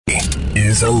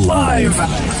is alive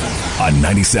on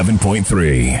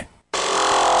 97.3.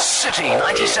 Citi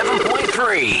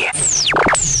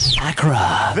 97.3.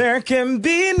 Accra. There can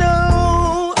be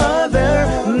no other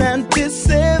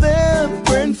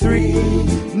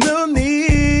 97.3. No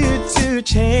need to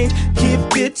change.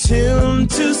 Keep it tuned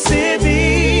to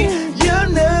Citi. You're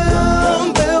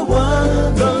number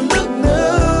one. Don't look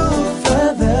no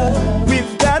further.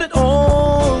 We've got it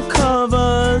all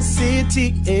covered.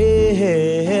 Citi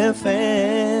FM.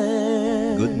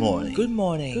 Good morning. Good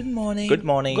morning. Good morning. Good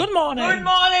morning. Good morning. Good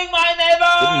morning, my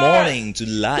neighbor. Good morning to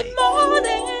life. Good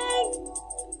morning.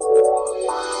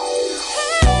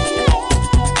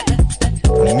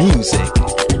 Music,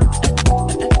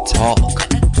 talk,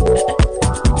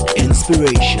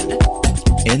 inspiration,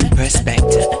 in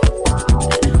perspective.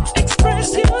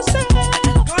 Express yourself.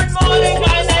 Good morning,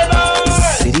 my neighbor.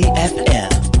 Citi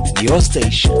FM, your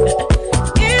station.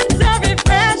 It's a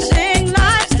refreshing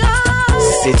lifestyle.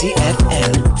 Citi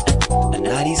FM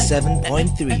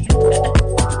 97.3.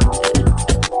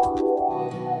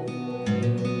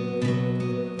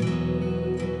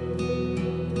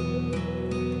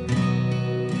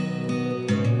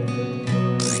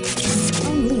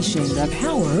 The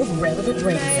power of relevant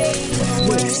radio.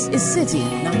 This is Citi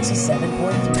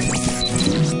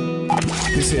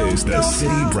 97.3. This is the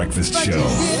Citi Breakfast Show,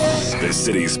 the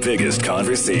city's biggest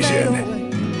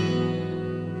conversation.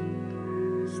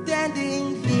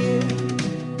 Standing here,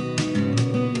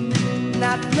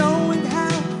 not knowing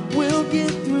how we'll get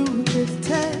through this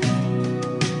test,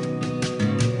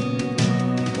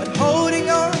 but holding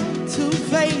on to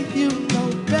faith, you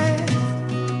know best.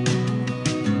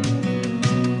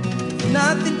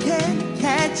 Nothing can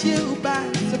catch you by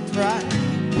surprise.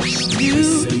 You The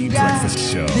Citi got Breakfast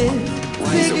Show. this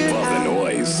Rise figured above the out.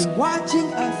 noise. You're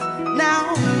watching us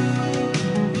now,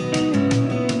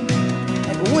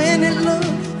 and when it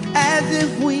looks as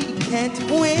if we can't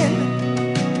win,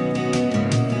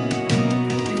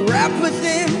 wrap us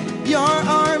in your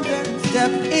arms and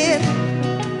step in,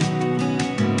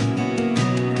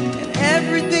 and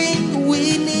everything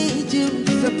we need you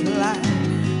supply.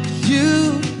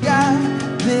 You got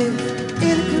this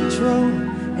in control,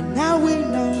 and now we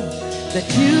know that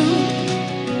you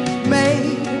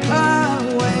made our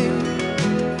way.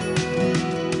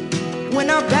 When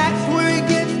our backs were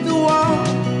against the wall,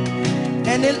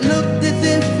 and it looked as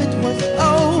if it was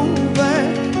over,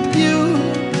 you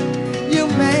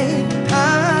made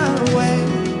our way.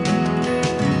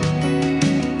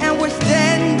 And we're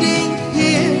standing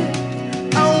here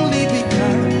only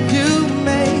because you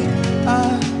made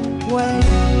our way.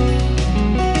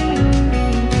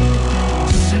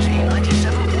 Citi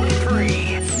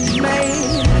 97.3.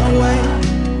 Made a way.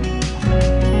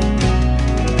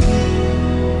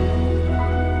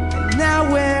 And now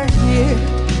we're here,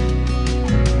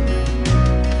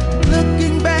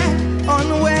 looking back on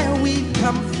where we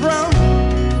come from,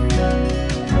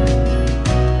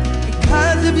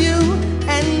 because of you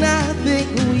and nothing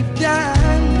we've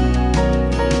done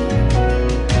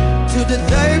to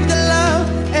deserve the love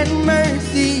and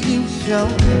mercy you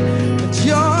shown. But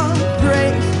your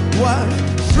grace was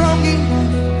strong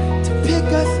enough to pick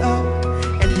us up,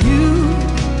 and you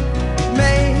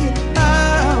made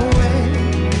our way.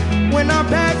 When our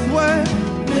backs were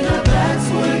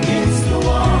against the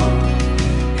wall,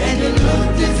 and it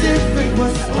looked as if it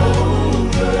was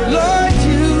over, Lord,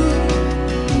 you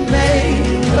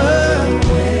made a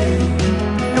way.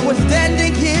 And we're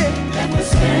standing here,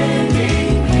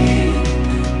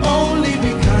 only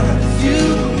because you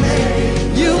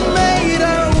made a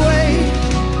way.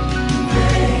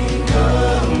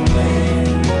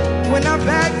 When our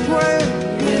backs were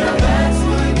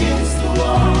against the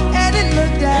wall, and it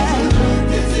looked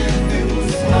as if it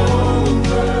was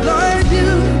over, Lord, you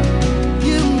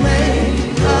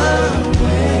made a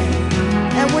way.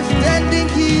 And we're standing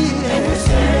here,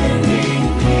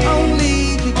 only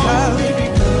because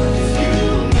you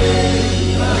made a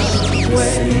The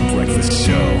way. Citi Breakfast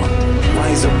Show.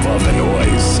 Rise above the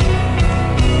noise.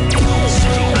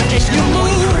 Citi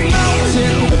 97.3.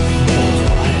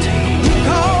 You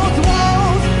caused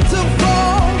walls to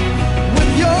fall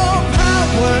with your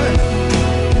power.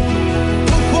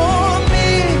 Perform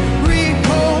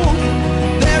miracles.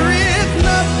 There is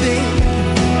nothing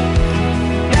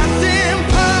that's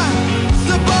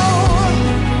impossible.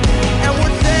 And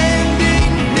we're standing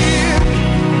here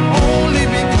only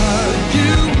because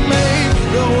you made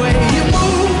the way. You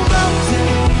move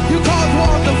mountains. You cause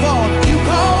walls to fall.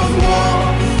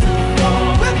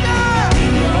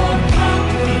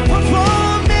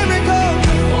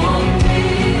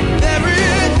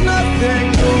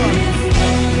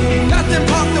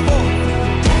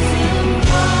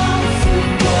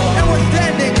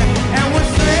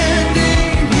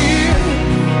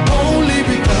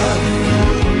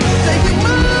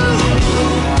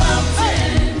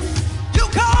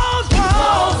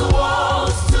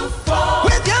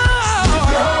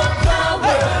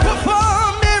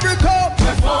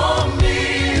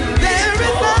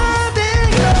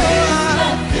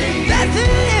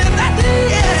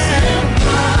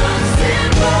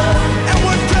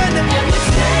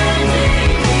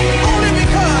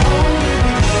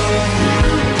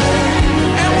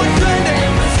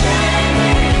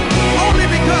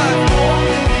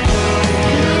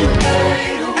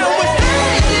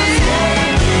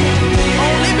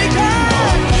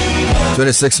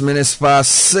 26 minutes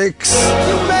past 6.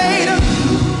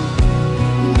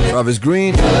 Travis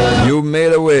Green, you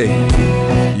made a way.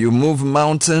 You move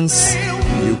mountains.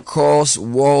 You cause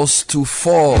walls to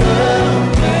fall.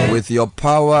 With your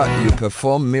power, you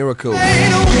perform miracles.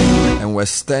 And we're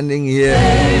standing here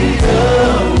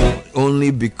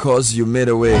only because you made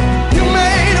a way.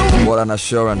 What an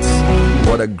assurance.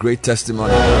 What a great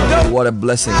testimony. What a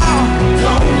blessing.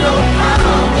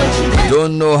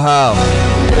 Don't know how.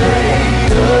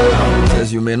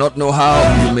 Says you may not know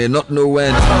how, you may not know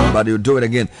when, but you do it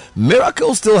again.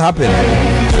 Miracles still happen.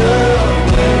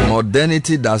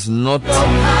 Modernity does not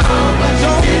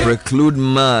preclude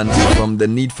man from the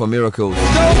need for miracles.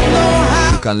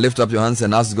 You can lift up your hands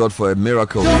and ask God for a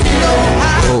miracle.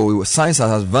 Oh, science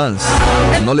has advanced,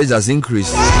 knowledge has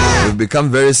increased, we've become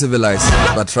very civilized,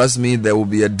 but trust me, there will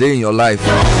be a day in your life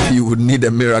you would need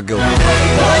a miracle.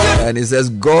 And he says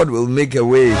God will make a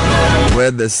way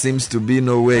where there seems to be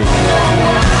no way.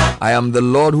 I am the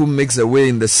Lord who makes a way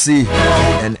in the sea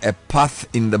and a path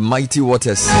in the mighty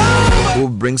waters, who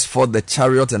brings forth the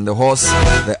chariot and the horse,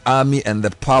 the army and the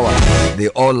power. They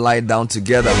all lie down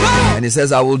together. And he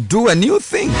says, I will do a new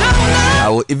thing. I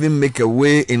will even make a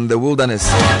way in the wilderness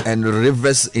and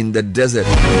rivers in the desert.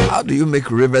 How do you make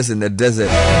rivers in the desert?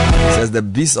 He says, the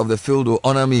beasts of the field will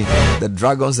honor me, the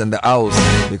dragons and the owls,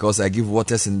 because I give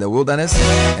waters in the wilderness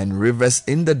and rivers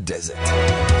in the desert.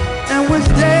 And we're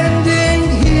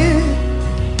standing here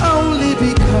only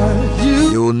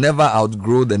because you will never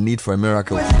outgrow the need for a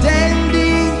miracle. we're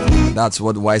standing here That's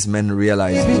what wise men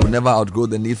realize. You will never outgrow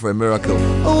the need for a miracle.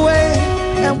 away.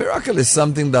 A miracle is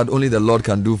something that only the Lord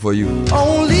can do for you.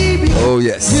 Only because Oh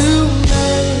yes. you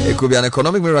It could be an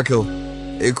economic miracle.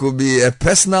 It could be a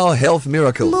personal health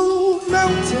miracle. move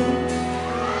mountains.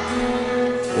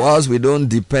 Whilst we don't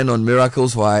depend on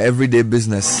miracles for our everyday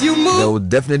business, there will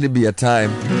definitely be a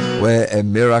time where a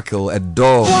miracle, a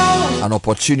door, an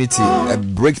opportunity, a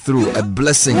breakthrough, a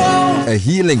blessing, a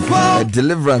healing, a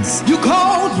deliverance, You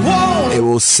caused walls. it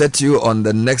will set you on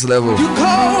the next level. You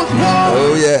caused walls.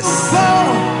 Oh yes.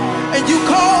 Fall. And you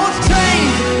caused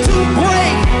chains to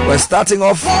break. We're starting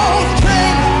off Caused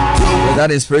chains to with that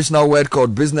inspirational word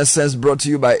called Business Sense, brought to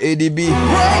you by ADB. break.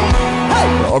 Hey.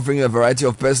 We're offering you a variety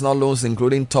of personal loans,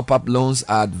 including top-up loans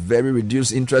at very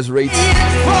reduced interest rates.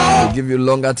 Fall. We give you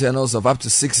longer tenors of up to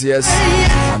 6 years.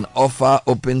 An offer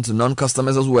open to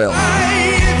non-customers as well.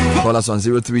 Call us on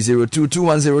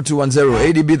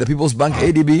 0302-210-210. ADB, the People's Bank.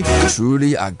 ADB,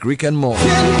 truly a Greek and more.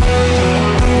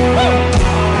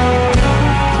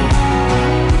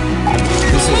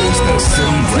 This is the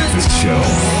City Breakfast Show,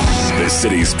 the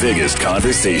city's biggest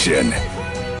conversation.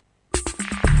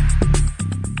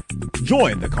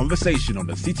 Join the conversation on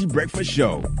the City Breakfast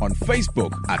Show on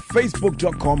Facebook at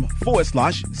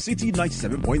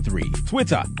facebook.com/City97.3,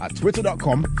 Twitter at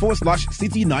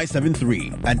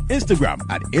twitter.com/City973, and Instagram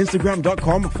at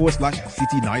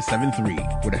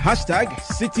instagram.com/City973 with the hashtag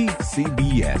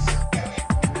CityCBS.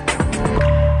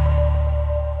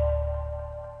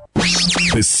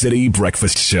 The City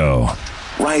Breakfast Show.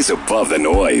 Rise above the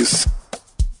noise.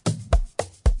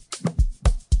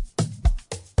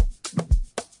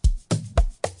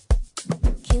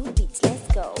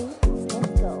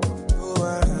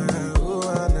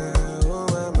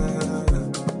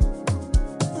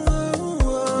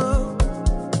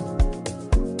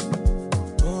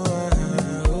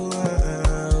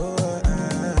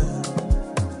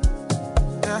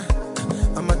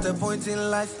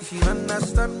 In life, if you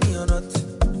understand me or not,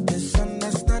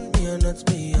 misunderstand me or not,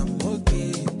 me, I'm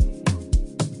okay.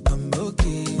 I'm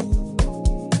okay.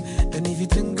 And if you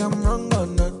think I'm wrong or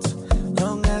not,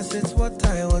 long as it's what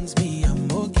I want, me,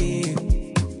 I'm okay.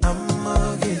 I'm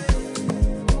okay.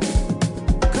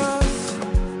 Cause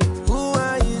who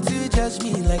are you to judge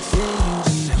me like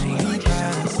saying you really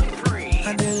pass?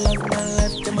 I did love my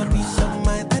life, there might be some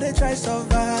mind that I try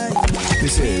survive.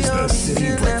 This is the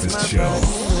City Breakfast Show,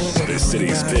 the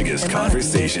city's biggest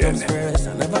conversation. I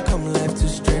never come left to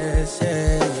stress.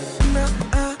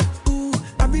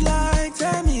 I be like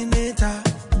Terminator.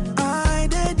 I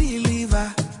dey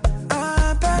deliver.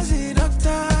 I pass the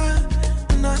doctor.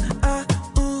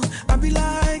 I be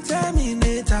like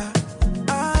Terminator.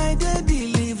 I dey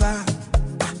deliver.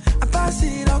 I pass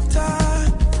the doctor.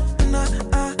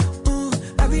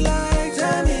 I be like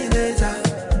Terminator.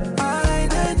 I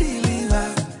dey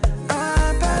deliver.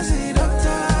 I pass the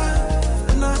doctor.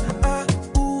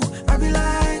 I be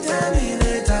like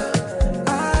Terminator. I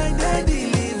dey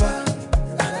deliver.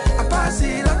 I pass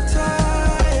the doctor.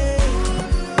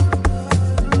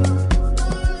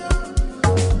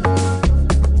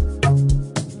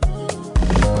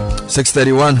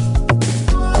 6:31,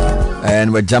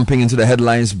 And we're jumping into the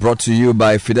headlines brought to you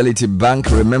by Fidelity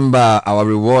Bank. Remember, our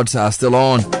rewards are still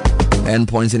on. Earn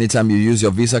points anytime you use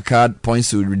your Visa card.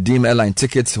 Points to redeem airline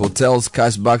tickets, hotels,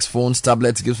 cashbacks, phones,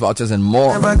 tablets, gift vouchers, and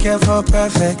more.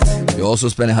 You also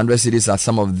spend 100 cedis at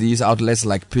some of these outlets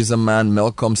like Pizza Man,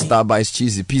 Melcom, Starbucks,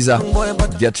 Cheesy Pizza.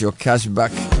 Get your cash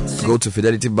back. Go to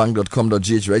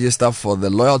fidelitybank.com.gh, register for the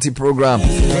loyalty program.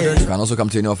 You can also come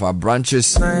to any of our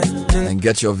branches and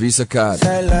get your Visa card.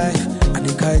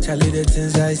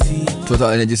 Total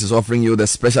Energies is offering you the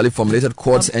specially formulated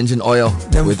quartz engine oil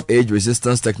with age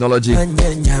resistance technology,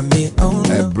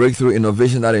 a breakthrough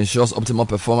innovation that ensures optimal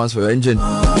performance for your engine,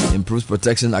 improves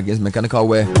protection against mechanical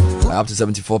wear by up to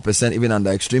 74% even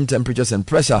under extreme temperatures and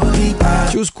pressure.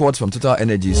 Choose quartz from Total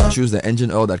Energies. Choose the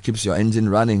engine oil that keeps your engine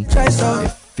running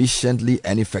efficiently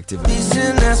and effectively.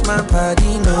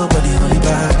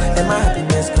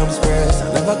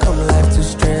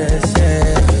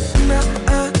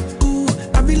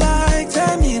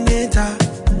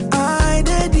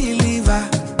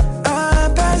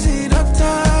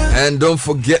 And don't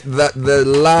forget that the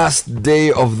last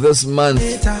day of this month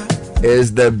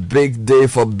is the big day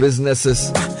for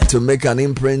businesses to make an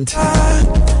imprint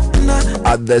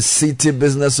at the Citi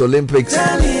Business Olympics.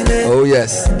 Oh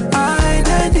yes.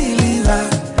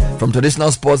 From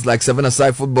traditional sports like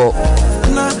seven-a-side football to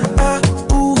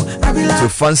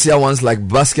fancier ones like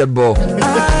basketball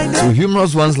to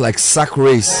humorous ones like sack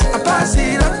race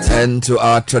and to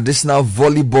our traditional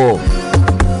volleyball.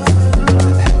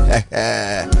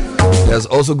 There's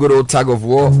also good old tag of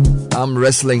war, arm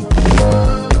wrestling.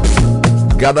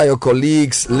 Gather your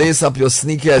colleagues, lace up your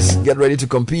sneakers, get ready to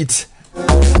compete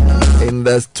in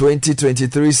the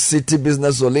 2023 Citi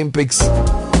Business Olympics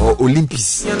or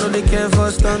Olympics.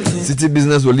 Citi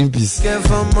Business Olympics.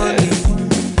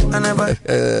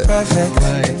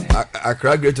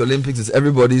 Accra Great Olympics is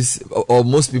everybody's or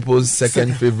most people's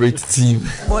second favorite team.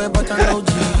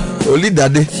 Only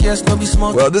that day.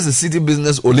 Well, this is Citi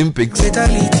Business Olympics. Do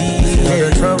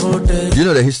you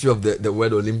know the history of the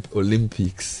word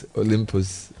Olympics?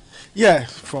 Olympus? Yeah,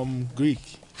 from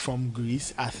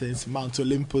Greece, Athens, Mount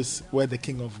Olympus, where the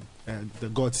king of the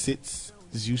god sits,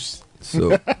 Zeus.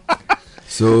 So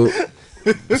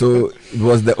it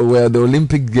was where the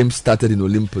Olympic Games started in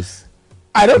Olympus.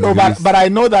 I don't know, but I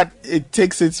know that it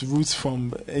takes its roots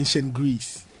from ancient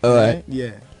Greece. Right?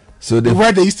 Yeah. So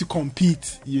where they used to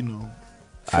compete,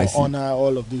 for honor,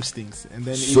 all of those things. And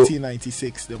then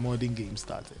 1896, the modern game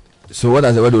started. So what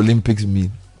does the word Olympics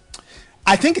mean?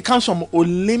 I think it comes from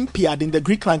Olympiad. In the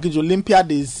Greek language,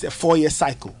 Olympiad is a 4-year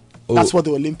cycle. Oh. That's what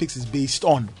the Olympics is based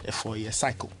on, a 4-year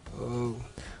cycle. Oh.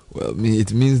 Well,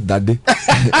 it means that day.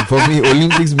 For me,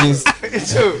 Olympics means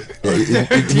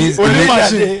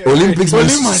Olympics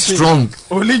means strong.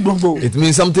 It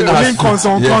means something that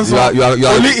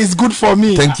Oli is good for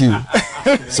me. Thank you.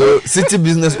 So Citi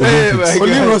Business Olympics.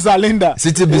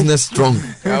 Citi Business strong.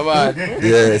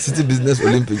 Yeah, Citi Business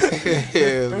Olympics.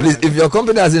 Please, if your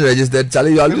company hasn't registered,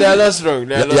 Charlie, you are not strong.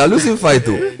 You are losing fight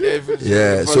too.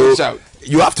 Yeah, so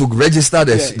you have to register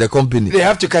the company. They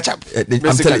have to catch up.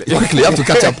 I'm telling you, quickly, you have to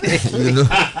catch up.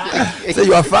 So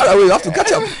you are far away, you have to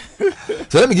catch up.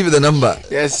 So let me give you the number.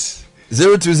 Yes.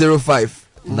 0205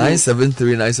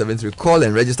 973 973. Call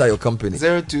and register your company.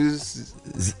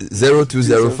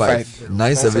 0205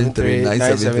 973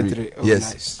 973.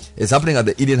 Yes. Nice. It's happening at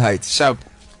the Eden Heights. Sharp.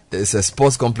 It's a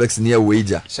sports complex near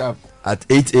Wager. Sharp. At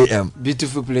 8 a.m.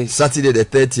 Beautiful place. Saturday the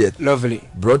 30th. Lovely.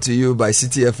 Brought to you by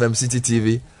Citi FM, Citi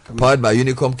TV. Powered by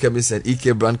Unicom Chemists and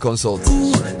EK Brand Consults.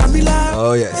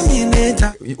 Oh yes.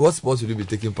 What sports will you be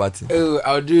taking part in? Oh,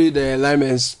 I'll do the lime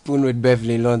and spoon with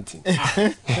Beverly Lonti.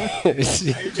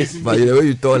 But the way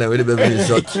you turn and when the Beverly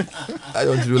shot, I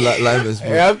don't do lime and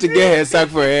spoon. I have to get her sack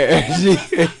for her.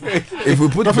 If we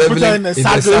put Beverly in the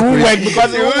sack, it won't work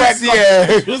because it won't work.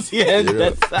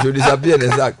 She'll disappear in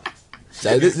the sack.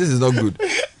 This is not good.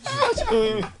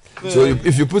 So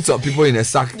if you put some people in a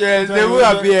sack, yes, they will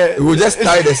appear. We will just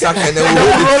tie the sack and then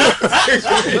we'll hold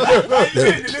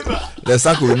it. The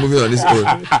sack will be moving on its own.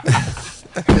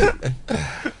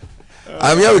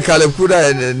 I'm here with Caleb Kuda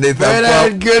and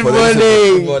Nathan. Good morning.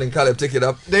 Good morning, Caleb. Take it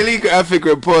up. Daily Graphic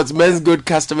reports men's good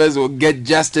customers will get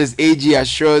justice. AG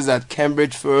assures at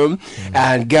Cambridge Forum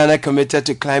and Ghana committed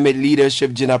to climate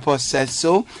leadership. Jinapo says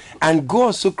so. And Go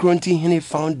Sokronti Hine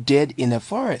found dead in a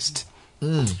forest.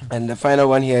 And the final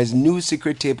one here is new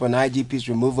secret tape on IGP's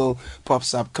removal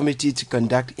pops up. Committee to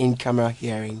conduct in-camera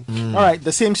hearing. All right,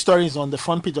 the same story is on the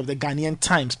front page of the Ghanaian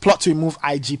Times. Plot to remove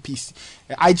IGP,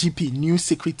 new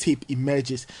secret tape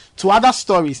emerges. To other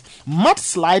stories,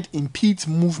 mudslide impedes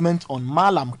movement on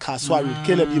Malam Kaswa Road.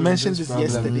 Caleb, you mentioned this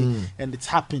yesterday, and it's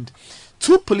happened.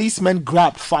 2 policemen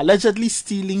grabbed for allegedly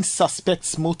stealing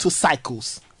suspects'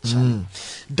 motorcycles.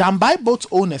 Dambai boat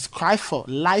owners cry for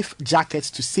life jackets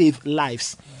to save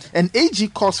lives. And AG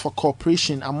calls for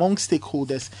cooperation among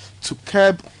stakeholders to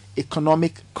curb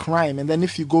economic crime. And then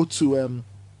if you go to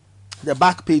the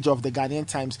back page of the Ghanaian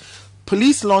Times,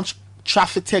 police launch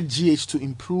Traffic Tech GH to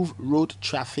improve road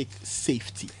traffic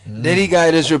safety. Daily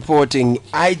Guide is reporting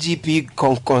IGP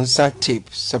Konkonsa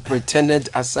tape.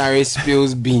 Superintendent Asare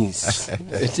spills beans.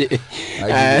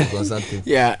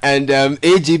 Yeah, and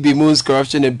AGB moves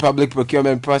corruption in public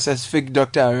procurement process. Fake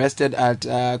doctor arrested at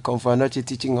Konfanoche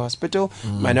Teaching Hospital.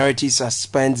 Minority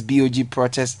suspends BOG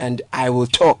protest, and I will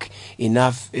talk.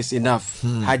 Enough is enough.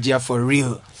 Hajia for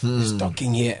real is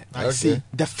talking here. I see.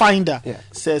 The Finder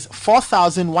says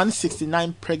 4,169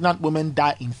 pregnant women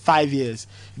die in 5 years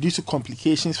due to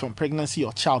complications from pregnancy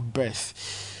or childbirth.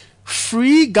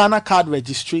 Free Ghana card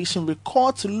registration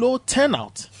records low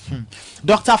turnout.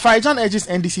 Dr. Farijan urges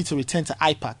NDC to return to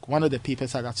IPAC. One of the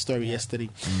papers had that story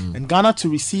yesterday. And Ghana to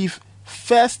receive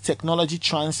first technology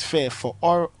transfer for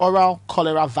oral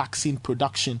cholera vaccine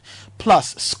production,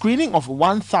 plus screening of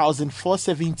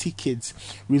 1,470 kids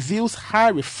reveals high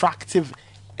refractive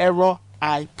error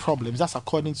eye problems. That's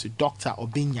according to Dr.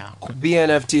 Obinya.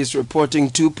 BNFT is reporting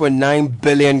 2.9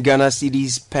 billion Ghana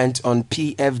cedis spent on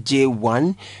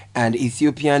PFJ1, and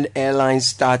Ethiopian Airlines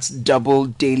starts double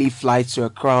daily flights to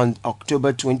Accra on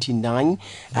October 29,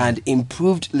 and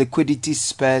improved liquidity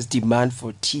spurs demand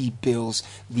for T-bills.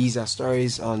 These are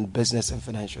stories on Business and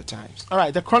Financial Times. All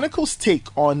right, the Chronicle's take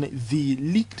on the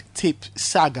leaked tape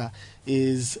saga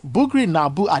is Bugri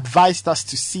Nabu advised us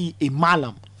to see a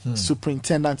Malam.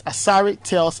 Superintendent Asare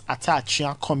tells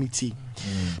Atachia Committee.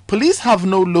 Police have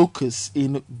no locus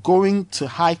in going to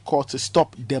High Court to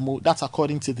stop demo. That's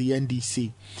according to the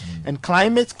NDC. And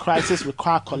climate crisis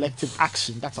require collective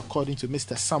action. That's according to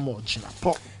Mr. Samuel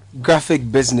Jinapo.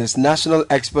 Graphic Business National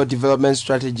Export Development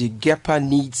Strategy GEPA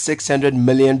needs $600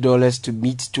 million to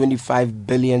meet 25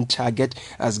 billion target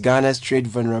as Ghana's trade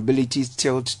vulnerabilities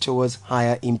tilt towards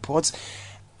higher imports.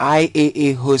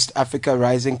 IAA host Africa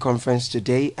Rising Conference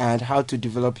today, and how to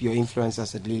develop your influence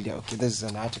as a leader. Okay, this is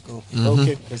an article.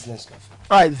 Okay. Business stuff.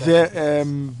 All right, the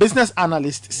business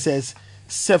analyst says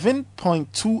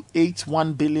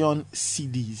 7.281 billion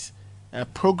CDs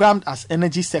programmed as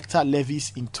energy sector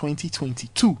levies in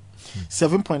 2022.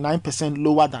 7.9%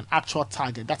 lower than actual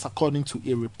target. That's according to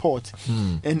a report.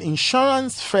 And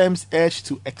insurance firms urge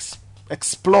to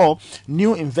explore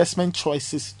new investment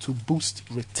choices to boost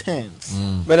returns.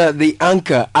 But the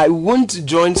anchor, I won't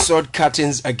join sword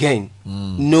curtains again.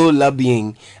 No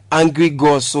lobbying. Angry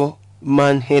Goso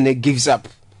Manhene gives up.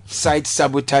 Site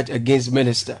sabotage against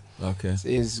minister. Okay. So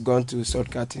he's gone to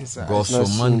sword curtains. Goso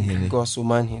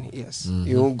Manhene, yes.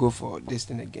 He won't go for this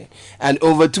thing again. And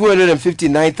over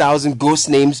 259,000 ghost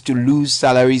names to lose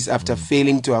salaries after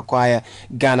failing to acquire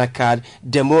Ghana card.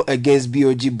 Demo against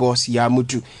BOG boss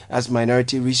Yamutu as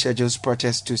minority reschedules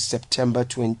protest to September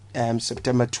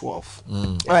 12th.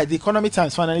 All right, the Economy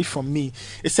Times finally from me.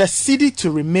 It says Citi to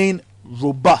remain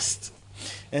robust.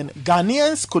 And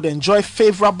Ghanaians could enjoy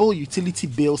favorable utility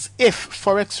bills if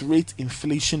forex rate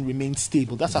inflation remains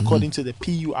stable. That's according to the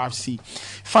PURC.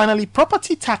 Finally,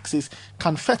 property taxes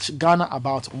can fetch Ghana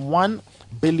about $1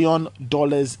 billion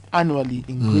annually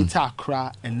in Greater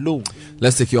Accra alone.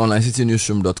 Let's take you online,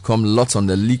 citynewsroom.com. Lots on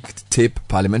the leaked tape.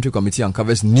 Parliamentary Committee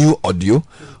uncovers new audio.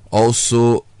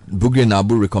 Also, Bugre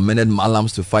Nabu recommended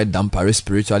Malams to fight Dampare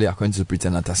spiritually, according to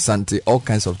Superintendent Asante. All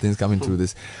kinds of things coming through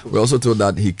this. We're also told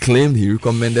that he claimed he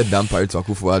recommended Dampare to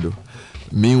Akufo-Addo.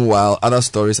 Meanwhile, other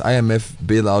stories: IMF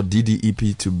bailout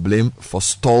DDEP to blame for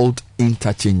stalled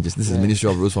interchanges. This is Ministry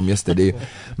of Roads from yesterday.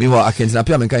 Meanwhile, Akentina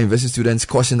Piamenka University students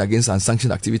cautioned against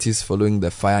unsanctioned activities following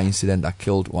the fire incident that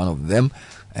killed one of them.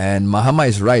 And Mahama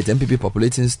is right. MPP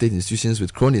populating state institutions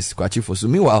with cronies. Kwachi Fosu.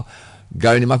 Meanwhile,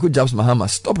 Gary Nimaku Jabs Mahama,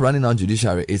 stop running our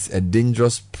judiciary. It's a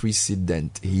dangerous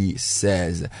precedent, he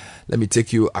says. Let me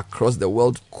take you across the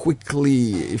world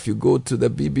quickly. If you go to the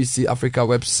BBC Africa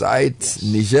website,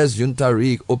 Niger's junta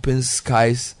rig opens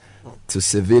skies to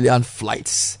civilian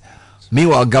flights.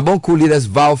 Meanwhile, Gabon coup leaders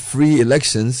vow free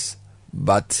elections,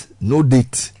 but no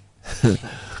date.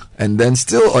 And then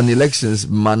still on elections,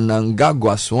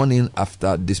 Mnangagwa sworn in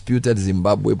after disputed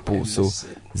Zimbabwe poll. So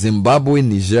Zimbabwe,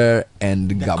 Niger,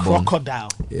 and Gabon. Crocodile.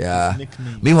 Yeah.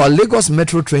 Meanwhile, Lagos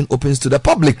Metro train opens to the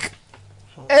public.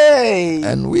 Hey!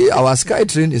 And our sky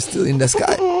train is still in the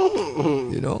sky.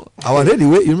 You know, our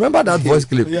railway. You remember that voice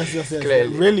clip? Yes.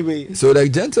 Clearly. Railway. So the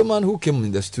gentleman who came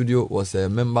in the studio was a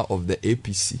member of the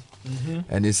APC.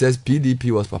 And he says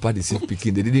PDP was Papa the Sick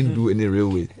Peking. They didn't do any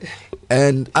railway.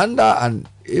 And under an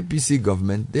APC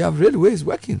government, they have railways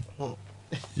working.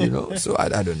 You know, so I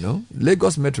don't know.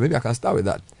 Lagos Metro, maybe I can start with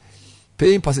that.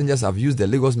 Paying passengers have used the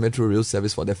Lagos Metro rail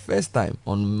service for the first time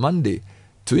on Monday,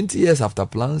 20 years after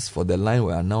plans for the line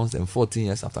were announced and 14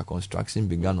 years after construction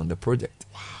began on the project.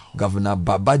 Wow. Governor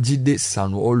Babajide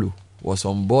Sanwo-Olu was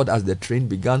on board as the train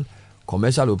began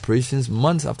commercial operations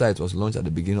months after it was launched at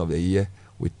the beginning of the year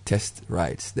with test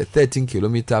rides. The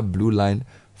 13-kilometer blue line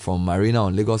from Marina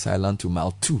on Lagos Island to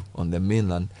Mile 2 on the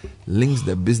mainland links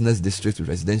the business district with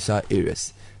residential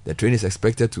areas. The train is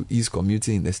expected to ease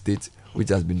commuting in the state, which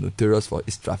has been notorious for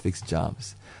its traffic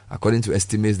jams. According to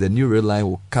estimates, the new rail line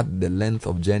will cut the length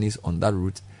of journeys on that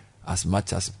route as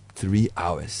much as 3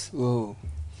 hours. Whoa.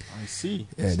 I see.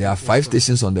 Yeah, there are 5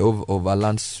 stations on the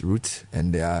overland route,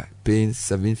 and they are paying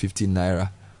 750 naira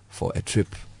for a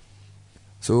trip.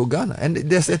 So Ghana, and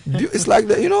there's it's like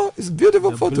the, you know, it's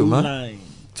beautiful The photo, blue man. line.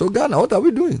 So Ghana, what are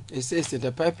we doing? It's in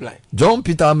the pipeline. John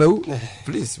Peter Ameu,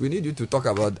 please, we need you to talk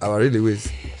about our railways.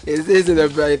 It is in the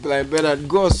pipeline. But at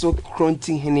Goso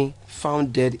Krontinghini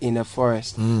found dead in a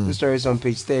forest. The story is on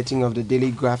page 13 of the Daily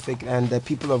Graphic. And the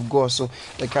people of Goso,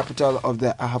 the capital of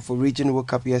the Ahafo region,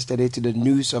 woke up yesterday to the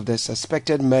news of the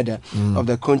suspected murder of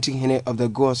the Krontinghini of the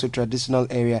Goso traditional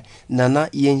area, Nana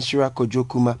Yenshira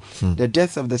Kojokuma. The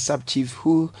death of the sub-chief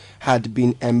who had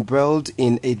been embroiled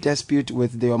in a dispute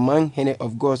with the Omanhene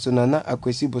of Goso, Nana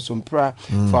Akwesi Bosompra,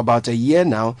 for about a year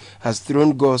now, has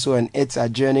thrown Goso and its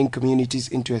adjoining communities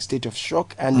into a state of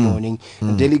shock and mourning.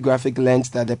 The Daily Graphic learns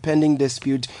that the pending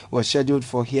dispute was scheduled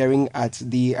for hearing at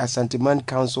the Asanteman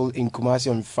Council in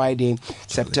Kumasi on Friday,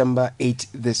 September 8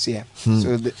 this year.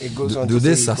 So it goes on. Do to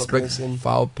they say suspect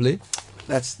foul play?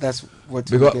 That's what.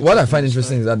 Because what I find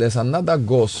interesting is that there's another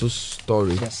Gosu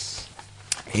story. Yes.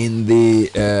 In the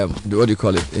what do you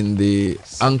call it? In the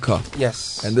anchor.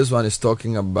 Yes. And this one is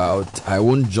talking about I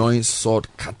won't join sword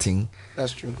cutting.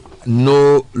 That's true.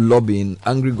 No lobbying.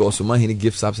 Angry Gosuma Hini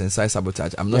gives up and side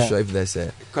sabotage. I'm not sure if there's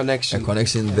a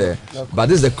connection there. No, but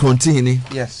this is the Krontinghini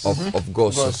of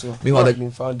Gosu. Meanwhile, they've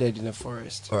been found dead in a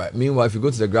forest. All right. Meanwhile, if you go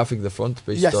to the graphic, the front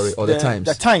page story or the Times.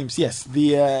 The Times, yes.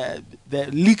 The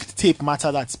leaked tape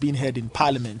matter that's been heard in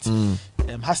Parliament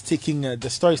has taken the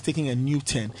story is taking a new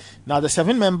turn. Now, the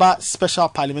 7-member Special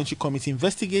Parliamentary Committee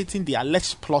investigating the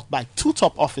alleged plot by 2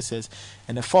 top officers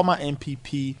and a former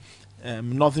MPP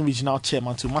Northern Regional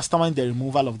Chairman to mastermind the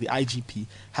removal of the IGP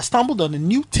has stumbled on a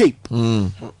new tape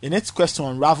in its quest to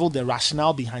unravel the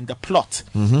rationale behind the plot.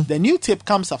 The new tape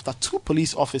comes after 2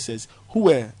 police officers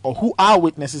who are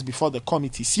witnesses before the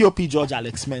committee, COP George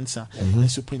Alex Mensah and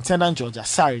Superintendent George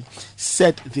Asari,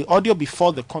 said the audio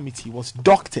before the committee was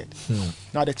doctored.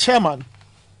 Now, the chairman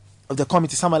of the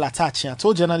committee, Samuel Atachian,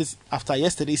 told journalists after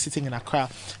yesterday sitting in Accra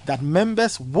that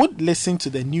members would listen to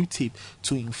the new tape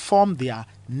to inform their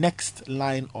next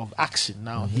line of action.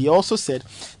 Now, he also said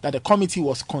that the committee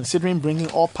was considering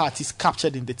bringing all parties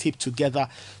captured in the tape together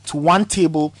to one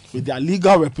table with their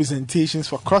legal representations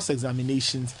for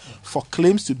cross-examinations for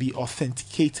claims to be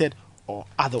authenticated or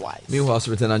otherwise. Meanwhile,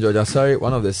 Superintendent George Asari,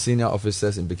 one of the senior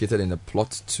officers implicated in the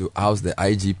plot to oust the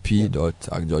IGP, George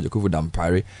Okufu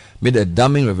Dampare, made a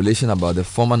damning revelation about the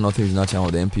former Northern Regional Chairman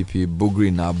of the MPP,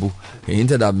 Bugri Nabu. He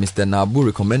hinted that Mr. Nabu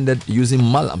recommended using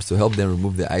malams to help them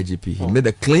remove the IGP. He made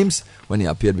the claims when he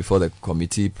appeared before the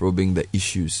committee probing the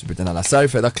issues. Superintendent Asari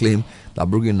further claimed that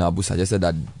Bugri Nabu suggested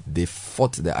that they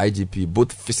fought the IGP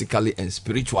both physically and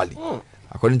spiritually.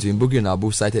 According to him, Bugri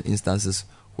Nabu cited instances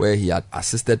where he had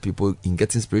assisted people in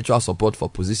getting spiritual support for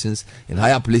positions in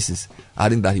higher places,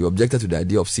 adding that he objected to the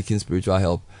idea of seeking spiritual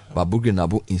help, but Bugri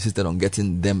Nabu insisted on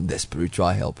getting them the spiritual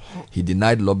help. He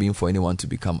denied lobbying for anyone to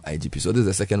become IGP. So this is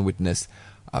the second witness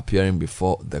appearing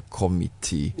before the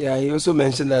committee. Yeah, he also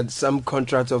mentioned that some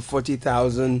contract of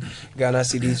 40,000 Ghana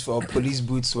cedis for police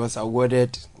boots was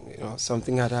awarded.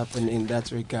 Something had happened in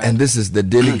that regard. And this is the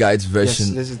Daily Guide's version.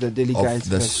 Yes, this is the Daily Guide's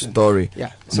version. Story.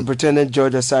 Yeah. Superintendent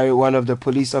George Asari, one of the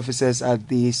police officers at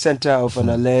the center of an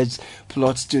alleged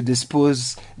plot to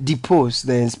depose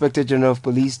the Inspector General of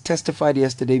Police, testified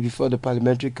yesterday before the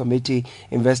Parliamentary Committee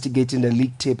investigating the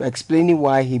leaked tape, explaining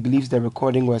why he believes the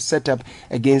recording was set up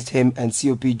against him and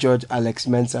COP George Alex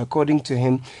Mensah. According to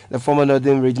him, the former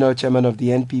Northern Regional Chairman of the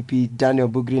NPP, Daniel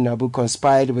Bugri Nabu,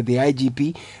 conspired with the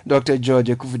IGP, Dr. George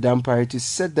Okufu Dampare to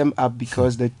set them up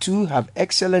because the two have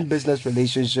excellent business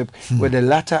relationship, with the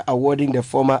latter awarding the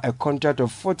former a contract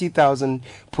of 40,000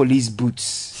 police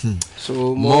boots.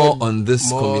 So more on this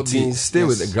committee. beans, Stay yes.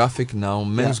 with the graphic now.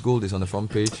 Men's Gold is on the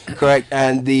front page. Correct.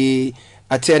 And the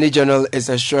Attorney General is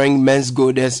assuring men's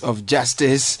goddess of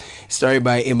justice. Story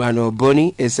by Emmanuel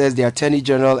Boni. It says the Attorney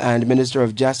General and Minister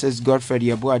of Justice Godfred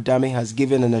Yeboah Adame has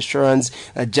given an assurance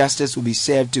that justice will be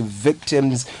served to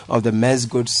victims of the men's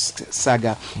goods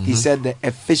saga. He said the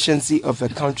efficiency of the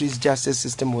country's justice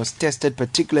system was tested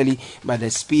particularly by the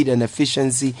speed and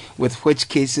efficiency with which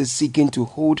cases seeking to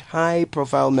hold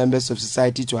high-profile members of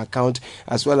society to account,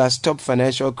 as well as top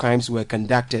financial crimes, were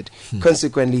conducted.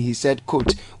 Consequently, he said,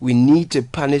 quote, "We need to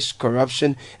punish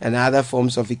corruption and other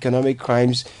forms of economic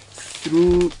crimes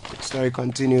through," story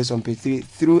continues on page 3,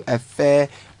 "through a fair,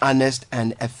 honest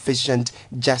and efficient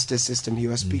justice system." He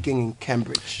was speaking in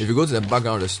Cambridge. If you go to the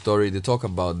background of the story, they talk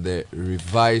about the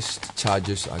revised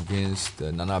charges against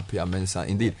Nana Pia Mensah.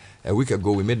 Indeed, a week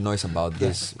ago we made noise about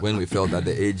this when we felt that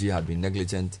the AG had been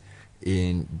negligent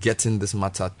in getting this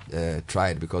matter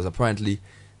tried, because apparently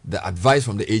the advice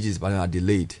from the AG's panel are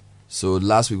delayed. So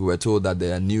last week we were told that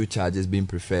there are new charges being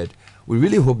preferred. We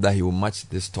really hope that he will match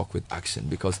this talk with action,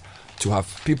 because to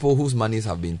have people whose monies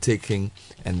have been taken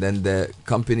and then the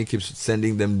company keeps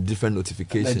sending them different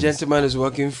notifications. The gentleman is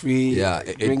working free. Yeah,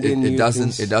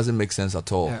 it doesn't make sense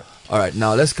at all. Yeah. All right,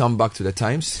 now let's come back to the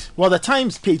Times. Well, the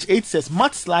Times, page 8 says,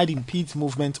 mudslide impedes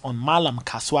movement on Malam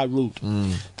Kaswa Road.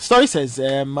 The story says,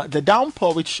 the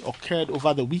downpour which occurred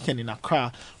over the weekend in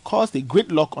Accra caused a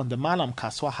gridlock on the Malam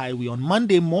Kaswa Highway on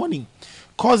Monday morning,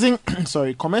 causing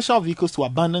commercial vehicles to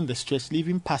abandon the stretch,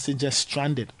 leaving passengers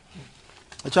stranded.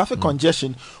 The traffic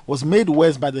congestion was made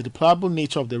worse by the deplorable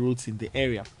nature of the roads in the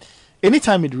area.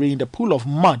 Anytime it rained, a pool of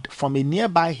mud from a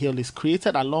nearby hill is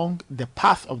created along the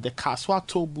path of the Kaswa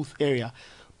toll booth area,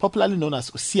 popularly known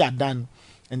as Osiadan,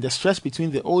 and the stretch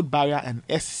between the Old Barrier and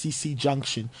SCC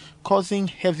Junction, causing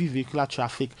heavy vehicular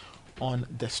traffic on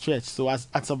the stretch. So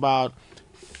at about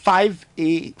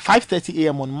 5:30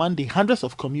 a.m. on Monday, hundreds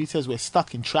of commuters were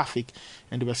stuck in traffic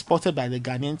and they were spotted by the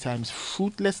Ghanaian Times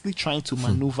fruitlessly trying to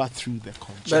maneuver through the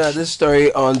congestion. But this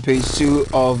story on page 2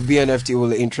 of BNFT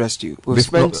will interest you.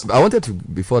 I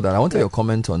wanted your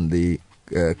comment on the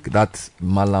that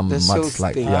Malam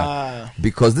mudslide.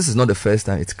 Because this is not the first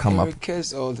time it's come up. It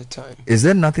occurs all the time. Is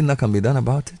there nothing that can be done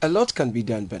about it? A lot can be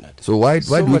done, Bernard. So why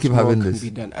do we keep having this? Be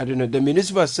done? I don't know. The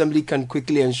Municipal Assembly can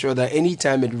quickly ensure that any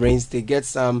time it rains, they get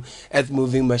some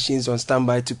earth-moving machines on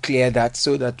standby to clear that,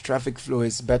 so that traffic flow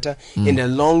is better. In the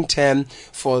long term,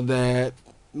 for the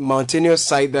mountainous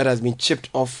side that has been chipped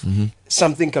off,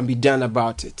 something can be done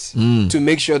about it to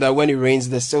make sure that when it rains,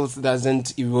 the silt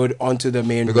doesn't erode onto the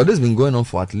main road. Because this has been going on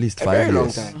for at least 5 years. A very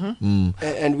long time.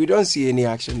 And we don't see any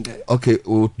action there. Okay,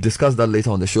 we'll discuss that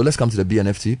later on the show. Let's come to the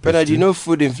BNFT. But you know,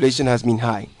 food inflation has been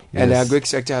high. Yes. And the agri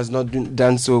sector has not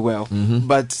done so well.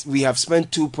 But we have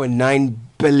spent 2.9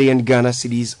 billion Ghana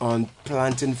cedis on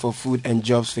planting for food and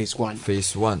jobs phase 1.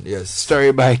 Phase 1, yes.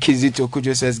 Story by Kizito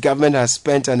Kujo says government has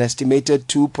spent an estimated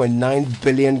 2.9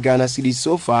 billion Ghana cedis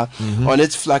so far on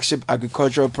its flagship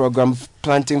agricultural program,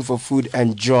 planting for food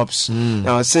and jobs.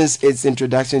 Now, since its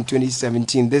introduction in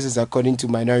 2017, this is according to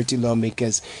minority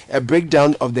lawmakers. A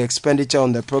breakdown of the expenditure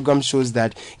on the program shows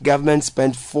that government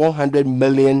spent 400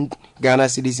 million Ghana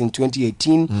cedis in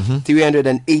 2018,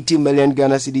 380 million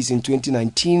Ghana cedis in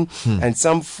 2019, and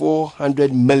some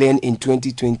 400 million in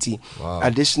 2020. Wow.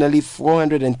 Additionally,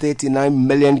 439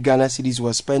 million Ghana cedis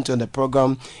was spent on the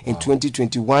program in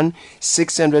 2021,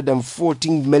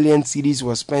 614 million cedis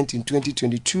was spent in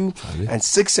 2022, and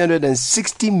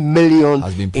 660 million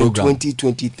in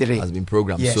 2023. Has been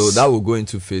programmed. Yes. So that will go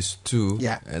into phase 2.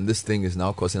 Yeah. And this thing is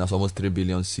now costing us almost 3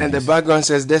 billion cedis. And the background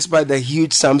says, despite the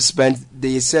huge sum spent,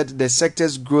 they said the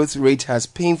sector's growth rate has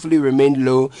painfully remained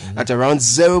low at around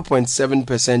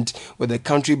 0.7%, with the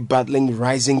country battling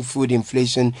rising food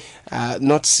inflation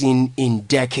not seen in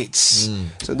decades.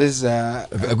 So this is a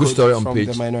good story on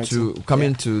page 2.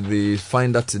 Coming to the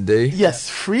Finder today. Yes,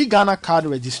 free Ghana card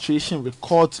registration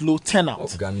records low turnout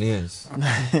of Ghanaians.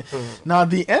 Now,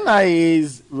 the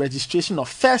NIA's registration of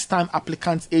first-time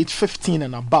applicants aged 15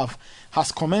 and above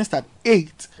has commenced at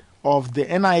 8 of the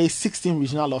NIA 16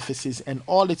 regional offices and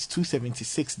all its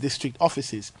 276 district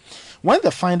offices. When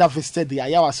the Finder visited the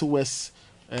Ayawaso West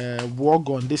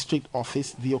Wuogon district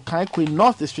office, the Okaikwe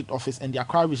North district office, and the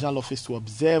Accra regional office to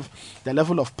observe the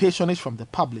level of patronage from the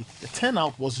public, the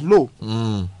turnout was low.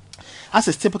 As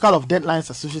is typical of deadlines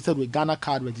associated with Ghana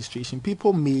card registration,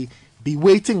 people may be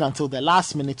waiting until the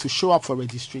last minute to show up for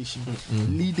registration,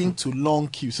 leading to long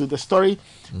queues. So the story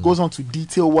goes on to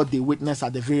detail what they witnessed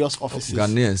at the various offices.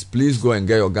 Ghanaians, please go and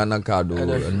get your Ghana card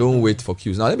and don't wait for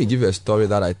queues. Now, let me give you a story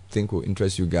that I think will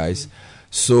interest you guys.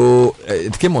 So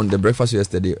it came on the breakfast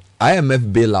yesterday.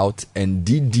 IMF bailout and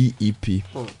DDEP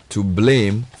to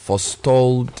blame for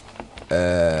stalled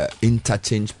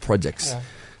interchange projects. Yeah.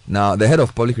 Now, the head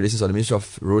of public relations of the Ministry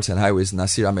of Roads and Highways,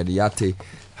 Nasir Ahmed-Yate,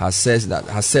 has said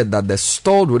that the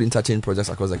stalled road interchange projects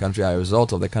across the country are a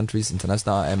result of the country's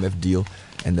international IMF deal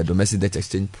and the domestic debt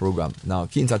exchange program. Now,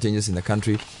 key interchanges in the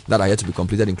country that are yet to be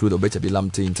completed include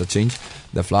Obechebi-Lamte interchange,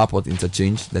 the Flower Pot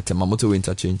interchange, the Temamoto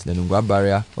interchange, the Nungwa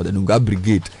barrier or the Nungwa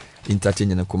brigade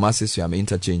interchange, and the Kumasi-Suame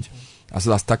interchange, as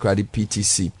well as Takrady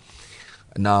PTC.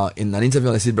 Now, in an interview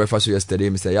on the Citi Breakfast Show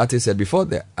yesterday, Mr. Yate said before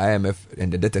the IMF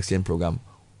and the debt exchange program,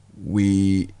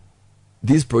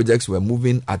 these projects were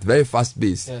moving at very fast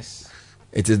pace. Yes.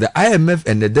 It is the IMF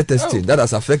and the debt exchange that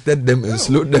has affected them and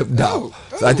slowed them down.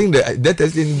 So I think the debt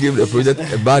exchange gave the project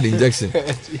a bad injection.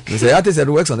 Mr. Yate said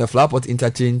works on the Flower Pot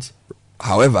interchange,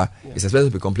 however, is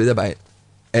expected to be completed by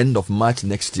end of March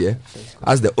next year,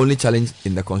 as the only challenge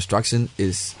in the construction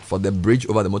is for the bridge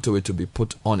over the motorway to be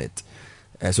put on it.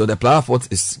 So the Flower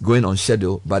Pot is going on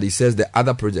schedule, but he says the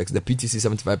other projects, the PTC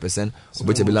 75%,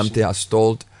 Obechebi-Lamte has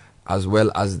stalled, as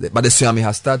well as but the Suame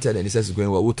has started, and he says it's going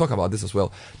well. We'll talk about this as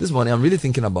well. This morning, I'm really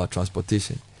thinking about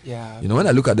transportation. Yeah. You know, when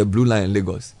I look at the blue line in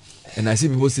Lagos, and I see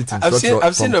people sitting I've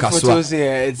seen the Kaswa, photos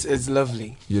here. It's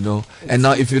lovely. You know, and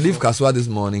now if you leave Kaswa this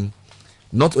morning,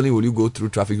 not only will you go through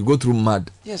traffic, you go through mud.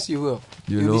 Yes, you will.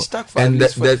 You'll be stuck for and at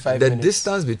least 45 the minutes.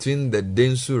 distance between the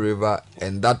Densu River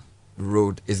and that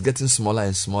road is getting smaller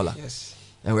and smaller. Yes.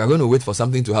 And we are going to wait for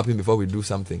something to happen before we do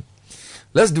something.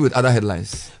 Let's do with other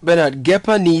headlines. Bernard,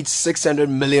 GEPA needs $600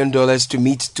 million to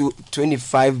meet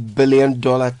 $25 billion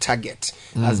target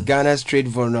as Ghana's trade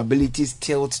vulnerabilities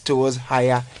tilt towards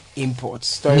higher imports.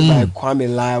 Story by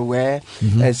Kwame Lai, where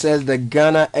it says the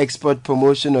Ghana Export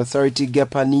Promotion Authority,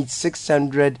 GEPA, needs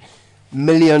 $600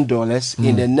 million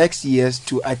in the next years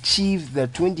to achieve the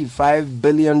 $25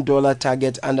 billion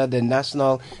target under the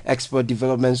National Export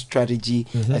Development Strategy,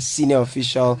 a senior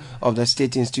official of the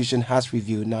state institution has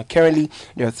reviewed. Now, currently,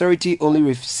 the authority only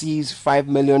receives $5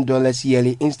 million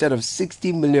yearly instead of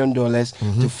 $60 million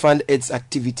to fund its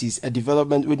activities, a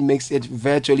development which makes it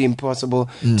virtually impossible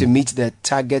to meet the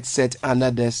target set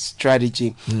under the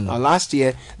strategy. Now, last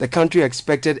year, the country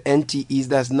expected NTEs,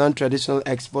 that's non-traditional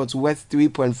exports, worth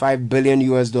 $3.5 billion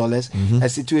US dollars, a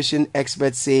situation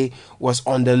experts say was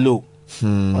on the low.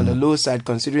 On the low side,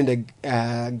 considering the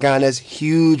Ghana's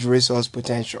huge resource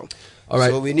potential. All right.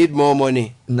 So we need more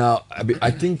money. Now, I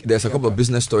think there's a couple of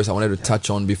business stories I wanted to touch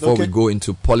on before we go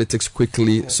into politics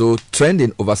quickly. So, trend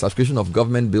in oversubscription of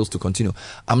government bills to continue.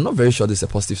 I'm not very sure this is a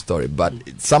positive story, but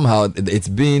somehow it's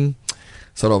been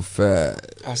sort of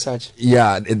as such.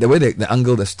 Yeah, the way they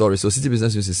angle the story. So, City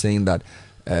Business News is saying that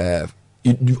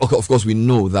of course, we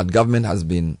know that government has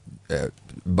been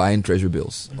buying treasury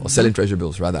bills or selling treasury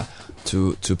bills rather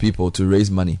to people to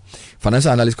raise money. Financial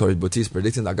analyst Corey Botti is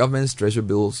predicting that government's treasury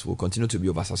bills will continue to be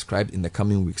oversubscribed in the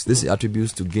coming weeks. This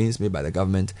attributes to gains made by the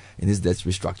government in its debt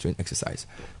restructuring exercise.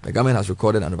 The government has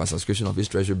recorded an oversubscription of its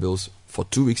treasury bills for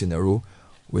 2 weeks in a row,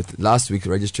 with last week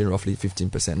registering roughly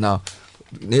 15%. Now,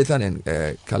 Nathan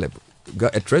and Caleb,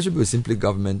 a treasury bill is simply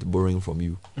government borrowing from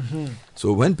you.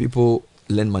 So when people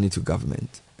lend money to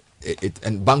government,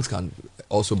 and banks can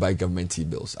also buy government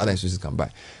T-bills, other institutions can buy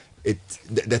it.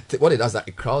 What it does is that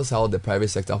it crowds out the private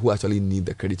sector who actually need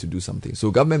the credit to do something.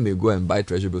 So government may go and buy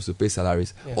treasury bills to pay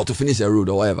salaries or to finish a road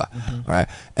or whatever. All right,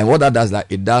 and what that does is that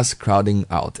it does crowding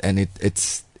out, and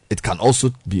it can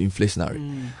also be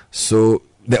inflationary. So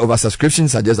the oversubscription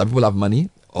suggests that people have money,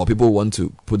 or people want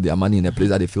to put their money in a place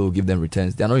that they feel will give them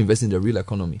returns. They are not investing in the real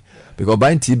economy, because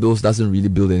buying T-bills doesn't really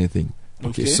build anything.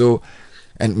 Okay. So,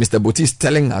 and Mr. Botti is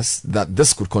telling us that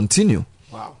this could continue.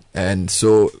 Wow. And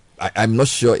so I'm not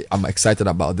sure I'm excited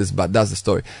about this, but that's the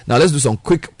story. Now let's do some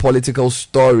quick political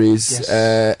stories.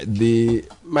 Yes. The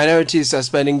minority is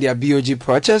suspending their BOG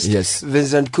protest. Yes.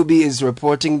 Vincent Kubi is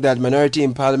reporting that minority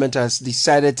in parliament has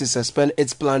decided to suspend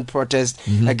its planned protest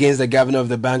against the governor of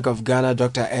the Bank of Ghana,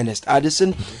 Dr. Ernest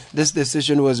Addison. This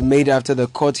decision was made after the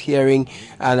court hearing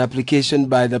an application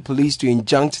by the police to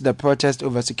injunct the protest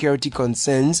over security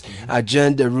concerns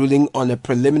adjourned the ruling on a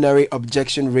preliminary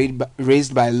objection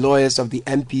raised by lawyers of the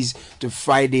MPs to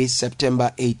Friday,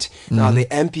 September 8. Now, the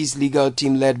MPs legal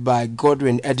team led by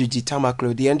Godwin Eduji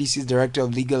Tamaklo, the NDC's director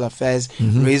of Legal Affairs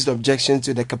raised objections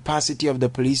to the capacity of the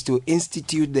police to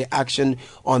institute the action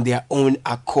on their own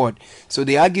accord. So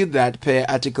they argued that per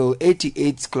Article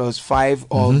 88, Clause 5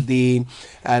 of the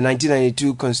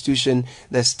 1992 Constitution,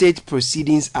 the State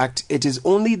Proceedings Act, it is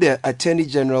only the Attorney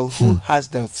General who has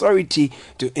the authority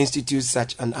to institute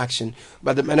such an action.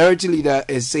 But the minority leader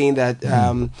is saying that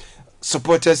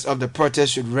supporters of the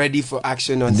protest should ready for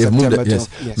action on September 12th.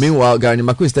 Yes. Meanwhile, Gary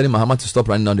Maku is telling Mahama to stop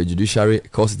running down the judiciary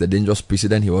because it's a dangerous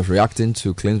precedent. He was reacting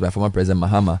to claims by former President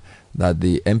Mahama that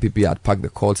the MPP had packed the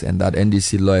courts and that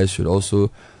NDC lawyers should also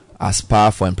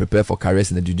aspire for and prepare for careers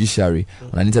in the judiciary.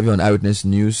 On an interview on Eyewitness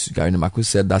News, Gary Maku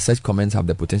said that such comments have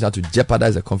the potential to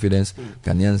jeopardize the confidence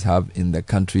Ghanaians have in the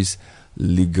country's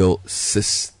legal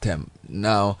system.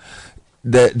 Now,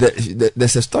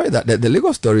 there's a story that the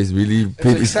legal story is really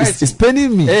it's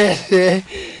paining me.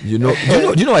 you know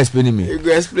why it's paining me?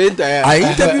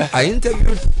 I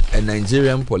interviewed a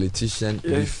Nigerian politician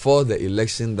before the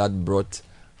election that brought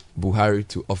Buhari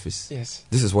to office. Yes.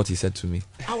 This is what he said to me.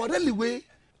 Our railway,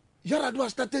 Yaradua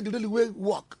started the railway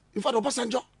work. In fact,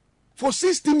 Obasanjo, for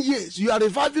 16 years, you are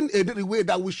reviving a railway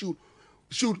that we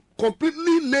should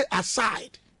completely lay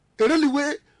aside. A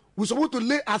railway we're supposed to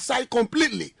lay aside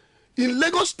completely. In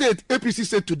Lagos State, APC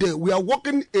said today, we are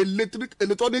working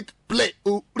electronic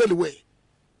railway.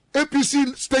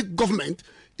 APC state government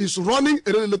is running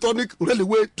an electronic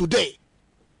railway today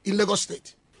in Lagos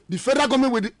State. The federal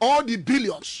government with all the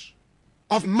billions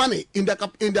of money in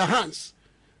their hands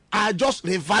are just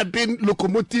reviving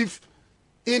locomotive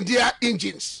India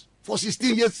engines for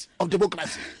 16 years of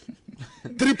democracy.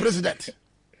 3 presidents.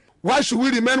 Why should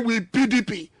we remain with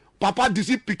PDP? Papa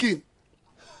Disi Pikin.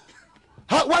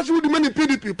 Why should we remain in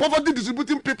PDP? Poverty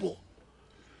distributing people.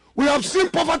 We have seen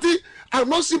poverty. I have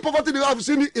not seen poverty that I have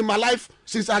seen it in my life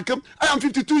since I came. I am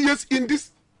 52 years in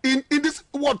this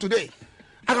world today.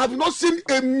 I have not seen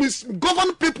a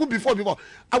misgoverned people before.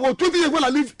 I was 20 years when I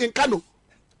lived in Kano.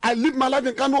 I lived my life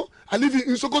in Kano. I live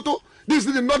in Sokoto. This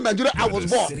is in North Nigeria. I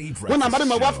was born. When I married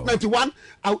my wife, 91,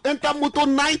 I will enter motor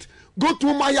night, go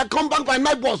to Maya, come back by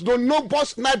night bus. Don't no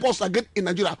bus, night bus again in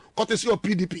Nigeria. Courtesy of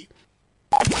PDP.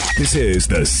 This is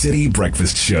the City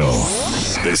Breakfast Show,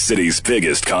 the city's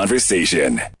biggest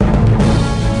conversation.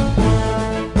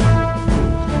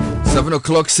 7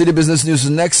 o'clock, City Business News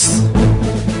next.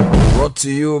 Brought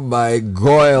to you by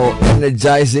Goyle,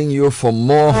 energizing you for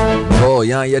more. Oh,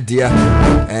 yeah, dear.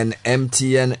 And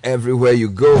MTN everywhere you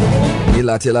go.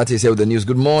 Ilati is here with the news.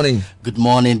 Good morning. Good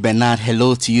morning, Bernard.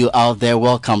 Hello to you out there.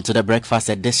 Welcome to the breakfast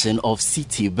edition of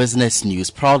City Business News.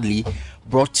 Proudly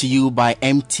brought to you by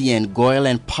MTN, Goyle,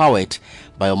 and powered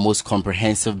by our most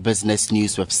comprehensive business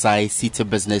news website,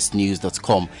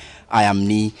 citybusinessnews.com. I am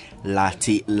Ni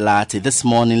Lati. This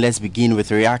morning, let's begin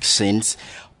with reactions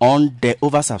on the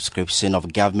oversubscription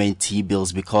of government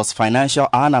T-bills, because financial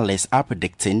analysts are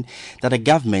predicting that the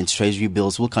government treasury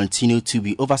bills will continue to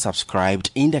be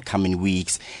oversubscribed in the coming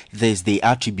weeks. This they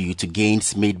attribute to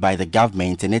gains made by the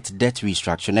government in its debt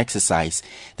restructuring exercise.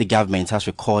 The government has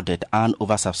recorded an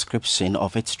oversubscription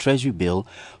of its treasury bill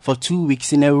for 2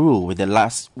 weeks in a row, with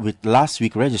last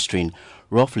week registering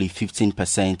roughly 15%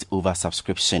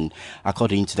 oversubscription.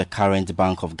 According to the current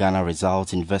Bank of Ghana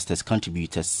results, investors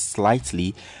contributed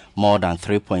slightly more than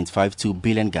 3.52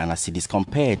 billion Ghana cedis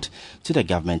compared to the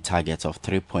government target of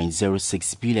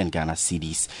 3.06 billion Ghana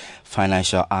cedis.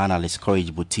 Financial analyst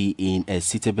Courage Buti, in a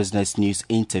City Business News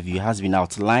interview, has been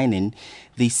outlining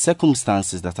the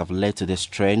circumstances that have led to this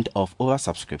trend of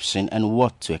oversubscription and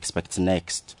what to expect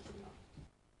next.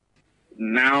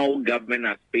 Now government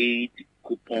has paid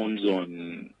coupons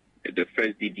on the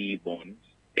first DD bonds.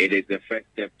 It is the first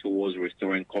step towards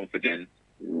restoring confidence.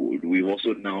 We've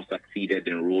also now succeeded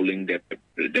in rolling the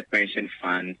pension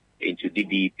fund into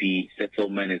DDP.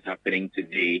 Settlement is happening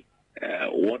today.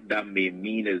 What that may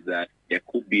mean is that there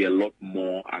could be a lot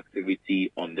more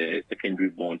activity on the secondary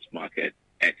bonds market.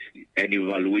 And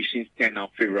evaluations turn out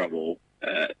favorable.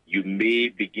 You may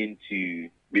begin to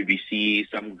maybe see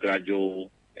some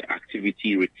gradual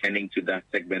activity returning to that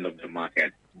segment of the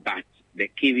market. But the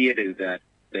caveat is that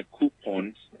the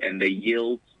coupons and the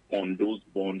yields on those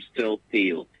bonds still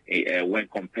fail when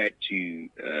compared to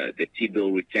the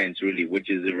T-bill returns, really, which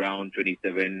is around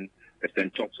 27%,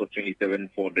 tops of 27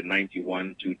 for the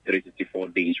 91 to 364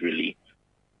 days, really.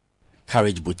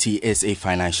 Courage Buti is a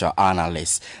financial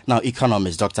analyst. Now,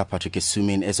 economist Dr. Patrick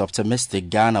Esumin is optimistic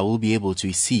Ghana will be able to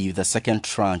receive the second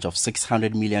tranche of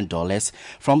 $600 million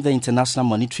from the International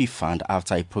Monetary Fund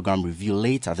after a program review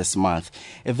later this month.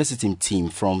 A visiting team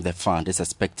from the fund is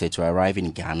expected to arrive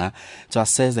in Ghana to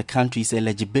assess the country's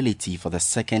eligibility for the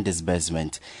second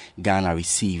disbursement. Ghana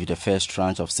received the first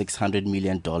tranche of $600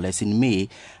 million in May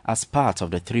as part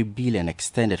of the $3 billion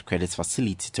extended credit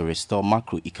facility to restore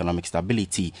macroeconomic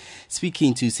stability.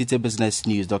 Speaking to Citi Business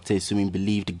News, Dr. Esumin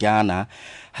believed Ghana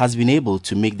has been able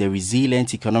to make the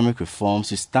resilient economic reforms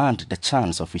to stand the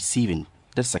chance of receiving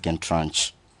the second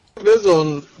tranche. Based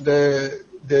on the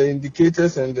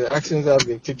indicators and the actions that have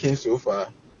been taken so far,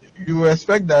 you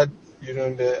expect that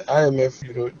the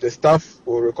IMF, the staff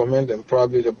will recommend and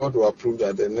probably the board will approve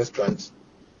that the next tranche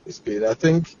is paid. I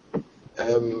think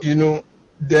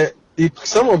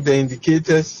some of the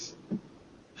indicators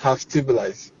have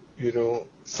stabilized.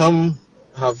 Some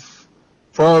have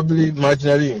probably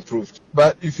marginally improved.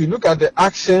 But if you look at the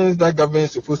actions that government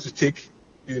is supposed to take,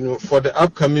 for the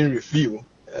upcoming review,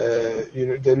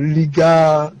 the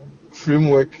legal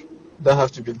framework that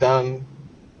has to be done,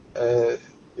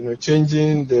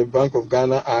 changing the Bank of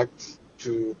Ghana Act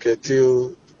to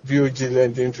curtail BOG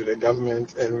lending to the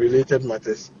government and related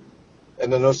matters,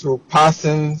 and then also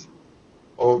passing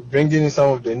or bringing in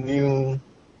some of the new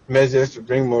measures to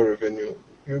bring more revenue.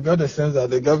 You got a sense that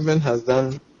the government has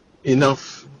done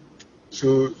enough.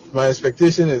 So my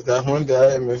expectation is that when the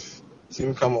IMF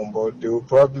team come on board, they will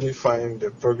probably find the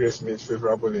progress made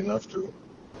favorable enough to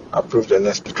approve the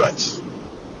next tranche.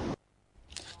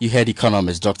 You heard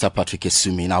economist Dr. Patrick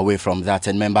Esumin. Away from that,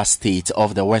 and member states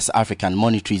of the West African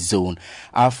Monetary Zone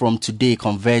are from today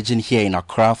converging here in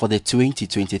Accra for the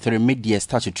 2023 mid-year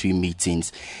statutory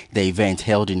meetings. The event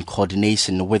held in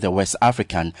coordination with the West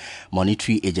African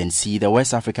Monetary Agency, the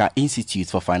West Africa Institute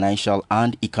for Financial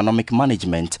and Economic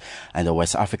Management, and the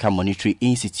West Africa Monetary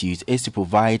Institute is to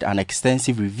provide an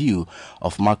extensive review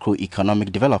of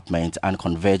macroeconomic development and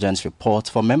convergence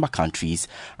reports for member countries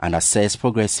and assess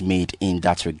progress made in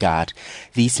that regard.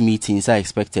 These meetings are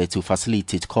expected to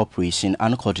facilitate cooperation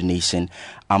and coordination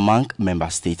among member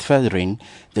states, furthering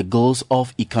the goals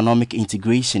of economic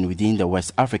integration within the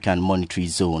West African Monetary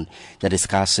Zone. The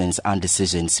discussions and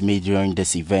decisions made during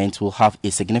this event will have a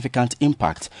significant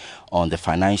impact on the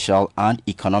financial and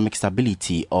economic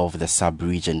stability of the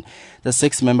sub-region. The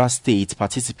 6 member states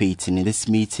participating in this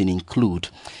meeting include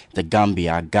the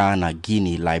Gambia, Ghana,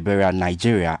 Guinea, Liberia,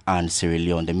 Nigeria, and Sierra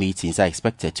Leone. The meetings are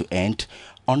expected to end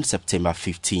on September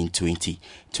 15,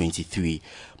 2023.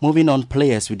 Moving on,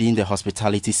 players within the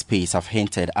hospitality space have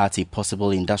hinted at a possible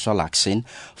industrial action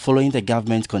following the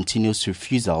government's continuous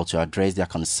refusal to address their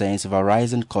concerns over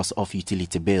rising cost of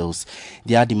utility bills.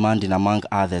 They are demanding, among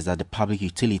others, that the Public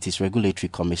Utilities Regulatory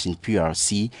Commission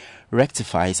 (PRC)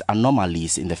 rectifies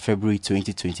anomalies in the February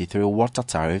 2023 water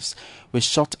tariffs, which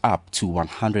shot up to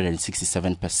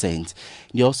 167%.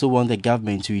 They also want the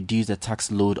government to reduce the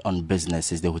tax load on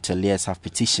businesses. The hoteliers have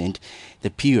petitioned the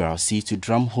PRC to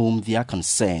drum home their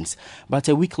concerns, but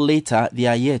a week later they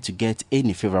are yet to get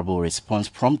any favorable response,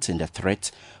 prompting the threat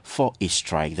for a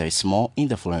strike. There is more in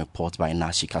the following report by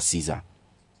Nashika Caesar.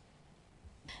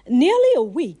 Nearly a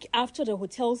week after the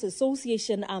Hotels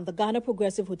Association and the Ghana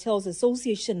Progressive Hotels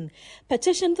Association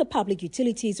petitioned the Public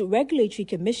Utilities Regulatory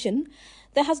Commission,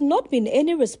 there has not been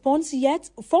any response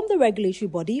yet from the regulatory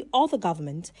body or the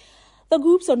government. The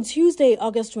groups on Tuesday,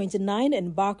 August 29,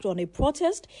 embarked on a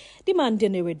protest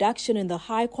demanding a reduction in the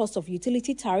high cost of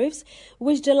utility tariffs,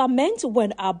 which they lament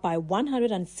went up by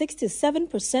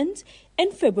 167%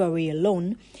 in February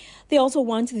alone. They also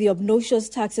want the obnoxious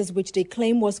taxes, which they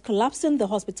claim was collapsing the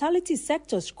hospitality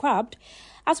sector, scrapped,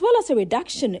 as well as a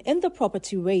reduction in the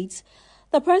property rates.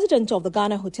 The president of the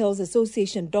Ghana Hotels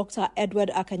Association, Dr. Edward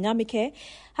Akanyamike,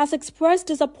 has expressed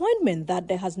disappointment that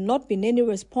there has not been any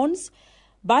response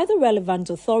by the relevant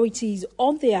authorities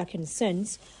on their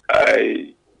concerns.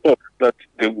 I thought that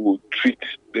they would treat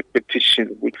the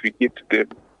petition which we give to them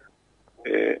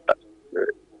as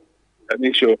an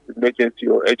issue of emergency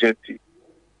or urgency.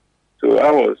 So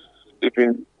I was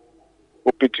even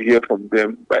hoping to hear from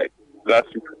them by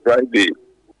last week Friday.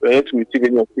 We had to receive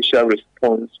any official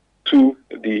response to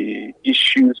the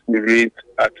issues we raised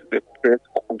at the press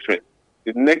conference.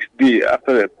 The next day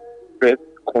after the press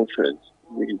conference,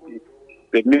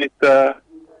 the minister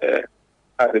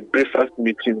had a breakfast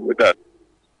meeting with us.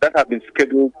 That had been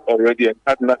scheduled already and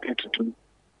had nothing to do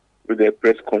with the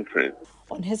press conference.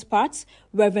 On On his part,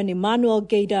 Reverend Emmanuel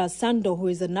Gaida Sando, who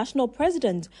is the national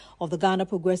president of the Ghana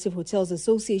Progressive Hotels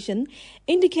Association,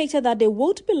 indicated that they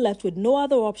won't be left with no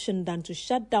other option than to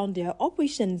shut down their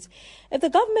operations if the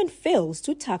government fails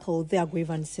to tackle their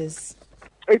grievances.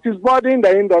 It is burdening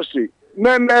the industry.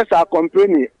 Members are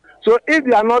complaining. So if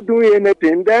they are not doing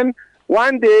anything, then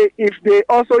one day, if they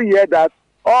also hear that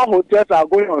all hotels are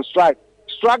going on strike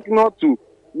not to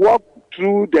walk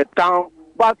through the town,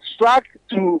 but strike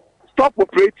to stop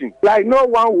operating. Like no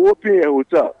one will open a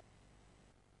hotel.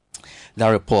 That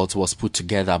report was put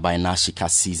together by Nashika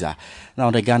Caesar.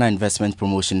 Now, the Ghana Investment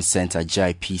Promotion Center,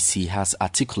 GIPC, has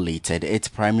articulated its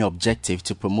primary objective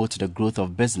to promote the growth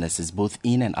of businesses both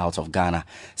in and out of Ghana.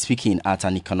 Speaking at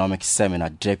an economic seminar,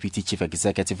 Deputy Chief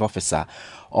Executive Officer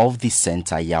of the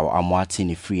center, Yao Amwati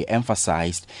Nefri,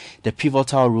 emphasized the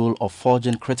pivotal role of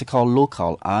forging critical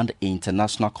local and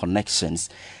international connections.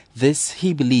 This,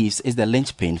 he believes, is the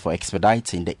linchpin for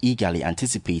expediting the eagerly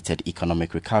anticipated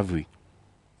economic recovery.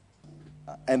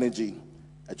 Energy,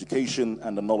 education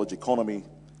and the knowledge economy,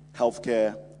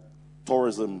 healthcare,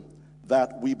 tourism,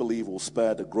 that we believe will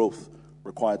spur the growth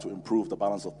required to improve the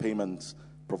balance of payments,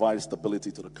 provide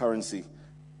stability to the currency,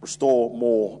 restore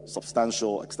more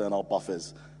substantial external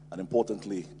buffers, and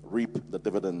importantly, reap the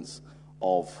dividends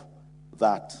of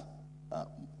that,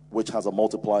 which has a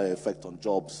multiplier effect on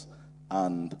jobs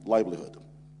and livelihood.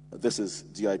 This is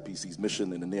GIPC's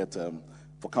mission in the near term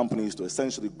for companies to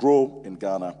essentially grow in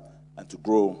Ghana and to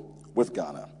grow with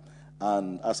Ghana.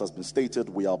 And as has been stated,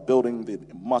 we are building the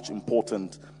much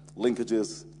important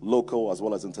linkages, local as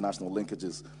well as international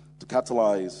linkages, to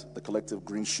catalyze the collective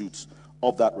green shoots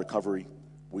of that recovery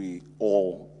we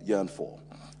all yearn for.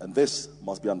 And this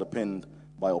must be underpinned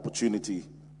by opportunity,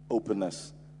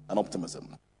 openness, and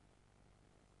optimism.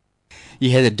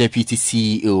 You heard the Deputy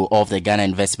CEO of the Ghana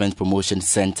Investment Promotion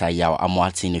Center, Yao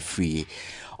Amwati Nefri.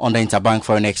 On the interbank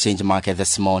foreign exchange market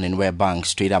this morning, where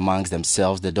banks trade amongst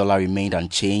themselves, the dollar remained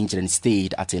unchanged and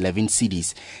stayed at 11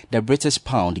 cedis. The British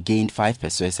pound gained 5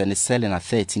 pesos and is selling at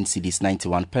 13 cedis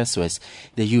 91 pesos.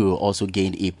 The euro also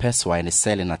gained a peso and is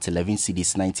selling at 11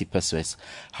 cedis 90 pesos.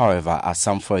 However, at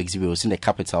some forex bureaus in the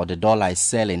capital, the dollar is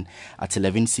selling at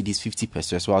 11 cedis 50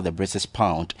 pesos, while the British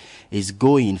pound is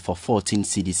going for 14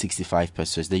 cedis 65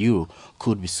 pesos. The euro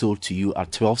could be sold to you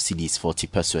at 12 cedis 40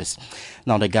 pesos.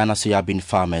 Now, the Ghana Soybean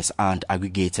Farmers and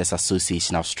Aggregators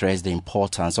Association have stressed the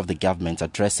importance of the government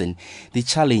addressing the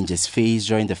challenges faced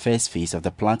during the first phase of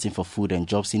the Planting for Food and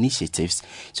Jobs initiatives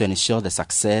to ensure the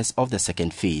success of the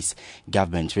second phase.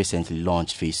 Government recently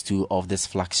launched phase 2 of this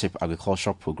flagship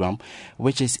agricultural program,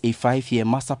 which is a 5-year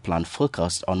master plan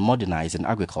focused on modernizing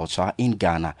agriculture in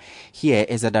Ghana. Here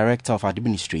is the Director of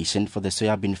Administration for the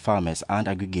Soybean Farmers and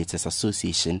Aggregators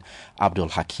Association, Abdul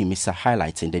Hakim Issa,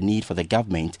 highlighting the need for the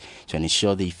government to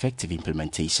ensure the effective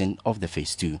implementation of the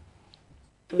phase 2.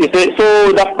 So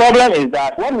the problem is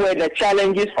that what were the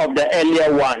challenges of the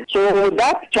earlier one? So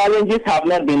that challenges have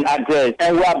not been addressed,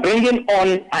 and we are bringing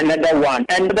on another one.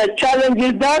 And the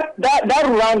challenges that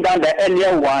run down the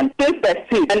earlier one still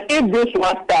persist. And if this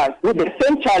one starts with the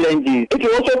same challenges, it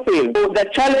will also fail. So the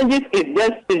challenges is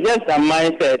just a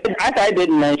mindset. As I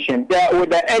did mention, with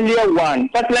the earlier one,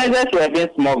 fertilizers were being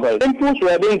smuggled, inputs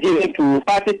were being given to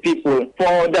party people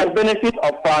for the benefit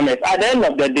of farmers. At the end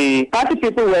of the day, party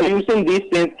people were using these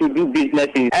things to do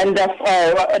businesses, and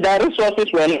the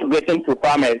resources were not getting to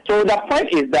farmers. So the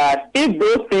point is that if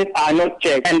those things are not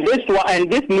checked, and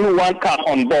this new one comes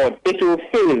on board, it will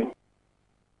fail.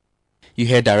 You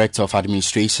heard Director of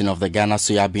Administration of the Ghana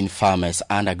Soybean Farmers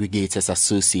and Aggregators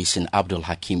Association, Abdul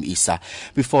Hakim Issa.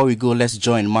 Before we go, let's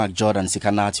join Mark Jordan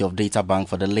Sikanati of Data Bank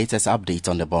for the latest update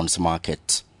on the bonds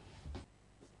market.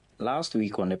 Last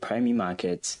week on the primary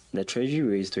market, the Treasury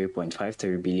raised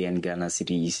 3.53 billion Ghana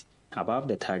cedis, above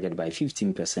the target by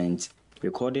 15%,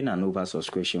 recording an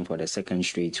oversubscription for the second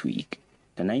straight week.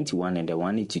 The 91 and the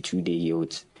 182-day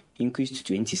yields increased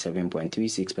to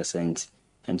 27.36%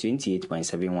 and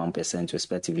 28.71%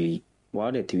 respectively,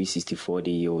 while the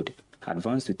 364-day yield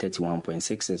advanced to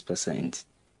 31.66%.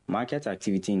 Market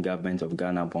activity in Government of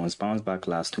Ghana bonds bounced back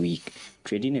last week,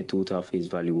 trading a total face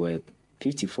value worth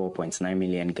 54.9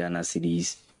 million Ghana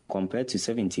cedis compared to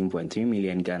 17.3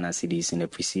 million Ghana cedis in the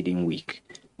preceding week.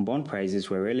 Bond prices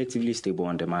were relatively stable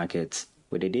on the market,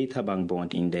 with the Data Bank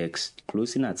Bond Index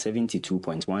closing at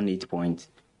 72.18 points,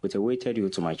 with a weighted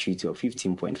yield to maturity of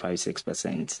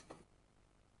 15.56%.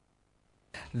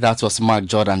 That was Mark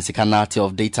Jordan Sikanati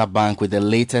of Data Bank with the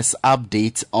latest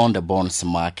update on the bonds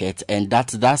market. And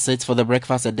that's it for the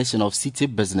breakfast edition of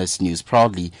Citi Business News,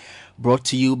 proudly brought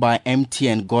to you by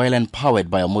MTN Goyle and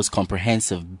powered by our most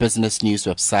comprehensive business news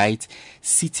website,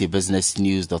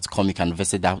 citibusinessnews.com. You can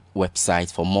visit that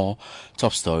website for more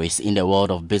top stories in the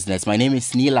world of business. My name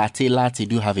is Neil Latte.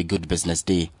 Do have a good business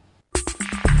day.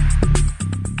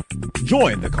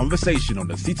 Join the conversation on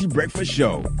the City Breakfast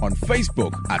Show on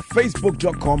Facebook at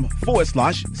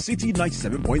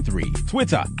facebook.com/City97.3,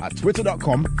 Twitter at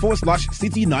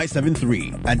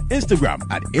twitter.com/City973, and Instagram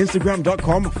at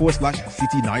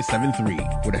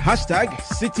instagram.com/City973 with the hashtag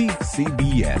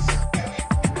CityCBS.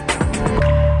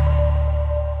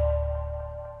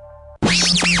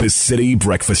 The City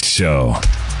Breakfast Show.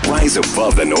 Rise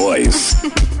above the noise.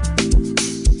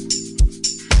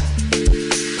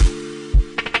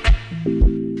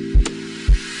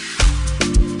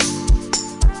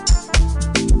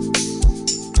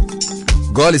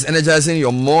 God is energizing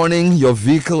your morning, your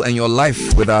vehicle, and your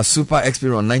life with our Super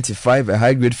XP on 95, a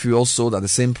high-grade fuel sold at the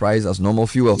same price as normal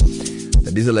fuel.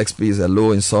 The Diesel XP is a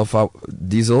low in sulfur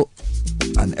diesel,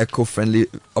 an eco-friendly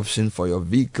option for your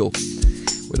vehicle.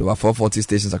 With over 440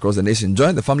 stations across the nation,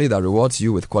 join the family that rewards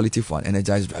you with quality for an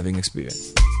energized driving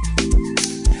experience.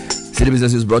 City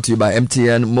Business is brought to you by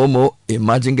MTN Momo.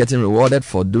 Imagine getting rewarded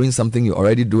for doing something you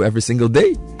already do every single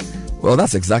day. Well,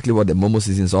 that's exactly what the Momo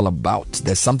season is all about.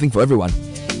 There's something for everyone.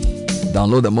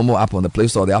 Download the Momo app on the Play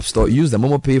Store or the App Store. Use the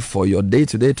Momo Pay for your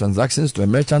day-to-day transactions to a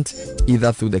merchant,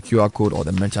 either through the QR code or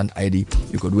the merchant ID.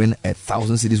 You could win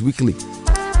 1,000 cedis weekly.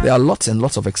 There are lots and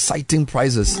lots of exciting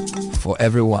prizes for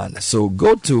everyone. So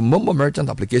go to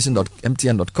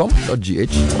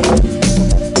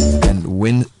momomerchantapplication.mtn.com.gh and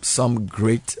win some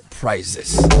great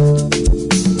prizes.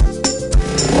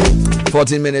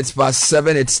 14 minutes past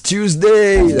 7. It's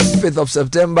Tuesday, the 5th of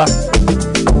September.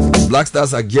 Black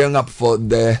Stars are gearing up for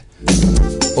the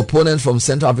opponent from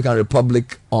Central African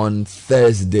Republic on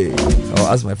Thursday. Or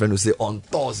as my friend would say, on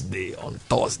Thursday.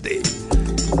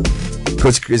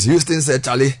 Coach Chris Houston said,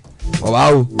 Charlie,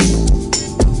 wow.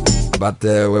 But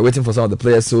we're waiting for some of the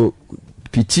players. So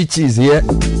Pichichi is here.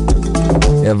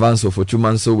 Evans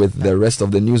Ofochumanso with the rest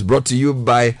of the news, brought to you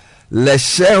by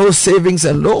Leshero Savings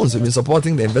and Loans. We've been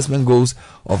supporting the investment goals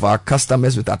of our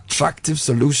customers with attractive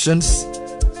solutions.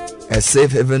 A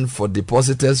safe haven for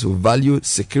depositors who value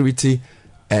security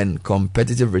and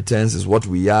competitive returns is what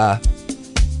we are.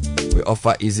 We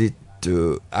offer easy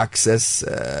to access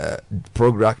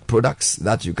products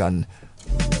that you can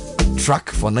track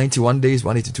for 91 days,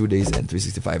 182 days, and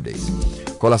 365 days.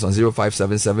 Call us on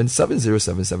 0577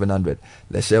 707 700.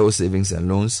 Leshero Savings and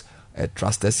Loans, a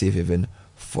trusted safe haven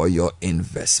for your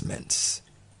investments.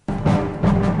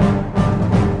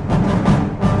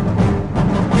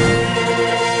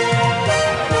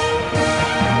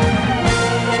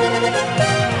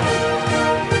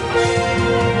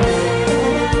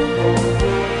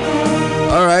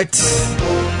 All right,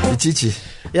 Chichi.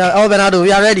 Yeah, Bernardo,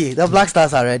 we are ready. The Black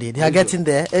Stars are ready. They are getting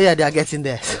there. Yeah, they are getting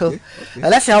there. So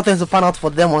let's see how things will pan out for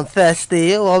them on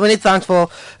Thursday. Well, many thanks for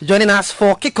joining us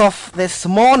for kickoff this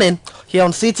morning here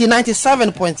on City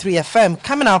 97.3 FM.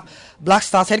 Coming up, Black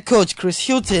Stars head coach Chris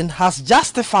Hilton has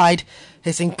justified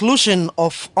his inclusion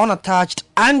of unattached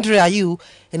Andre Ayew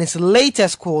in his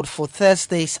latest squad for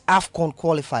Thursday's AFCON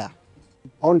qualifier.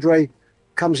 Andre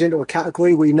comes into a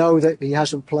category we know that he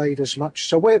hasn't played as much,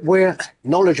 so we're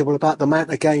knowledgeable about the amount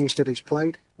of games that he's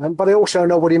played, but I also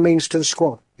know what he means to the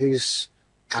squad. He's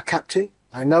our captain.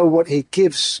 I know what he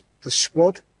gives the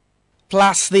squad.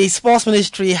 Plus, the sports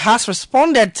ministry has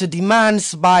responded to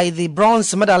demands by the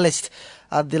bronze medalist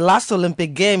at the last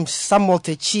Olympic Games, Samuel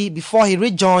Techi, before he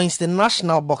rejoins the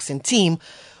national boxing team.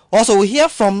 Also, we hear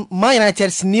from Man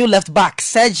United's new left-back,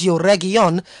 Sergio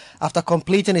Reguilon, after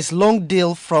completing his long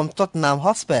deal from Tottenham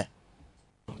Hotspur.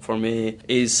 For me,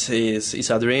 it's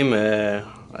a dream.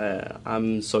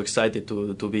 I'm so excited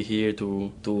to be here,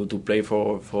 to play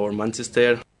for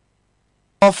Manchester.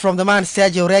 From the man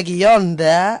Sergio Reguilon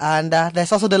there, and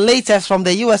there's also the latest from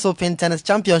the US Open Tennis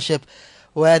Championship,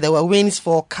 where there were wins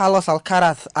for Carlos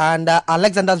Alcaraz and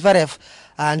Alexander Zverev,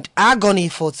 and agony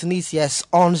for Tunisia's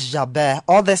Ons Jabeur.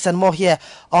 All this and more here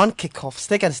on Kickoff.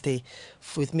 Stay and stay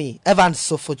with me, Evan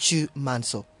Sofochu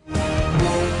Manso.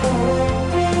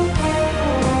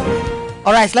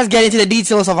 Alright, let's get into the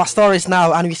details of our stories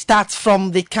now, and we start from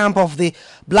the camp of the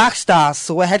Black Stars,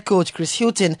 where head coach Chris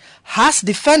Hilton has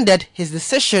defended his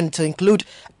decision to include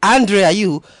Andre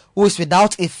Ayew, who is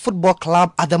without a football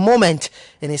club at the moment,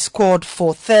 in his squad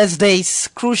for Thursday's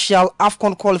crucial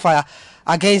AFCON qualifier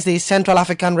against the Central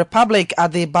African Republic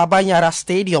at the Babanyara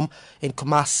Stadium in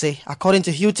Kumasi. According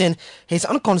to Hilton, he's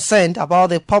unconcerned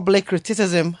about the public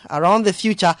criticism around the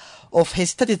future of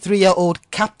his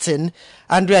 33-year-old captain.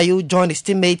 Andre Ayew joined his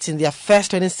teammates in their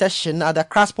first training session at the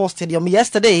Accra Sports Stadium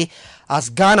yesterday as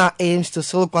Ghana aims to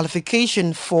seal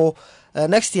qualification for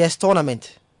next year's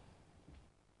tournament.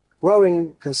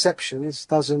 Growing conceptions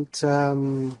doesn't,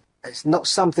 it's not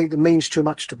something that means too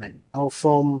much to me.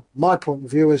 From my point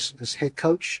of view as head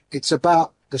coach, it's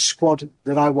about the squad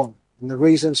that I want and the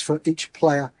reasons for each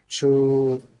player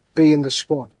to be in the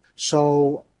squad.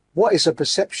 So what is a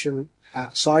perception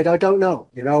outside? I don't know,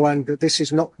 and this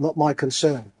is not my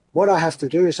concern. What I have to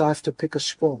do is I have to pick a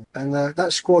squad, and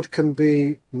that squad can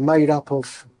be made up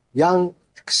of young,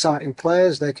 exciting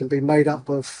players. They can be made up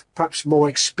of perhaps more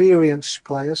experienced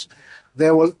players.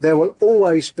 There will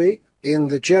always be, in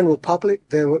the general public,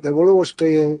 there will always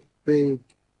be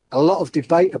a lot of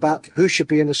debate about who should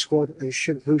be in the squad and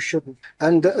who shouldn't.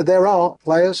 And there are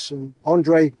players, and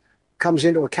Andre comes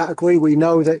into a category. We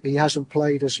know that he hasn't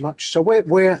played as much, so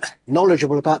we're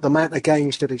knowledgeable about the amount of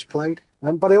games that he's played.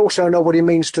 But I also know what he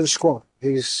means to the squad.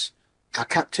 He's our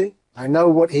captain. I know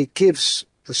what he gives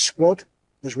the squad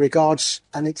as regards,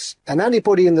 and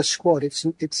anybody in the squad.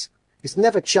 It's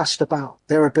never just about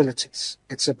their abilities.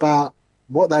 It's about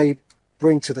what they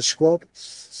bring to the squad,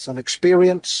 some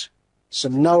experience,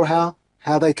 some know-how,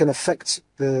 how they can affect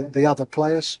the other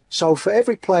players. So for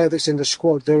every player that's in the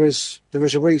squad, there is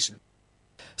a reason.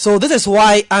 So this is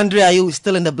why Andre Ayew is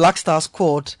still in the Black Stars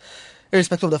squad,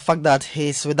 irrespective of the fact that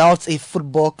he's without a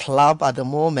football club at the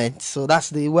moment. So that's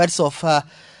the words of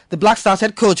the Black Stars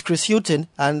head coach Chris Hughton.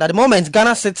 And at the moment,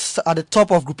 Ghana sits at the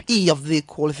top of Group E of the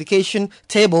qualification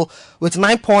table with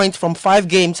 9 points from 5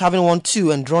 games, having won 2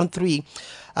 and drawn 3.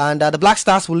 And the Black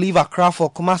Stars will leave Accra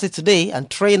for Kumasi today and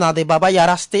train at the Baba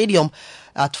Yara Stadium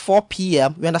at 4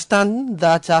 p.m. We understand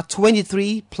that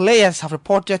 23 players have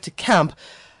reported to camp,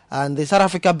 and the South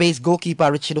Africa-based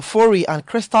goalkeeper Richard Ofori and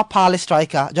Crystal Palace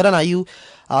striker Jordan Ayew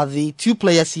are the 2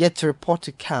 players yet to report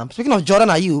to camp. Speaking of Jordan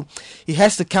Ayew, he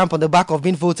heads to camp on the back of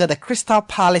being voted the Crystal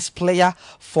Palace player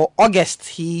for August.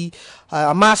 He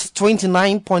amassed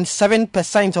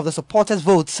 29.7% of the supporters'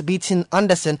 votes, beating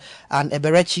Anderson and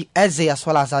Eberechi Eze as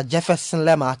well as Jefferson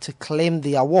Lema to claim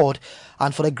the award.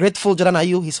 And for the grateful Jordan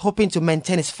Ayew, he's hoping to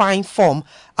maintain his fine form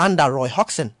under Roy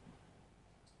Hodgson.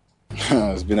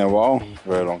 It's been a while,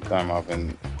 very long time. I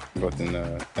haven't gotten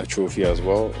a trophy as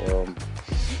well.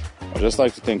 I'd just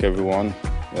like to thank everyone,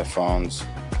 the fans,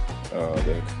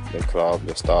 the club,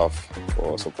 the staff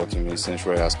for supporting me since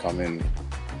Roy has come in.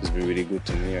 It's been really good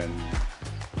to me, and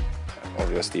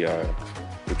obviously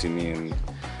putting me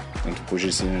into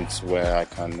positions where I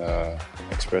can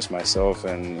express myself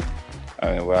and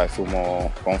where I feel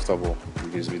more comfortable.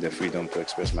 It gives me the freedom to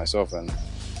express myself, and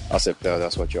as a player,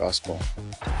 that's what you ask for.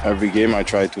 Every game I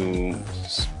try to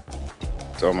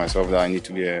tell myself that I need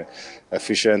to be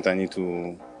efficient, I need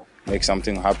to make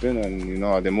something happen, and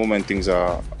at the moment things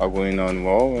are going on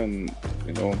well, and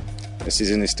the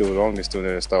season is still long, it's still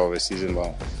the start of the season,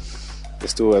 but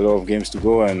there's still a lot of games to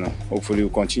go, and hopefully we'll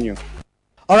continue.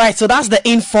 Alright, so that's the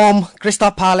inform Crystal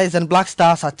Palace and Black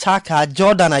Stars attacker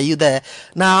Jordan Ayew there.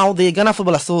 Now, the Ghana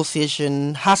Football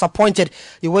Association has appointed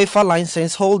UEFA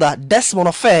license holder Desmond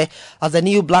Ofei as the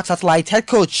new Black Satellite head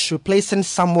coach, replacing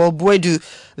Samuel Boadu,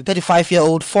 the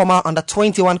 35-year-old former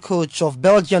under-21 coach of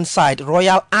Belgian side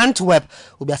Royal Antwerp,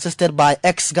 will be assisted by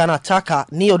ex-Ghana attacker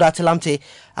Neo Datilamte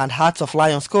and Hearts of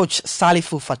Lions coach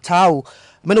Salifu Fatau.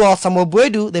 Meanwhile, Samuel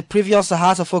Boadu, the previous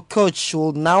Hearts of Oak coach,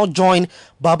 will now join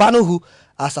Babanuhu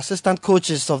as assistant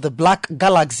coaches of the Black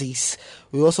Galaxies.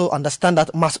 We also understand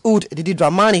that Masoud Didi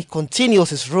Dramani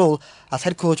continues his role as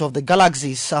head coach of the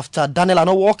Galaxies after Daniel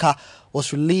Ano Walker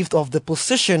was relieved of the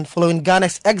position following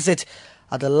Ghana's exit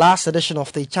at the last edition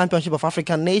of the Championship of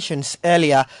African Nations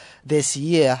earlier this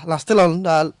year. Now, still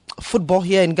on football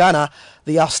here in Ghana,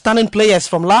 the outstanding players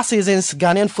from last season's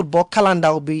Ghanaian football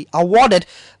calendar will be awarded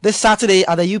this Saturday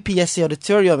at the UPSA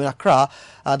Auditorium in Accra.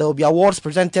 There will be awards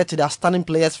presented to the outstanding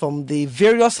players from the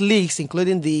various leagues,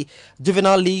 including the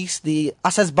Juvenile Leagues, the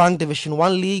Access Bank Division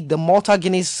 1 League, the Malta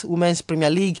Guinness Women's Premier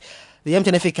League, the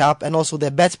MTN FA Cup, and also the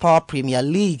Bet Power Premier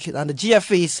League. And the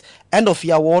GFA's end of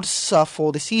year awards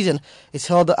for the season is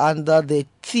held under the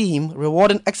theme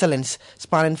Rewarding Excellence,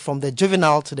 spanning from the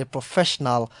juvenile to the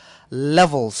professional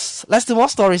levels. Let's do more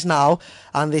stories now.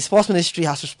 And the Sports Ministry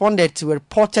has responded to a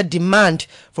reported demand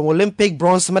from Olympic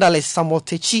bronze medalist Samuel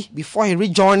Techi before he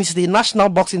rejoins the national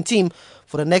boxing team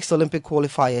for the next Olympic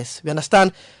qualifiers. We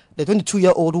understand the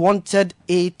 22-year-old wanted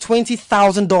a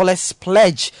 $20,000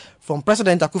 pledge from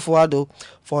President Akufo-Addo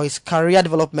for his career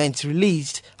development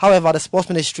released. However, the Sports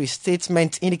Ministry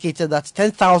statement indicated that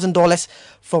 $10,000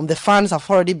 from the funds have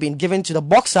already been given to the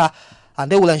boxer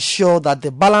and they will ensure that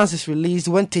the balance is released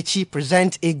when Techi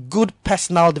presents a good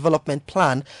personal development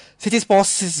plan. City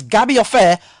Sports' Gabby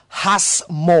Affair has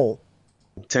more.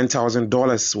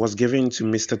 $10,000 was given to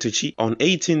Mr. Techi on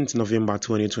 18th November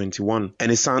 2021,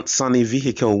 and a Sunny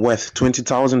vehicle worth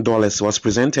 $20,000 was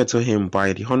presented to him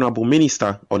by the Honorable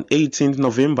Minister on 18th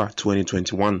November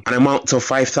 2021. An amount of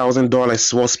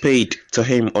 $5,000 was paid to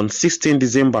him on 16th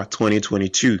December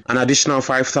 2022. An additional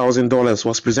 $5,000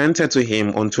 was presented to him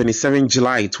on 27th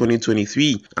July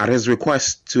 2023 at his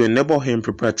request to enable him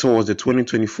prepare towards the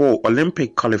 2024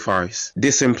 Olympic qualifiers.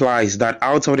 This implies that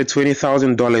out of the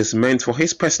 $20,000 meant for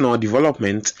his personal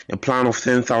development, a plan of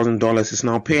 $10,000 is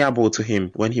now payable to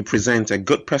him when he presents a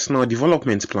good personal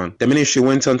development plan. The ministry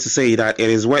went on to say that it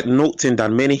is worth noting that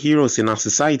many heroes in our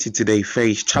society today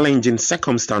face challenging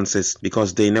circumstances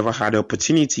because they never had the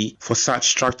opportunity for such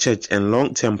structured and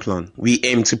long-term plan. We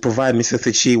aim to provide Mr.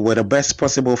 Techi with the best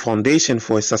possible foundation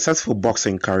for a successful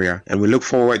boxing career, and we look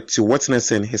forward to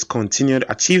witnessing his continued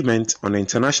achievement on the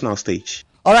international stage.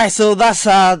 Alright, so that's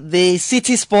the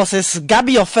City Sports'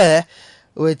 Gabby Affair,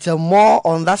 with more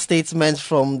on that statement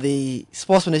from the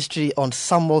Sports Ministry on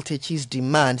Samuel Techi's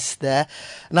demands there.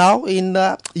 Now, in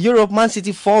Europe, Man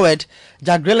City forward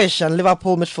Jack Grealish and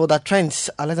Liverpool midfielder Trent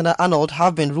Alexander-Arnold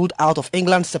have been ruled out of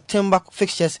England's September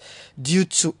fixtures due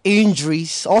to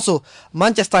injuries. Also,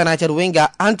 Manchester United winger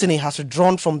Anthony has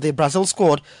withdrawn from the Brazil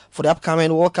squad for the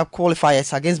upcoming World Cup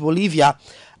qualifiers against Bolivia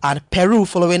and Peru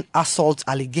following assault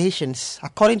allegations.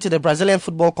 According to the Brazilian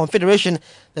Football Confederation,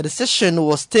 the decision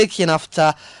was taken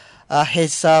after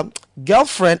his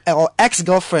girlfriend or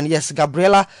ex-girlfriend,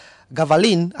 Gabriela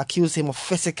Gavalin, accused him of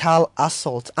physical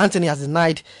assault. Anthony has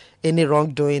denied any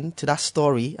wrongdoing to that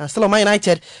story. And still on Man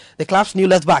United, the club's new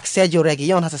left-back Sergio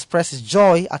Reguilon has expressed his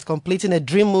joy at completing a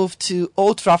dream move to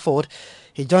Old Trafford.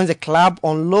 He joins the club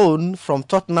on loan from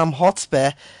Tottenham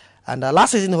Hotspur. And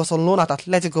last season he was on loan at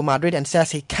Atletico Madrid and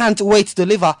says he can't wait to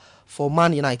deliver for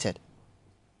Man United.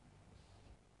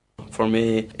 For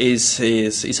me, it's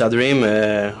a dream.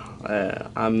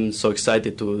 I'm so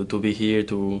excited to be here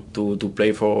to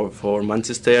play for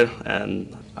Manchester,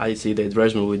 and I see the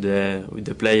dressing with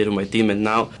the players of my team, and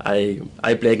now I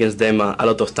play against them a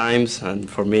lot of times. And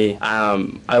for me,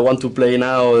 I want to play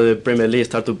now the Premier League,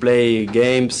 start to play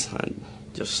games, and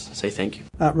just say thank you.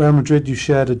 At Real Madrid, you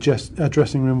shared a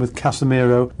dressing room with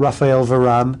Casemiro, Rafael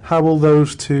Varane. How will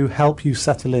those two help you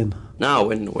settle in? Now,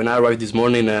 when I arrived this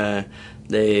morning,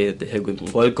 they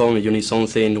have welcome. You need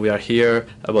something. We are here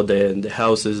about the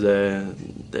houses, the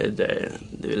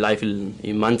life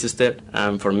in Manchester.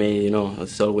 And for me,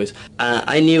 it's always.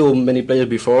 I knew many players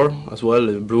before as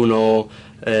well, Bruno,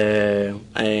 and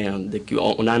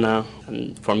Onana.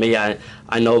 And for me, I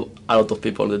know a lot of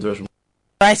people in the dressing room.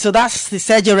 Right, so that's the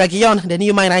Sergio Reguilon, the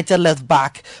new Man United left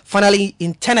back. Finally,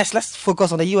 in tennis, let's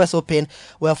focus on the US Open,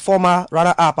 where former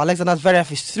runner-up Alexander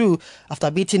Zverev is through after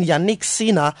beating Yannick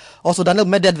Sinner. Also, Daniil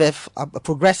Medvedev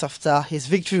progressed after his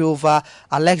victory over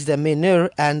Alex de Minaur,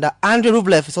 and Andrei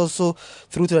Rublev is also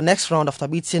through to the next round after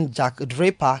beating Jack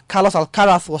Draper. Carlos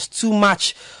Alcaraz was too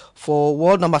much for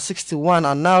world number 61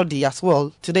 Arnaldi as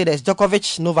well. Today, there's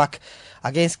Djokovic, Novak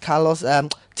against Carlos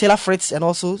Taylor Fritz, and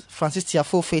also Francis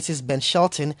Tiafoe faces Ben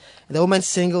Shelton. In the women's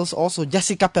singles, also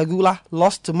Jessica Pegula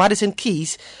lost to Madison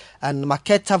Keys, and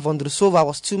Marketa Vondrousova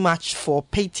was too much for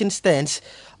Peyton Stearns.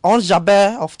 Ons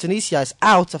Jabeur of Tunisia is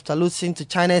out after losing to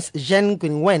China's Zheng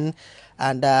Guiwen,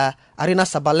 and Arina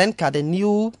Sabalenka,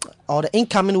 the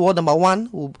incoming world number 1,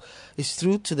 who is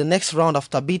through to the next round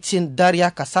after beating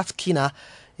Daria Kasatkina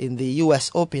in the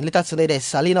US Open. Later today, there's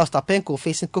Salina Ostapenko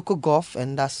facing Coco Gauff,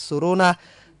 and Sorona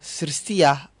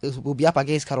Sirstia will be up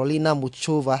against Karolina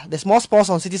Muchova. There's more sports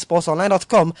on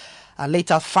citysportsonline.com, and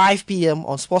later 5 p.m.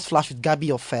 on Sports Flash with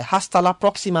Gabby Offer. Hasta la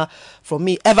próxima from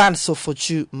me, Evan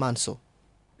Sofochu Manso.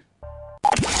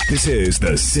 This is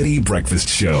the City Breakfast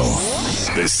Show,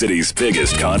 the city's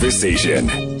biggest conversation.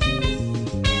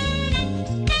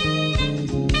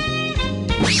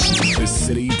 The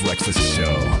City Breakfast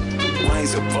Show.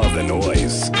 Rise above the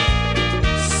noise.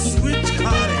 Switch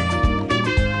Cardi,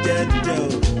 dead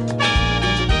dope,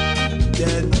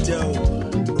 dead dope.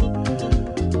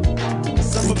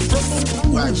 Some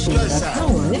from watch your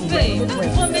side.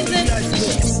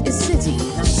 This is City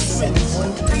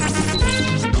 97.3.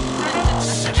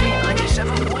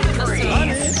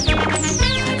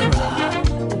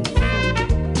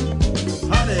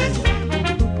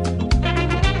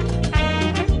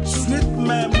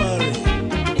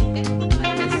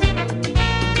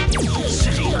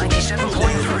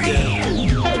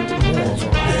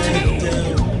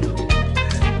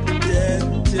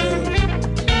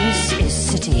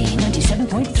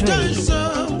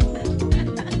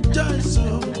 Johnson.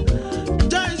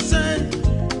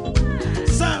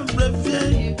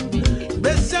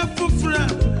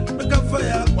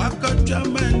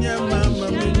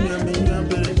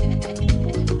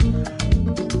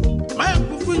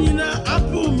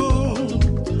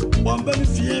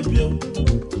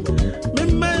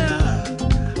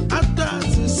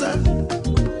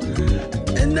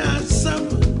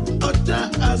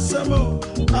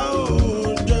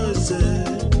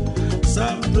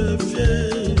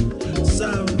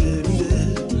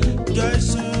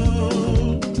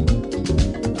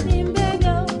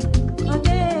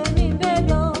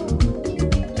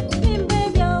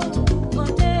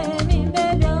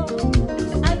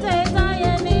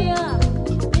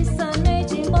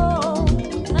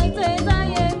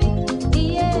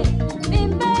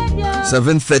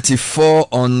 $7:34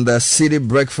 on the City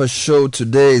Breakfast Show.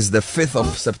 Today is the 5th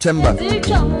of September.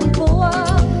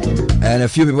 And a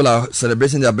few people are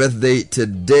celebrating their birthday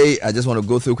today. I just want to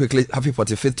go through quickly. Happy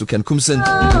 45th to Ken Kumsen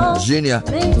Jr.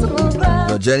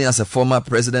 Your journey as a former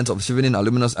president of the Chevening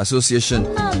Alumnus Association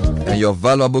and your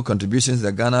valuable contributions to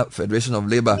the Ghana Federation of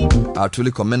Labour are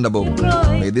truly commendable.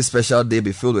 May this special day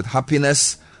be filled with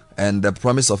happiness and the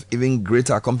promise of even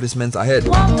greater accomplishments ahead.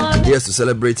 Here's to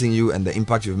celebrating you and the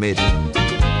impact you've made.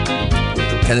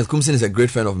 Kenneth Kumsin is a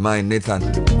great friend of mine, Nathan.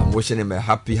 I'm wishing him a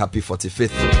happy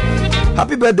 45th.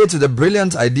 Happy birthday to the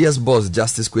brilliant ideas boss,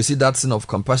 Justice Kwesi Datson of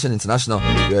Compassion International.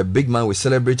 You're a big man. We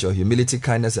celebrate your humility,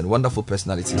 kindness, and wonderful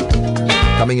personality.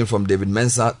 Coming in from David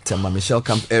Mensah, Tema Michelle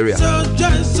Camp area.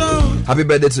 Happy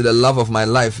birthday to the love of my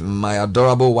life, my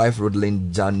adorable wife,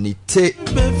 Rodeline Janite.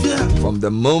 From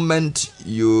the moment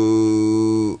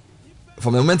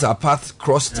our path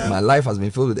crossed, my life has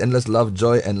been filled with endless love,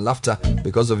 joy, and laughter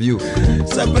because of you.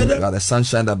 You are the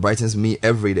sunshine that brightens me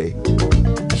every day.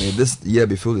 May this year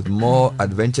be filled with more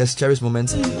adventures, cherished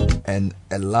moments, and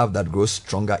a love that grows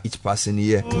stronger each passing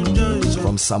year.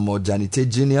 From Samuel Janite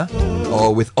Jr.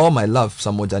 or with all my love,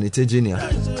 Samuel Janite Jr.,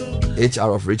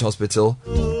 HR of Rich Hospital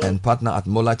and partner at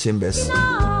Mola Chambers.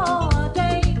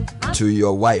 To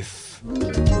your wife,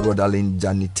 Rodaline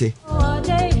Janite.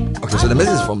 Okay, so the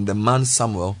message is from the man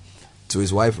Samuel to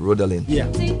his wife Rodaline. Yeah.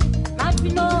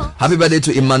 Happy birthday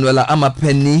to Emanuela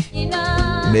Amapenny.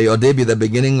 May your day be the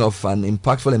beginning of an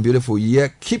impactful and beautiful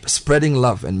year. Keep spreading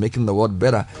love and making the world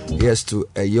better. Here's to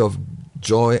a year of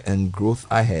joy and growth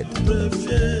ahead.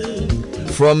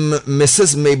 From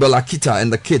Mrs. Mabel Akita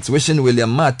and the kids, wishing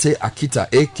William Mate Akita,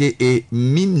 aka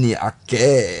Mini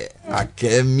Ake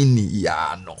Mini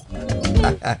Yano.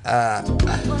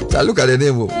 So look at the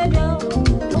name of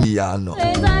Yano,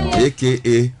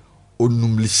 aka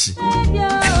Onumlishi.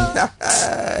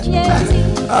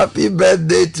 Happy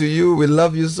birthday to you. We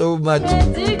love you so much.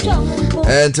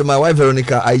 And to my wife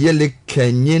Veronica Ayele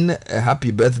Kenyin, a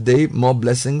happy birthday. More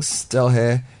blessings. Tell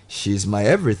her she's my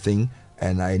everything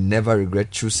and I never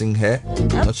regret choosing her. I'm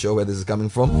not sure where this is coming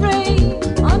from.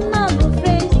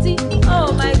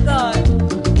 Oh my God.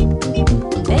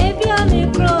 Baby, I'm a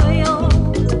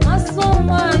grown. I so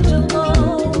much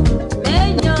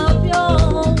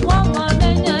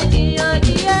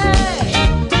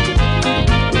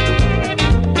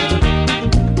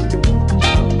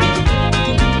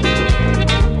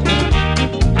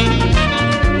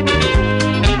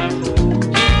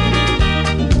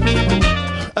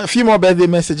a few more birthday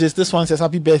messages. This one says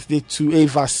happy birthday to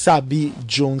Ava Sabi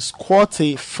Jones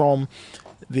Quarte from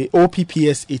the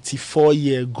OPPS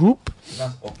 84-year group.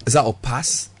 Is that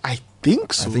Opas? I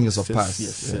think so. I think it's Opas.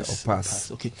 Yes,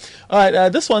 Opas. Okay. All right.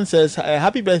 This one says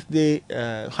happy birthday,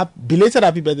 belated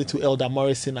happy birthday to Elder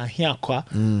Morrison Ahiakwa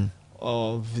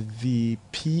of the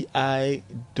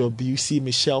PIWC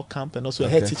Michelle Camp and also a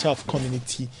head teacher of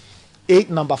community 8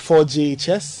 number 4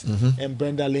 JHS and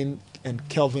Brenda Lynn and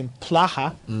Kelvin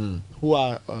Plaha, who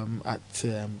are at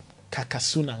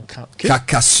Kakasunanka. Okay?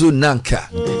 Kakasunanka.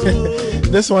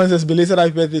 This one says belated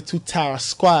happy birthday to Tara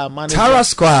Squire, manager. Tara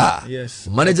Squire, yes,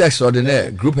 manager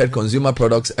extraordinaire, Group Head Consumer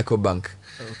Products, EcoBank.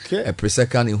 Okay, a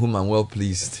pre-second in whom I'm well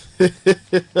pleased.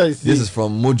 This is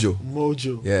from Mojo.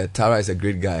 Yeah, Tara is a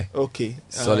great guy. Okay,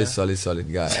 solid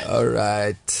guy. All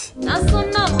right.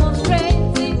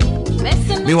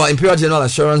 Meanwhile, Imperial General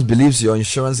Assurance believes your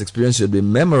insurance experience should be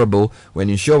memorable. When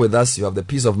you insure with us, you have the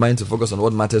peace of mind to focus on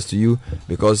what matters to you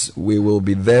because we will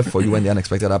be there for you when the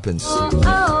unexpected happens.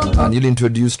 Our newly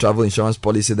introduced travel insurance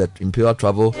policy that Imperial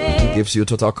Travel gives you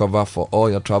total cover for all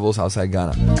your travels outside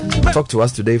Ghana. Talk to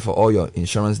us today for all your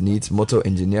insurance needs, motor,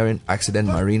 engineering, accident,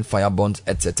 marine, fire bonds,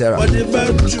 etc. Call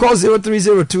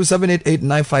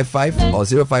 0302-788-955 or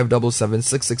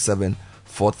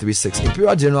 0577-667-436.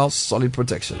 Imperial General, solid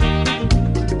protection.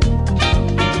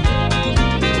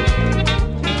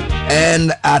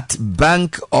 And at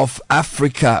Bank of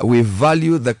Africa, we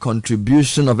value the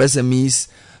contribution of SMEs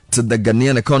the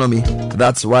Ghanaian economy.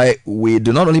 That's why we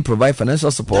do not only provide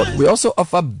financial support, we also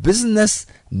offer business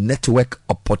network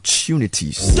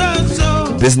opportunities,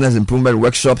 business improvement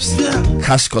workshops,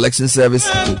 cash collection service,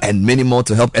 and many more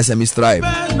to help SMEs thrive.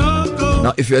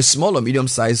 Now, if you're a small or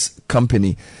medium-sized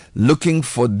company looking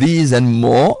for these and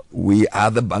more, we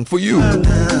are the bank for you.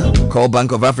 Call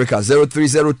Bank of Africa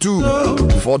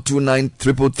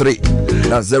 0302-429-333.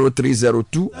 That's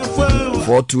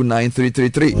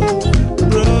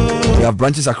 0302-429-333. We have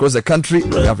branches across the country.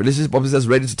 We have relationship officers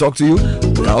ready to talk to you.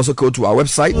 You can also go to our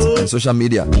website and social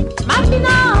media.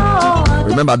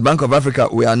 Remember, at Bank of Africa,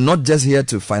 we are not just here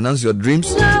to finance your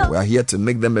dreams. We are here to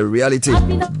make them a reality.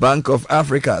 Bank of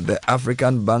Africa, the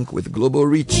African bank with global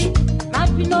reach.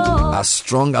 As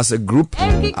strong as a group,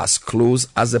 as close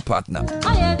as a partner.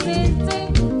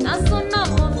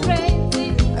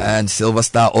 And Silver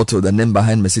Star Auto, the name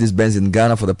behind Mercedes-Benz in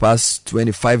Ghana for the past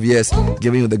 25 years,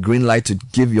 giving you the green light to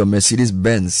give your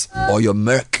Mercedes-Benz or your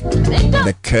Merc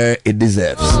the care it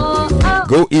deserves.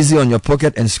 Go easy on your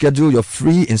pocket and schedule your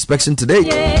free inspection today.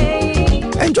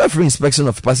 Enjoy free inspection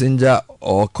of passenger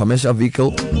or commercial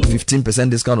vehicle,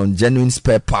 15% discount on genuine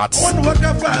spare parts.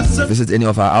 Visit any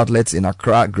of our outlets in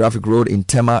Accra, Graphic Road, in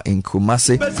Tema, in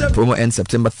Kumasi. Promo ends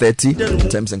September 30.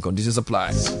 Terms and conditions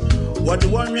apply.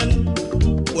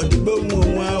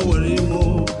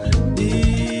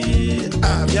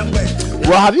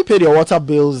 Well, have you paid your water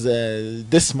bills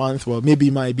this month? Well, maybe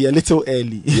it might be a little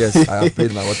early. Yes, I have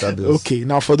paid my water bills. Okay,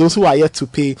 now for those who are yet to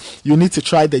pay, you need to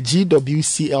try the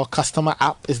GWCL customer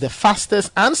app. It's the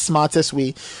fastest and smartest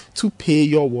way to pay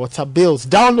your water bills.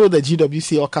 Download the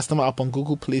GWCL customer app on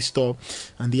Google Play Store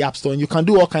and the App Store, and you can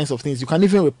do all kinds of things. You can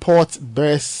even report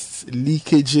bursts,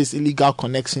 leakages, illegal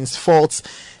connections, faults,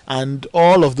 and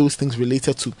all of those things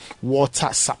related to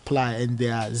water supply. And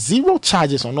there are zero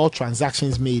charges on all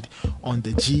transactions made on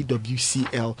the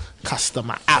GWCL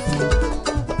customer app.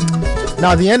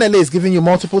 Now, the NLA is giving you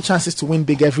multiple chances to win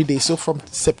big every day. So from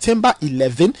September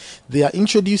 11, they are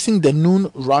introducing the Noon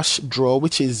Rush Draw,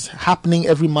 which is happening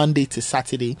every Monday to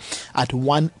Saturday at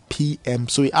 1 p.m.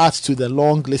 So it adds to the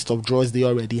long list of draws they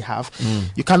already have.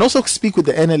 You can also speak with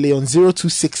the NLA on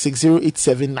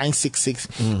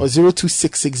 0266087966 or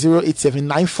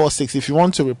 0266087946 if you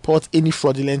want to report any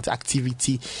fraudulent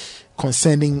activity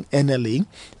concerning NLA,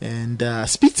 and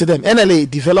speak to them. NLA,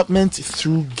 development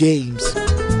through games.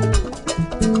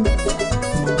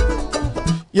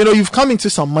 You know, you've come into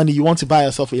some money, you want to buy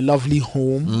yourself a lovely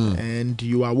home, and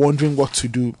you are wondering what to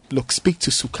do. Look, speak to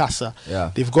Sukasa.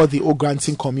 Yeah. They've got the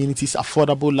Ogranting Communities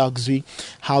Affordable Luxury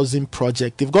Housing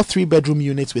Project. They've got 3-bedroom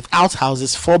units with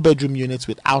outhouses, 4-bedroom units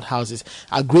with outhouses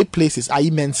at great places,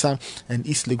 Ayi Mensa and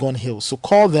East Legon Hills. So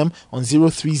call them on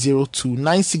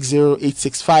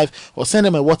 0302-960-865 or send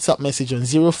them a WhatsApp message on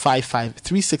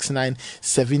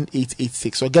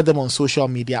 055-369-7886 or get them on social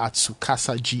media at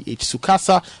Sukasa GH.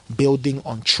 Sukasa, building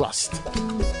on trust.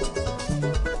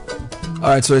 All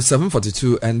right, so it's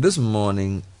 7:42, and this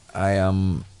morning I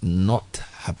am not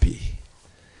happy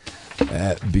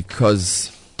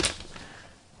because,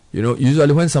 you know,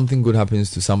 usually when something good happens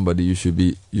to somebody, you should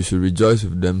rejoice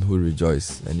with them who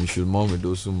rejoice, and you should mourn with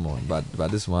those who mourn.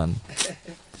 But this one,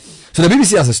 so the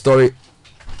BBC has a story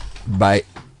by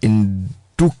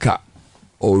Induka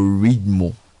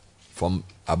Oridmo from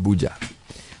Abuja,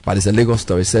 but it's a Lagos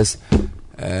story. It says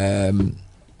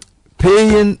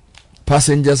paying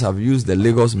passengers have used the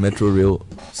Lagos Metro Rail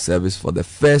service for the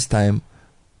first time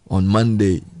on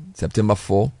Monday, September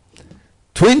 4,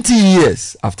 20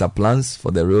 years after plans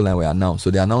for the rail line were announced. So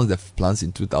they announced the plans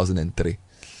in 2003.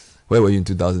 Where were you in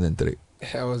 2003?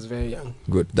 I was very young.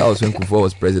 Good. That was when Kufuor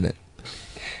was president.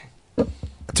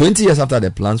 20 years after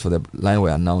the plans for the line were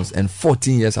announced and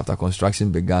 14 years after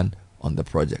construction began on the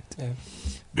project. Yeah.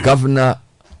 Governor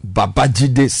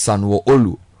Babajide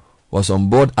Sanwo-Olu was on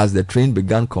board as the train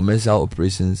began commercial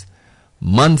operations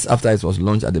months after it was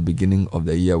launched at the beginning of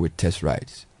the year with test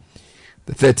rides.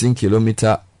 The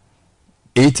 13-kilometer,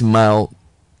 8-mile,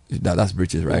 that's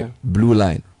British, right? Yeah. Blue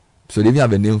Line. So they even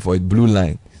have a name for it, Blue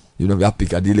Line. You know, we have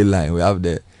Piccadilly Line, we have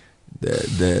the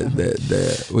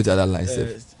which other line?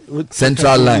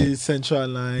 Central Line. Central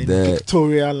Line,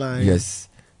 Victoria Line. Yes.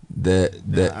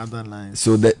 The other lines.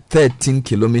 So the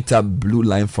 13-kilometer Blue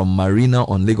Line from Marina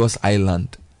on Lagos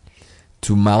Island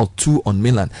to Mile 2 on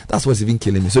mainland. That's what's even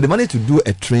killing me. So they managed to do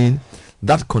a train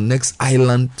that connects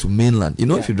island to mainland. You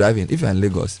know, if you're driving, if you're in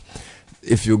Lagos,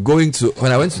 if you're going to,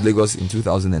 when I went to Lagos in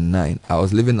 2009, I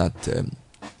was living at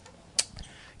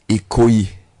Ikoyi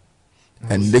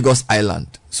and Lagos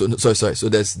Island. So sorry. So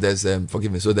there's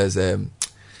forgive me. So there's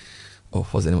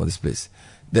what's the name of this place?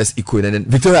 There's Ikoyi and then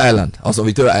Victoria Island. Also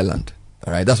Victoria Island.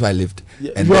 All right, that's where I lived.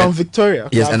 Yeah, and you were in Victoria.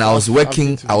 Okay, Yes, and I was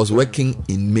working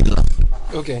in mainland.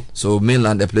 Okay. So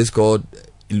mainland, a place called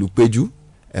Ilupeju,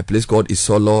 a place called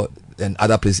Isolo, and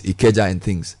other places, Ikeja and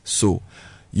things. So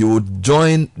you would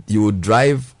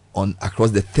drive on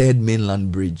across the third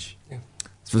mainland bridge. Yeah.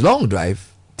 It's a long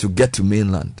drive to get to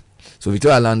mainland. So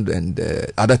Victoria Land, and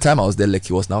at the time I was there,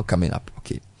 Lekki was now coming up.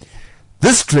 Okay.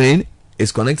 This train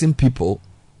is connecting people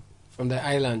From the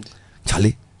island.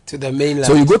 Charlie. To the mainland.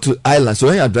 So you go to island. So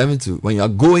when you are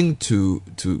going to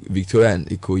Victoria and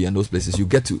Ikoyi and those places, you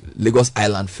get to Lagos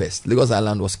Island first. Lagos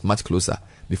Island was much closer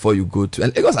before you go to,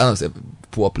 and Lagos Island is a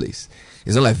poor place.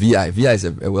 It's not like VI. VI is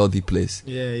a wealthy place.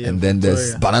 Yeah. And then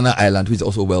there's Banana Island, which is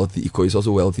also wealthy. Ikoyi is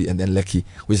also wealthy, and then Lekki,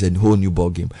 which is a whole new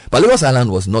ball game. But Lagos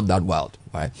Island was not that wild,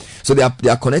 right? So they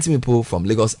are connecting people from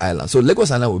Lagos Island. So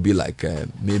Lagos Island would be like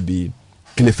maybe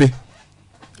Kilefe.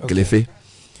 Okay. Kilefe.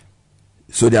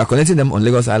 So they are connecting them on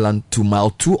Lagos Island to Mile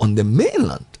 2 on the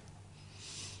mainland.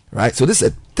 Right? So this is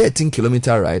a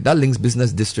 13-kilometer ride that links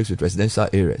business districts with residential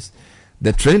areas.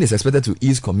 The train is expected to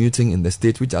ease commuting in the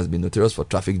state, which has been notorious for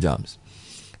traffic jams.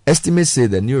 Estimates say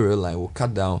the new rail line will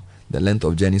cut down the length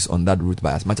of journeys on that route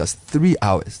by as much as 3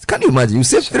 hours. Can you imagine? You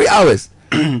save 3 hours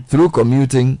through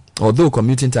commuting, although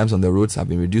commuting times on the roads have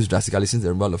been reduced drastically since the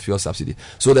removal of fuel subsidy.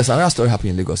 So there's another story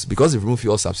happening in Lagos. Because they've removed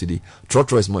fuel subsidy,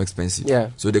 trotro is more expensive. Yeah.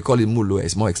 So they call it Mulo,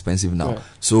 it's more expensive now. Yeah.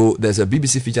 So there's a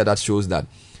BBC feature that shows that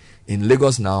in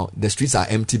Lagos now, the streets are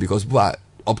empty because people are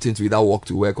opting to either walk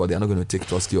to work or they're not going to take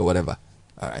Trotsky or whatever.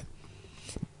 All right.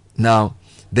 Now,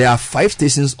 there are 5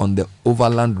 stations on the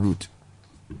overland route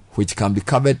which can be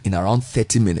covered in around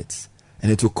 30 minutes.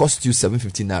 And it will cost you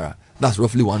 750 naira. That's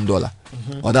roughly $1.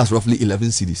 Or that's roughly 11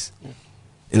 cedis.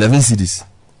 11 cedis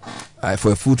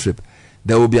for a full trip.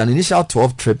 There will be an initial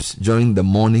 12 trips during the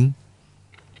morning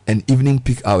and evening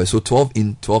peak hours. So 12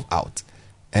 in, 12 out.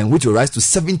 And which will rise to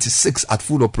 76 at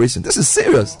full operation. This is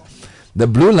serious. The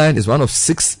Blue Line is one of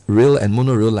 6 rail and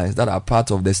monorail lines that are part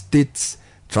of the state's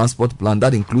transport plan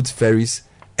that includes ferries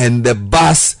and the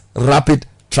bus rapid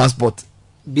transport.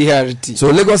 BRT. So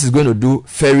Lagos is going to do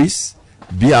ferries,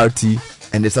 BRT,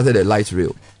 and they started a light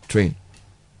rail train.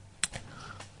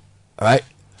 All right.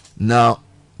 Now,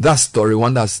 that story,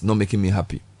 one that's not making me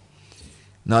happy.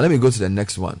 Now, let me go to the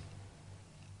next one.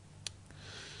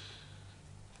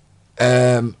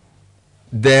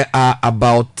 There are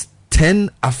about 10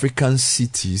 African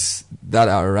cities that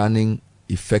are running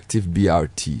effective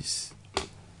BRTs.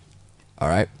 All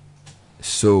right.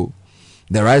 So,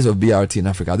 the rise of BRT in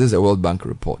Africa. This is a World Bank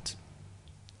report.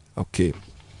 Okay.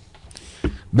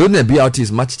 Building a BRT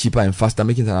is much cheaper and faster,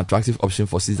 making it an attractive option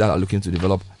for cities that are looking to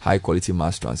develop high-quality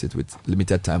mass transit with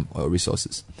limited time or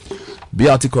resources.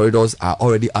 BRT corridors are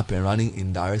already up and running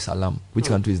in Dar es Salaam. Which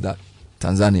country is that?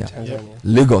 Tanzania.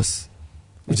 Lagos,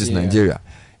 which is Nigeria.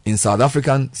 In South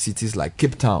African cities like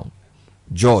Cape Town,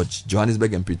 George,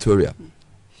 Johannesburg, and Pretoria.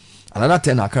 Another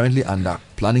 10 are currently under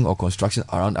planning or construction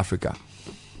around Africa,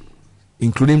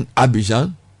 including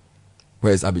Abidjan.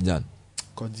 Where is Abidjan?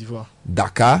 Côte d'Ivoire.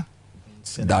 Dakar,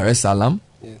 Dar es Salaam.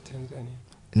 Yeah,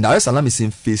 Tanzania. Dar es Salaam is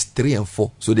in phase 3 and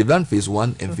 4. So they've done phase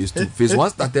 1 and phase 2. Phase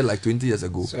 1 started like 20 years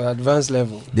ago. So advanced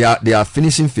level. They are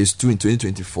finishing phase 2 in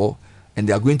 2024 and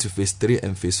they are going to phase 3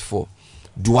 and phase 4.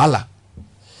 Douala,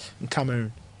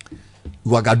 Cameroon.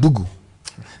 Ouagadougou,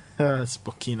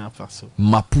 Burkina Faso.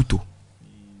 Maputo,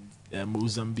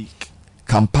 Mozambique.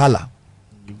 Kampala.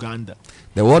 Uganda.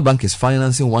 The World Bank is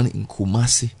financing one in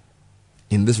Kumasi.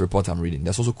 In this report I'm reading,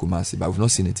 there's also Kumasi, but we've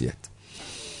not seen it yet.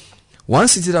 One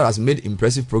city that has made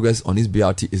impressive progress on its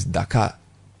BRT is Dakar,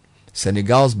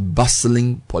 Senegal's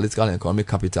bustling political and economic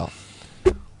capital.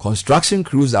 Construction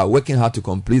crews are working hard to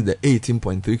complete the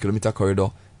 18.3-kilometer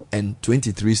corridor and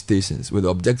 23 stations with the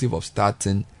objective of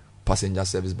starting passenger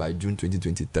service by June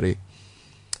 2023.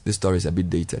 This story is a bit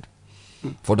dated.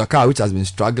 For Dakar, which has been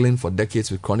struggling for decades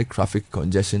with chronic traffic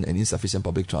congestion and insufficient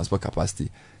public transport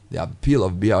capacity, the appeal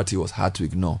of BRT was hard to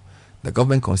ignore. The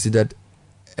government considered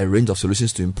a range of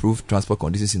solutions to improve transport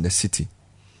conditions in the city.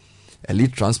 A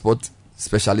lead transport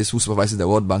specialist who supervises the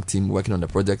World Bank team working on the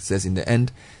project says in the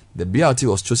end, the BRT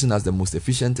was chosen as the most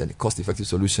efficient and cost-effective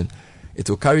solution. It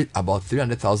will carry about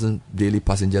 300,000 daily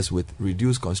passengers with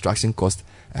reduced construction cost,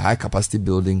 a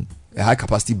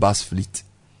high-capacity bus fleet,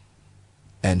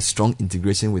 and strong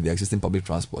integration with the existing public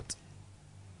transport.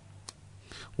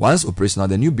 Once operational,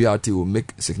 the new BRT will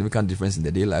make a significant difference in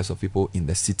the daily lives of people in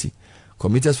the city.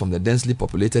 Commuters from the densely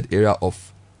populated area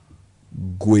of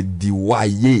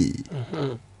Gwediwaye,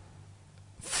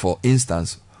 for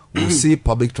instance, will see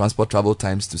public transport travel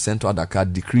times to central Dakar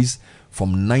decrease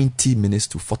from 90 minutes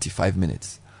to 45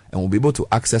 minutes and will be able to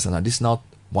access an additional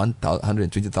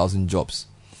 120,000 jobs.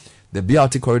 The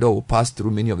BRT corridor will pass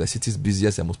through many of the city's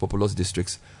busiest and most populous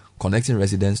districts, connecting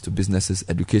residents to businesses,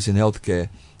 education, healthcare,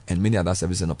 and many other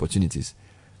services and opportunities.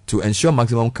 To ensure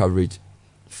maximum coverage,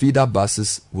 feeder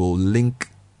buses will link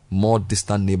more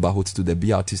distant neighborhoods to the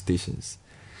BRT stations.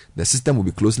 The system will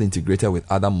be closely integrated with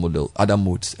other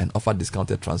modes and offer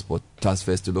discounted transport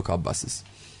transfers to local buses.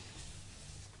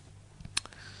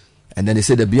 And then they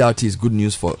say the BRT is good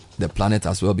news for the planet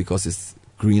as well because it's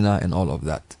greener and all of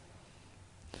that.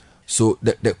 So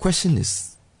the question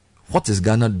is, what is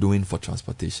Ghana doing for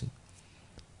transportation?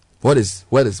 What is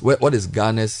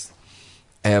Ghana's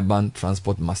urban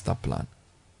transport master plan?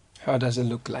 How does it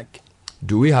look like?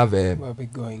 Do we have Where are we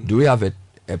going? Do we have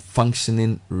a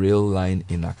functioning rail line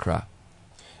in Accra?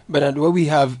 But what we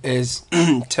have is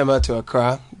Tema to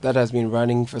Accra that has been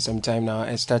running for some time now.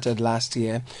 It started last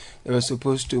year. They were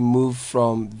supposed to move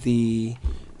from the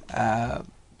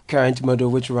current model,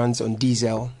 which runs on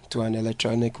diesel, to an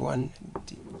electronic one.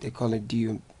 They call it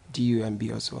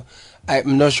DUMB also.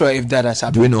 I'm not sure if that has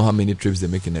happened. Do we know how many trips they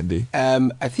make in a day?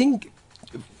 I think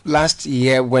last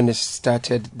year when it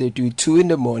started, they do 2 in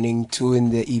the morning, 2 in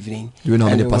the evening. Do you know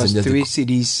how many passengers? 3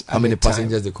 cities. How many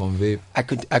passengers they convey? I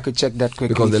could check that quickly.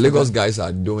 Because the Lagos guys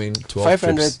are doing 12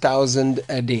 500,000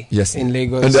 a day. Yes, in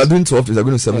Lagos, and they are doing 12 trips. They're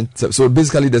going to 7. Yeah. So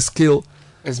basically, the scale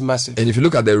is massive. And if you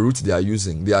look at the routes they are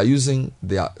using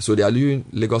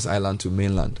Lagos Island to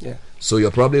mainland. Yeah. So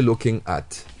you're probably looking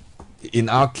at, in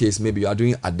our case, maybe you are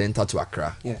doing Adenta to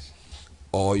Accra. Yes.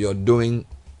 Or you're doing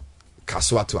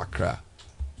Kaswa to Accra.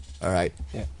 All right.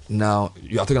 Yeah. Now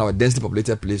you are talking about densely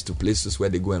populated place to places where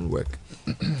they go and work.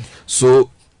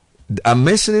 So I'm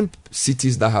mentioning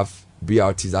cities that have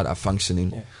BRTs that are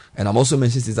functioning, and I'm also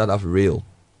mentioning cities that have rail.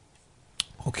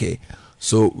 Okay.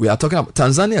 So we are talking about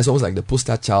Tanzania is almost like the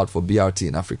poster child for BRT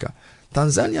in Africa.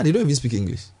 Tanzania, they don't even speak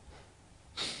English.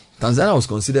 Tanzania was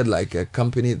considered like a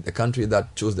country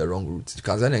that chose the wrong route.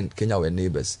 Tanzania and Kenya were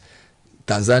neighbors.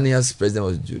 Tanzania's president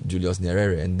was Julius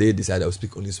Nyerere, and they decided to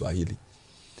speak only Swahili.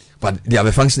 But they have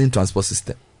a functioning transport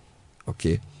system.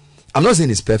 Okay. I'm not saying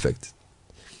it's perfect.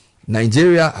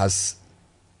 Nigeria has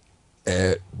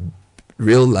a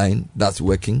rail line that's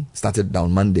working, started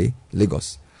down Monday,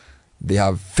 Lagos. They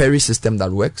have ferry system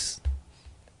that works,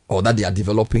 or that they are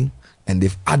developing, and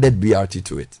they've added BRT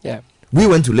to it. Yeah. We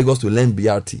went to Lagos to learn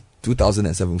BRT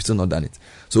 2007. We've still not done it.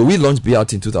 So we launched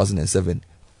BRT in 2007.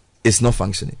 It's not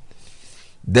functioning.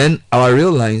 Then our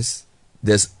rail lines,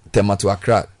 there's Tema to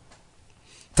Accra.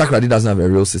 Takoradi doesn't have a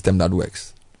rail system that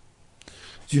works.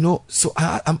 You know, so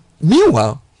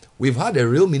meanwhile, we've had a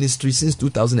rail ministry since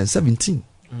 2017.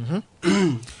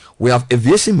 Mm-hmm. We have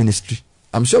aviation ministry.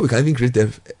 I'm sure we can even create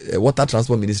a water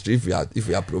transport ministry if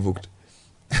we are provoked.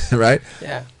 Right?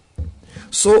 Yeah.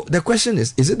 So the question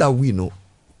is it that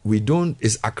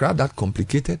is Accra that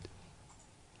complicated?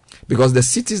 Because the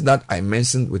cities that I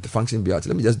mentioned with the functioning BRT,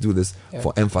 let me just do this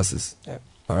for emphasis. Yeah.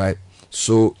 All right.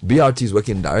 So BRT is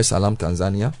working in Dar es Salaam,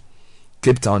 Tanzania,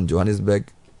 Cape Town, Johannesburg,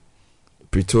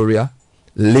 Pretoria,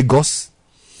 Lagos,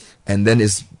 and then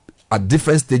it's at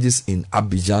different stages in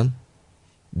Abidjan,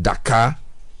 Dakar,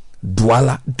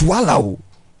 Douala. Douala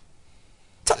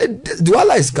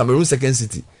is Cameroon's second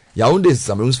city. Yaoundé is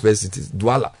Cameroon's first city.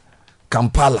 Douala,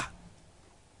 Kampala,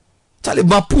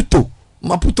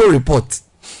 Maputo report.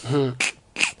 Even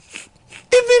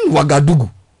Ouagadougou.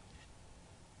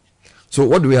 So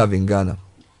what do we have in Ghana?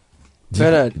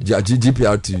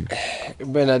 GPRT.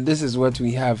 Bernard, this is what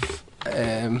we have.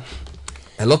 A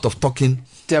lot of talking.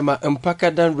 Tema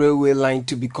Mpakadan railway line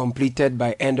to be completed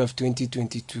by end of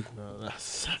 2022.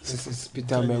 This is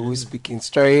Peter Mewu speaking.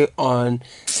 Story on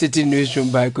City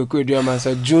Newsroom by Koko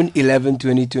Diamansa, June 11,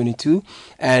 2022.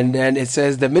 And then it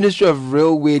says the Ministry of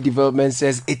Railway Development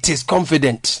says it is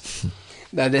confident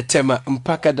that the Tema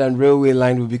Mpakadan railway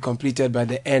line will be completed by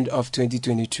the end of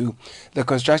 2022. The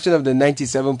construction of the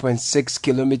 97.6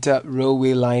 kilometer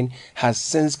railway line has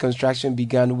since construction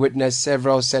began witnessed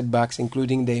several setbacks,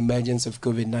 including the emergence of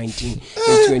COVID-19 in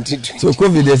 2020. So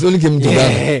COVID has only came to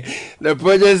Ghana.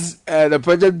 The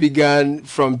project began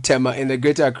from Tema in the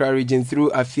Greater Accra region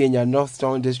through Afienya, North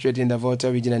Town District in the Volta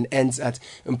region, and ends at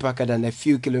Mpakadan, a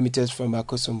few kilometers from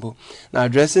Akosombo. Now,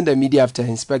 addressing the media after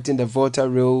inspecting the Volta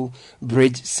Rail Bridge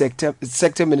sector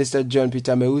Minister John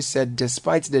Peter Mewu said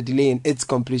despite the delay in its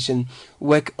completion,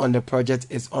 work on the project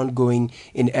is ongoing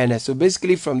in earnest. So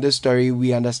basically from this story,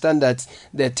 we understand that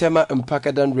the Tema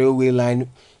Mpakadan railway line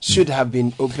should have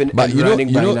been open and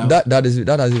running by now. That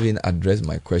has even addressed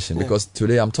my question, because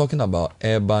today I'm talking about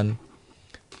urban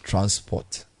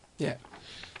transport. Yeah.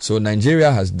 So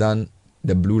Nigeria has done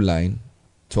the blue line,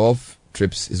 12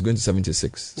 trips is going to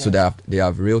 76. Yeah. So they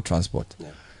have rail transport. Yeah.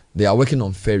 They are working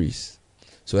on ferries.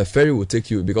 So a ferry will take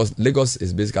you, because Lagos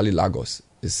is basically Lagos.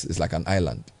 It's like an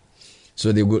island.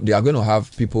 So they are going to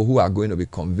have people who are going to be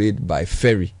conveyed by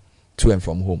ferry to and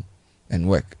from home and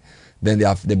work. Then they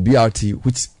have the BRT,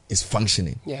 which is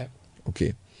functioning. Yeah.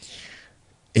 Okay.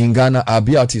 In Ghana, our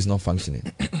BRT is not functioning.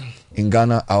 In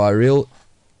Ghana, our rail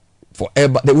for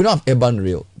urban, we don't have urban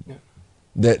rail. Yeah.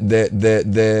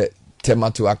 The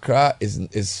Tema to Accra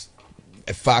is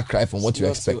a far cry from what you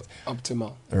expect.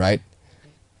 Optimal. Right?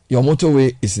 Your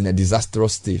motorway is in a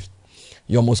disastrous state.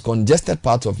 Your most congested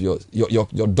part of your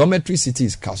dormitory city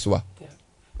is Kaswa. Yeah.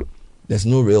 There's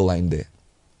no rail line there.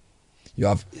 You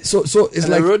have so it's and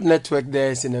like the road network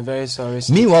there is in a very sorry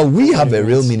state. Meanwhile, we have a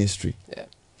rail ministry. Yeah.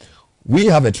 We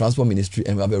have a transport ministry,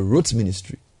 and we have a roads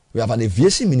ministry. We have an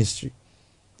aviation ministry.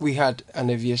 We had an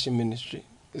aviation ministry.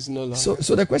 It's no longer.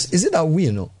 So the question is it that we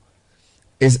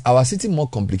is our city more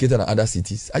complicated than other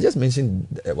cities? I just mentioned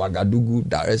Ouagadougou,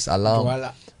 Dar es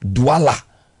Salaam, Douala,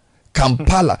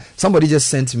 Kampala. Somebody just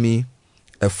sent me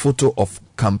a photo of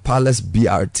Kampala's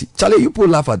BRT. Charlie, you people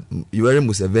laugh at Yoweri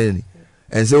Museveni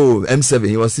and say, oh, M7,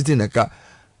 he was sitting in a car.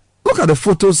 Look at the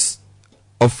photos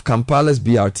of Kampala's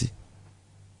BRT.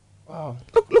 Wow.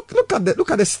 Look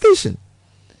at the station.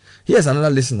 Here's another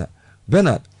listener.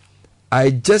 Bernard,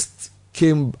 I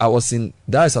was in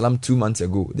Dar es Salaam 2 months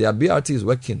ago. Their BRT is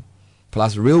working.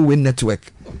 Plus railway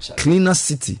network. Cleaner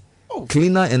city.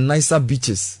 Cleaner and nicer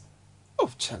beaches. Oh,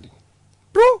 Charlie.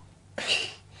 Bro.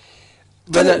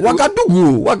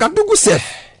 Ouagadougou said.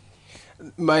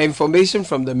 My information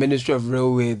from the Ministry of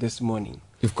Railway this morning.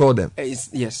 You've called them?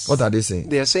 Yes. What are they saying?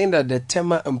 They are saying that the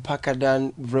Tema and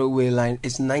Pakadan railway line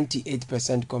is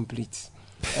 98% complete.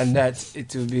 And that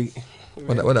it will be...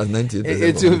 What does 98%?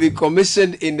 It will be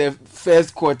commissioned in the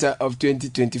first quarter of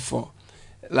 2024.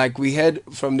 Like we heard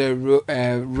from the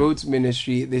roads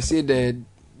ministry, they say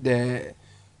the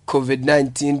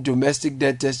COVID-19 domestic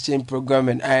debt exchange program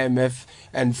and IMF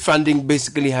and funding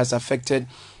basically has affected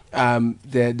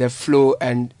the flow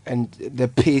and the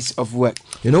pace of work.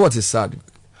 You know what is sad?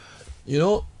 You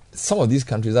know, some of these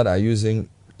countries that are using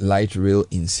light rail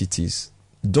in cities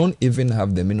don't even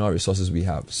have the mineral resources we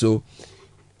have. So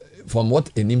from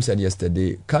what Enim said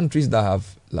yesterday, countries that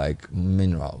have like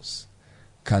minerals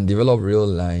can develop rail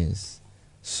lines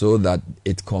so that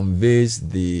it conveys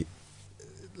the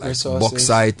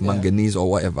bauxite, manganese, or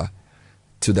whatever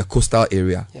to the coastal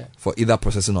area for either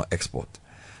processing or export.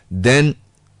 Then,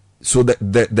 so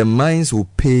the mines will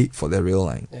pay for the rail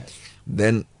line. Yeah.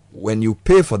 Then, when you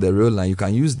pay for the rail line, you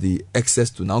can use the excess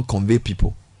to now convey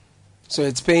people. So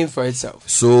it's paying for itself.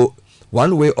 So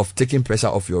one way of taking pressure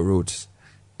off your roads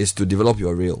is to develop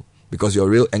your rail. Because your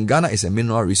rail, and Ghana is a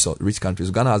mineral resource rich country.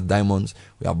 So Ghana has diamonds,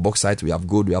 we have bauxite, we have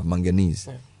gold, we have manganese.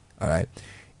 Yeah. All right.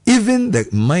 Even the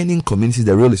mining community,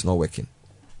 the rail is not working.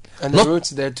 And the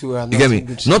roads there too are not. You get me? in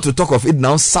good Not to talk of it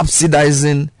now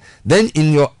subsidizing. Then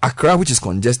in your Accra, which is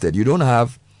congested, you don't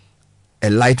have a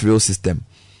light rail system.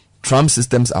 Tram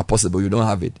systems are possible. You don't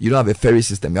have it. You don't have a ferry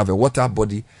system. You have a water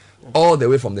body all the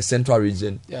way from the central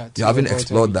region. Yeah, you haven't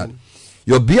explored that.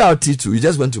 Your BRT too, you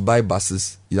just went to buy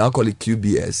buses. You now call it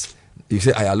QBS. You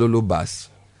say Ayalolo bus.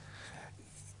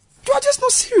 You are just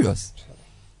not serious.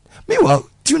 Meanwhile,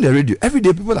 tune the radio. Every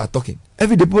day people are talking.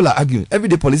 Every day people are arguing. Every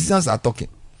day politicians are talking.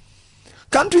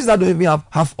 Countries that don't even have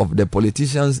half of the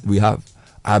politicians we have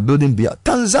are building BRT.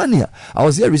 Tanzania. I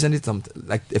was here recently,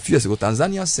 like a few years ago.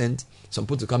 Tanzania sent some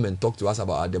people to come and talk to us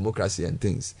about our democracy and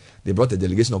things. They brought a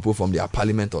delegation of people from their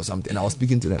parliament or something. And I was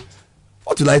speaking to them.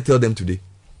 What will I tell them today?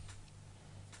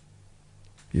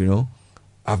 You know,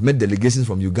 I've met delegations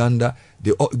from Uganda.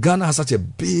 Ghana has such a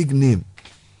big name.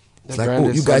 It's like, oh,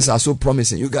 you guys are so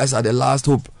promising. You guys are the last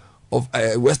hope of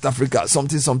West Africa.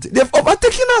 Something. They've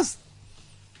overtaken us.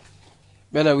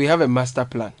 But we have a master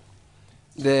plan.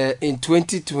 In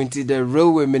 2020, the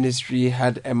Railway Ministry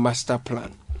had a master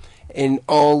plan. In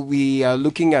all, we are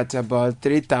looking at about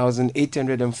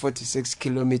 3,846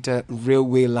 kilometer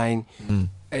railway line.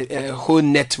 A whole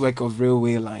network of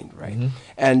railway line, right? Mm-hmm.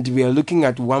 And we are looking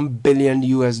at $1 billion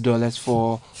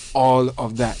for all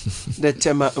of that. The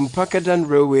Tema Mpakadan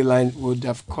railway line would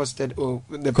have costed,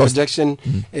 projection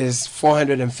is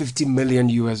 $450 million.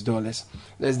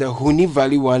 There's the Huni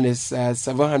Valley one is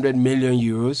 700 million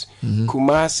euros. Mm-hmm.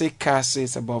 Kumasi Kase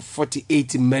is about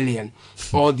 48 million.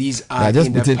 All these are in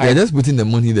the pipeline. They're just putting the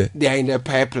money there. They are in the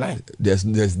pipeline. There's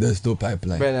no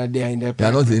pipeline. But they are in the pipeline. They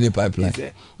are not in any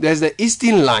pipeline. There's the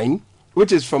Eastern line,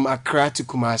 which is from Accra to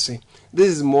Kumasi. This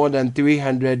is more than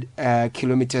 300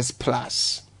 kilometers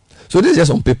plus. So this is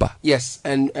just on paper? Yes,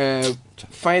 and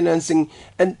financing.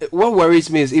 And what worries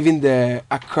me is even the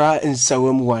Accra and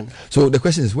Sawam one. So the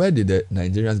question is, where did the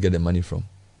Nigerians get the money from?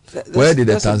 Where did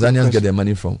the Tanzanians get their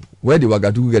money from? Where did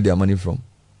Ouagadougou get their money from?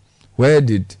 Where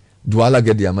did Douala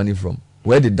get their money from?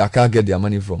 Where did Dakar get their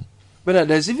money from? But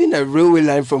there's even a railway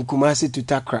line from Kumasi to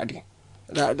Takrady.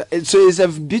 So it's a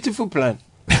beautiful plan.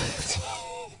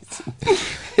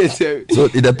 So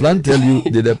did the plan tell you?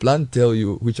 Did the plan tell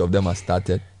you which of them has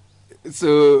started?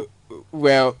 So,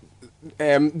 well,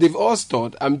 they've all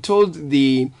started. I'm told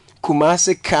the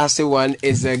Kumasi Kase one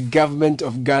is a government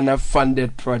of Ghana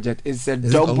funded project. It's a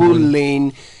double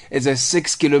lane. It's a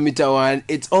 6-kilometer one.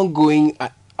 It's ongoing,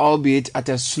 albeit at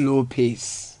a slow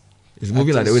pace. It's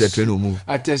moving like the way the train will move.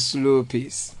 At a slow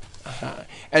pace.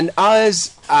 And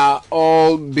ours are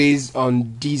all based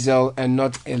on diesel and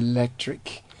not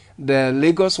electric. The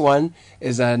Lagos one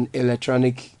is an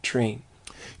electronic train.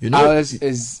 Ours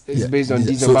is based on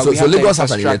diesel. So Lagos has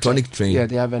an electronic train. Yeah,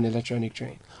 they have an electronic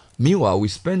train. Meanwhile, we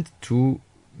spent $2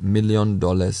 million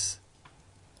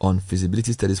on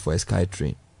feasibility studies for a sky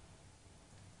train.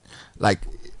 Like,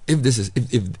 if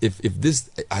this,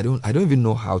 I don't even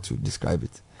know how to describe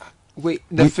it. Wait,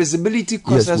 the feasibility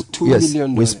cost us $2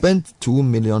 million. We spent $2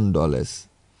 million.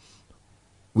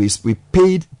 We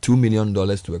paid $2 million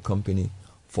to a company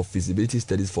for feasibility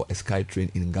studies for a sky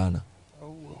train in Ghana.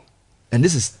 Oh. And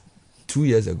this is 2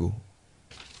 years ago.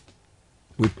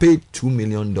 We paid $2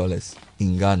 million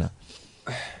in Ghana.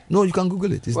 No, you can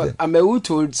Google it. It's there. Amewu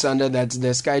told Sanda that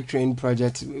the sky train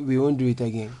project, we won't do it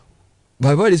again. But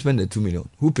I've already spent the $2 million.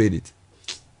 Who paid it?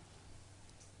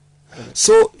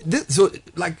 So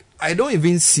I don't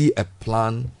even see a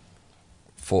plan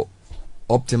for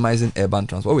optimizing urban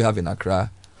transport. What we have in Accra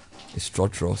is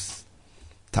trotros,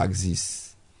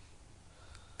 taxis,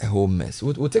 a whole mess.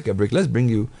 We'll take a break. Let's bring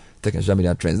you tech and social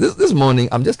media trends. This morning,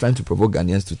 I'm just trying to provoke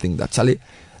Ghanaians to think that, Charlie,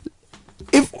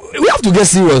 if we have to get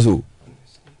serious,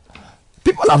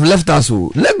 people have left us.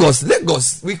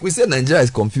 Lagos. We say Nigeria is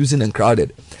confusing and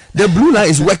crowded. The blue line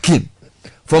is working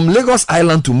from Lagos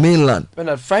Island to mainland.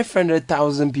 But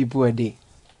 500,000 people a day.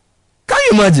 Can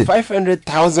you imagine?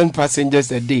 500,000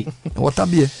 passengers a day. What a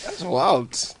beer. That's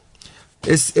wild.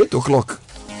 It's 8 o'clock.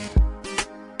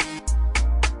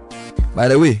 By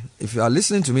the way, if you are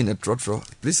listening to me in a trotro,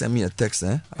 please send me a text.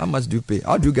 How much do you pay?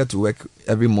 How do you get to work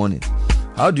every morning?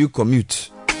 How do you commute?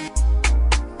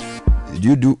 Do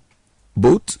you do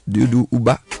boat? Do you do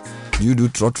Uber? Do you do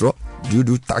trotro? Do you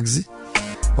do taxi?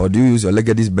 Or do you use your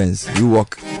Legacy Benz? Do you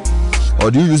walk?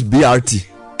 Or do you use BRT?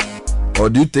 Or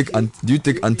do you take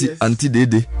Auntie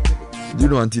Dede? Do you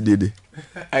know Auntie Dede?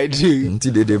 I do.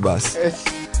 Auntie Dede bus.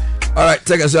 All right,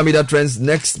 tech and social media trends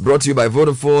next, brought to you by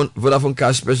Vodafone. Vodafone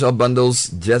Cash special bundles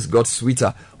just got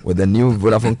sweeter with the new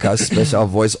Vodafone Cash special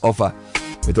voice offer.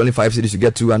 With only 5 cities, you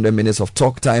get 200 minutes of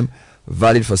talk time,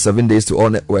 valid for 7 days to all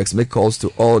networks. Make calls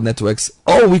to all networks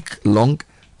all week long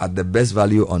at the best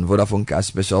value on Vodafone Cash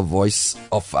special voice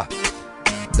offer.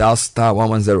 Dial star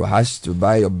 110# to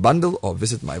buy your bundle or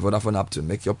visit my Vodafone app to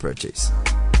make your purchase.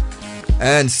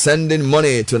 And sending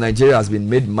money to Nigeria has been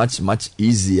made much, much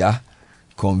easier,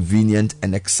 convenient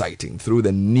and exciting through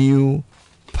the new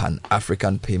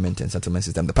Pan-African Payment and Settlement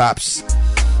System, the PAPS.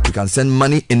 You can send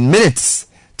money in minutes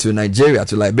to Nigeria,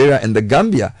 to Liberia and the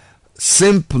Gambia.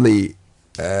 Simply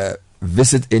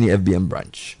visit any FBN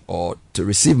branch, or to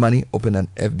receive money, open an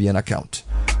FBN account.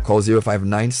 Call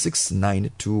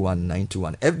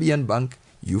 059692191. FBN Bank,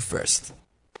 you first.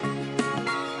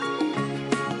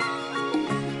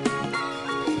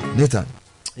 Nathan.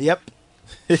 Yep.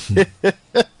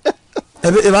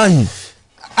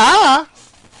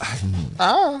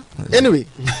 Anyway,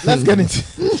 let's get into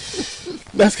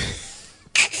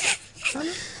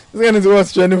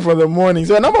what's trending for the morning.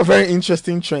 So a number of very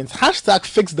interesting trends. Hashtag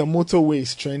fix the motorway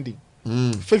is trending.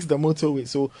 Fix the motorway.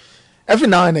 So every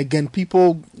now and again,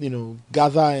 people,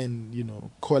 gather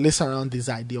and, coalesce around this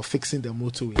idea of fixing the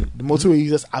motorway. The motorway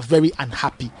users are very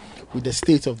unhappy with the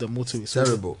state of the motorway. It's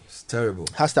terrible. It's terrible.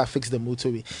 Hashtag fix the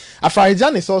motorway.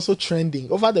 Afarijan is also trending.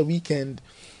 Over the weekend,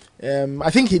 I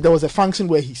think there was a function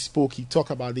where he spoke. He talked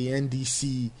about the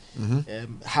NDC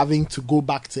having to go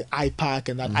back to IPAC,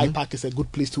 and that IPAC is a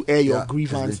good place to air your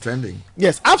grievance. It's been trending.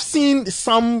 Yes, I've seen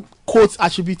some quotes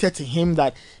attributed to him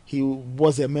that he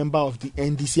was a member of the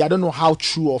NDC. I don't know how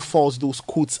true or false those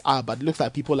quotes are, but it looks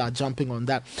like people are jumping on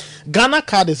that. Ghana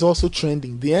card is also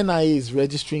trending. The NIA is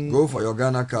registering. Go for your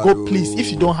Ghana card. Go, please. If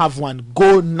you don't have one,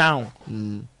 go now.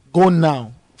 Go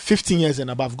now. 15 years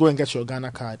and above, go and get your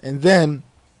Ghana card. And then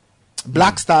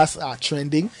Black Stars are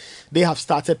trending. They have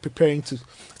started preparing to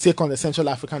take on the Central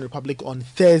African Republic on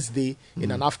Thursday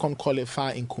in an AFCON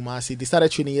qualifier in Kumasi. They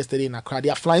started training yesterday in Accra. They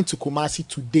are flying to Kumasi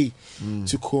today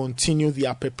to continue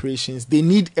their preparations. They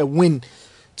need a win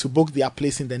to book their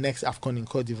place in the next AFCON in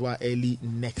Cote d'Ivoire early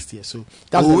next year. So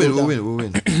that's we'll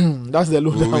win. That's the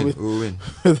lowdown. We'll win.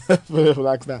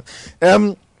 Like that.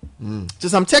 So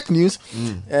some tech news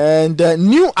and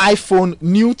new iPhone,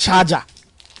 new charger.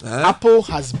 Apple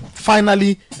has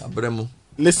finally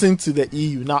listened to the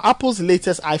EU. Now, Apple's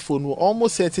latest iPhone will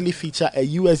almost certainly feature a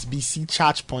USB-C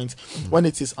charge point when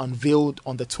it is unveiled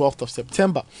on the 12th of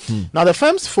September. Now, the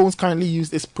firm's phones currently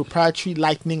use its proprietary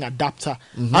Lightning adapter,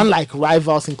 unlike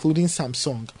rivals including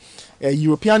Samsung. A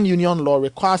European Union law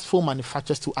requires phone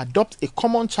manufacturers to adopt a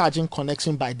common charging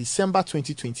connection by December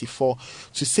 2024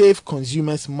 to save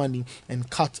consumers money and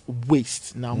cut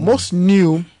waste. Now, most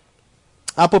new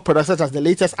Apple products such as the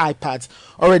latest iPads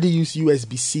already use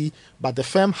USB-C, but the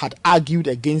firm had argued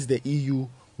against the EU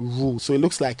rule. So it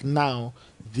looks like now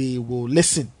they will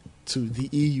listen to the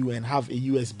EU and have a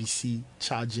USB-C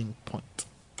charging point.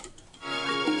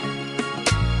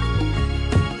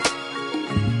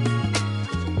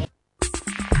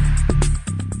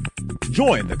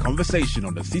 Join the conversation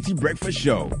on the City Breakfast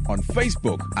Show on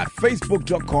Facebook at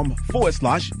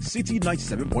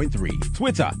facebook.com/City97.3,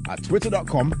 Twitter at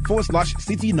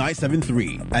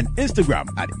twitter.com/City973, and Instagram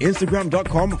at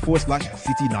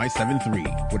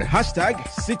instagram.com/City973 with the hashtag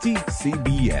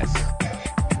CityCBS.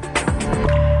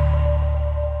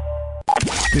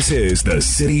 This is the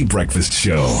City Breakfast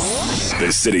Show,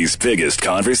 the city's biggest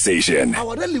conversation.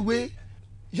 Our railway,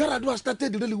 Yaradua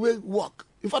started the railway work.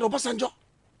 In fact, Obasanjo,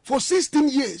 for 16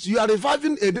 years, you are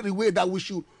reviving a railway that we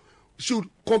should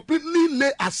completely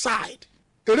lay aside.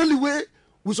 A railway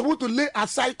we're supposed to lay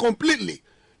aside completely.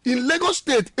 In Lagos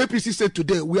State, APC said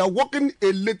today, we are working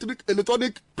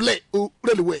electronic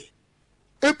railway.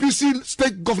 APC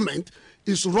state government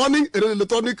is running an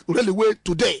electronic railway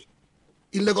today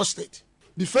in Lagos State.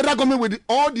 The federal government with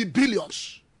all the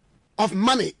billions of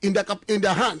money in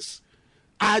their hands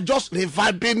are just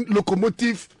reviving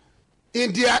locomotive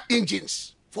India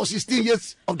engines for 16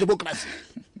 years of democracy.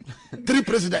 3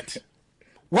 presidents.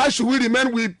 Why should we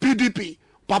remain with PDP?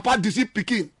 Papa deceive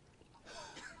Pekin.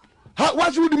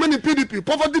 Why should we remain in PDP?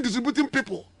 Poverty distributing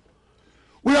people.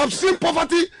 We have seen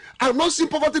poverty. I have not seen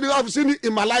poverty that I have seen it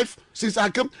in my life since I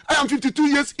came. I am 52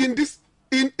 years in this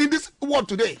world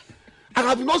today. I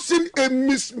have not seen a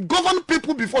misgoverned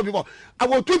people before. I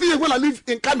was 20 years when I lived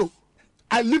in Kano.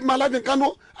 I lived my life in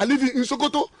Kano. I live in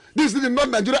Sokoto. This is in North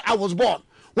Nigeria. I was born.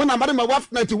 When I married my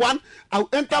wife, 91, I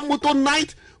enter motor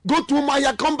night, go to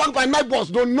Maya, come back by night bus.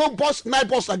 Don't know bus, night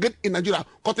bus again in Nigeria.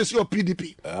 Courtesy of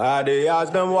PDP. They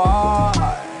ask them why.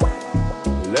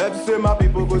 Let's say my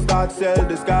people go start sell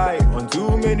the sky. On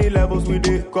too many levels we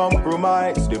did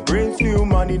compromise. They bring new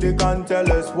money, they can't tell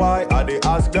us why. They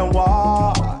ask them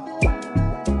why.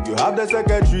 You have the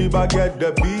secretary, but get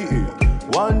the PA.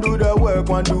 One do the work,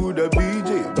 one do the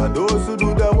BJ. But those who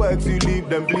do the work, you leave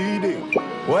them bleeding.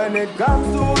 When it comes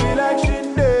to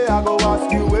election day, I go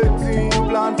ask you waiting you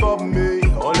plan for me.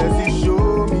 Unless you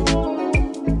show me,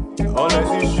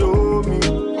 unless you show me.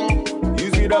 You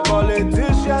see the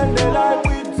politician, they like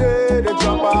we take. They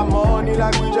drop our money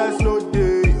like we just no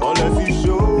day. Unless you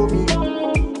show me,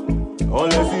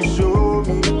 unless you show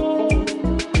me.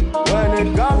 When it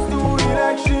comes to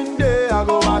election day, I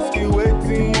go ask you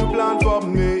waiting you plan for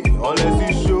me. Unless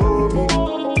you show me,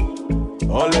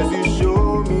 unless you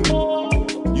show me.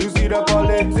 You see the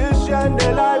politician,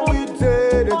 they like we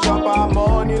take. They chop our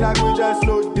money like we just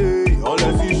no day.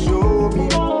 Unless you show me,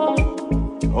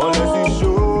 unless you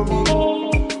show me.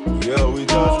 Yeah, we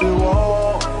just the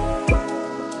war.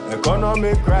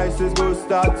 Economic crisis go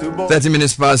start to ball. 30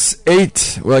 minutes past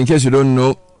 8. Well, in case you don't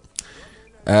know,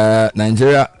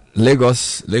 Nigeria,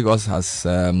 Lagos has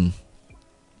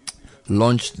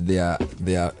launched their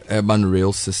urban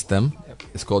rail system.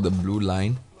 It's called the Blue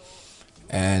Line,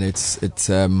 and it's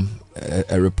a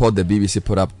report the BBC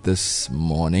put up this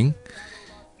morning.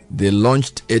 They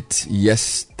launched it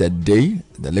yesterday.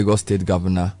 The Lagos State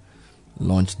Governor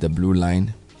launched the Blue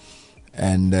Line,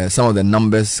 and some of the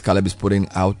numbers Caleb is putting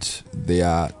out. They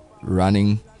are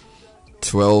running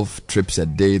 12 trips a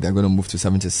day. They're going to move to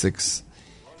 76,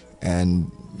 and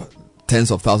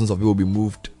tens of thousands of people will be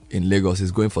moved in Lagos.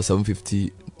 It's going for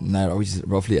 750 naira, which is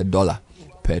roughly $1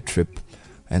 per trip.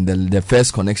 And the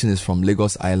first connection is from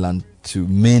Lagos Island to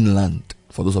mainland,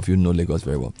 for those of you who know Lagos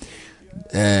very well.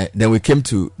 Then we came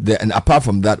to and apart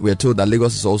from that, we are told that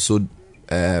Lagos is also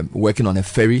working on a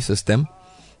ferry system,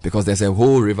 because there's a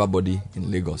whole river body in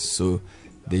Lagos, so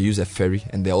they use a ferry,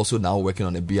 and they're also now working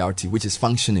on a BRT which is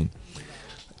functioning.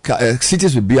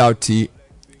 Cities with BRT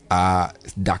are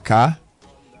Dakar,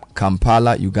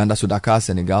 Kampala, Uganda. So Dakar,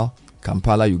 Senegal;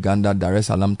 Kampala, Uganda; Dar es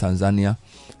Salaam, Tanzania;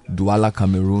 Douala,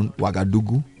 Cameroon;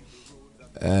 Ouagadougou,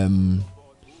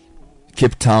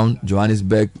 Cape Town,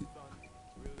 Johannesburg,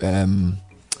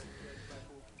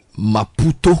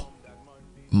 Maputo,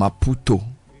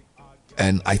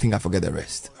 and I think I forget the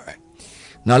rest. All right.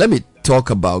 Now let me talk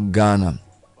about Ghana.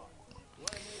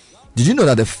 Did you know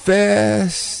that the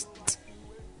first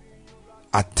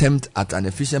attempt at an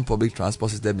efficient public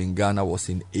transport system in Ghana was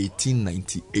in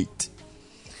 1898?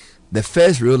 The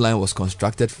first rail line was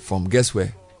constructed from, guess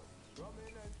where?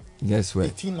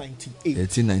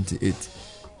 1898.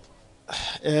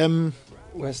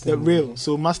 The rail.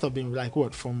 So must have been like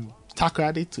what, from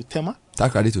Takoradi to Tema?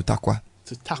 Takoradi to Takwa.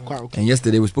 Okay. And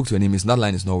yesterday we spoke to an image. That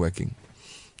line is not working.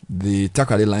 The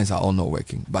Takoradi lines are all not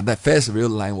working. But the first rail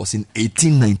line was in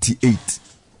 1898.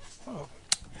 Oh.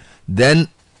 Then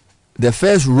the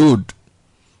first road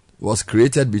was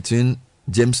created between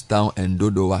Jamestown and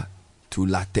Dodowa to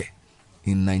Latte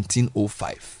in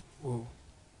 1905. Whoa.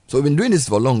 So we've been doing this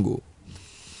for long ago.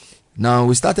 Now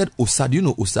we started OSA. Do you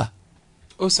know OSA?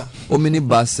 OSA.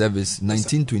 Omnibus service,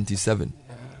 1927.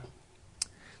 Yeah.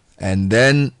 And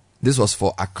then this was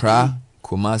for Accra,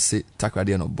 Kumasi,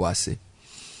 Takoradi, and Obuasi.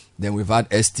 Then we've had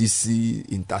STC,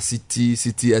 Intercity,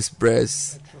 City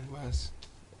Express,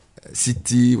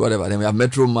 City, whatever. Then we have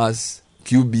Metro Mass,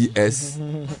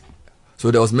 QBS.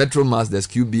 So there was Metro Mass, there's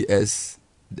QBS,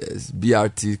 there's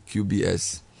BRT,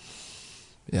 QBS.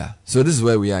 Yeah. So this is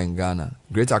where we are in Ghana.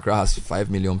 Greater Accra has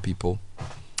 5 million people.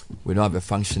 We don't have a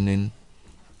functioning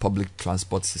public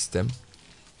transport system.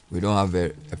 We don't have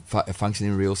a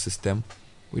functioning rail system.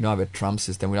 We don't have a tram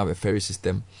system. We don't have a ferry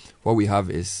system. What we have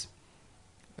is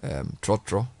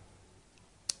trotro.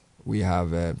 We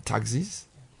have taxis.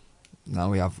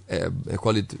 Now we have they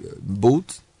call it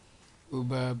boat.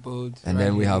 Uber, boat. And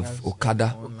then we have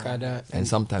Okada. And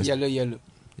sometimes yellow.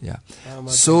 Yeah.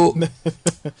 So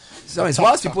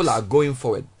whilst people are going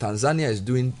forward, Tanzania is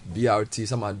doing BRT,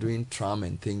 some are doing tram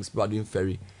and things, people are doing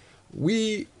ferry.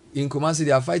 We in Kumasi,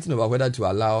 they are fighting over whether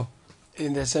to allow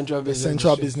in the central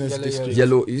business district.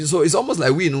 Yellow. So it's almost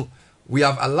like we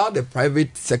have allowed the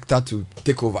private sector to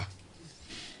take over.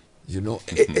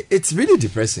 It's really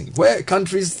depressing. Where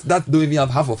countries that don't even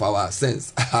have half of our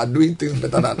sense are doing things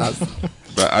better than us.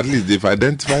 But at least they've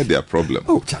identified their problem.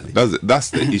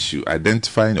 That's the issue.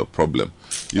 Identifying your problem.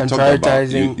 You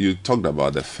talked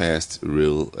about the first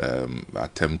real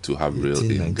attempt to have rail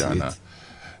in Ghana.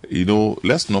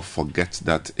 Let's not forget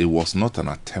that it was not an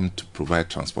attempt to provide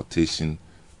transportation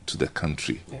to the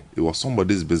country. Yeah. It was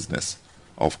somebody's business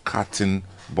of cutting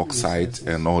bauxite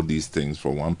and all these things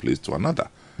from one place to another.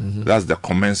 Mm-hmm. That's the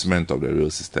commencement of the rail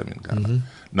system in Ghana. Mm-hmm.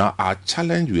 Now, our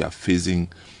challenge we are facing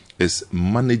is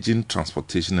managing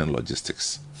transportation and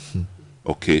logistics. Mm.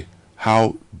 Okay,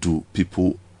 how do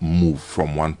people move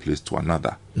from one place to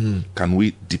another? Mm. Can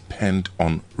we depend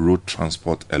on road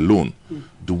transport alone? Mm.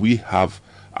 Do we have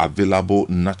available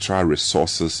natural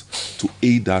resources to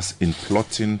aid us in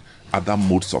plotting other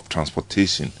modes of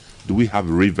transportation? Do we have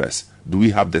rivers? Do we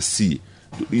have the sea?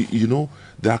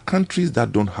 There are countries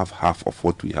that don't have half of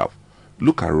what we have.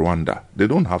 Look at Rwanda. They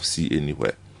don't have sea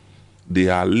anywhere. They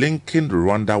are linking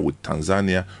Rwanda with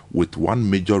Tanzania with one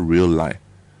major rail line.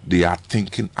 They are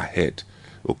thinking ahead.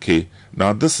 Okay,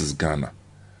 now this is Ghana.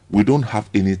 We don't have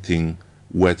anything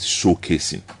worth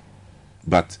showcasing.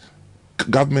 But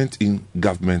government in,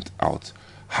 government out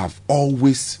have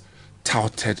always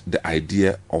touted the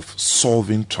idea of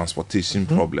solving transportation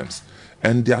problems.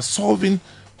 And they are solving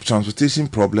transportation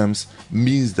problems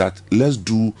means that let's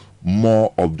do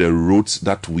more of the roads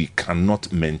that we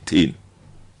cannot maintain.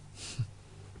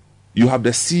 You have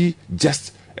the sea,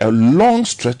 just a long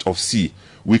stretch of sea.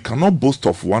 We cannot boast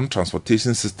of one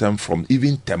transportation system from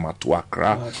even Tema to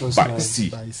Accra by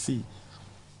sea.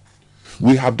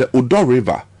 We have the Odo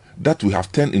River that we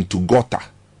have turned into gutter,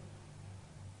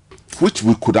 which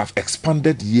we could have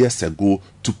expanded years ago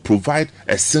to provide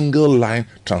a single line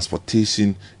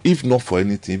transportation, if not for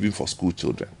anything, even for school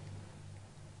children.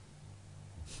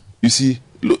 You see,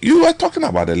 look, you were talking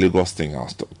about the Lagos thing I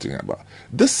was talking about.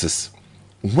 This is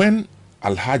when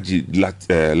Alhaji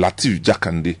Latif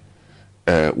Jakande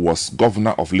was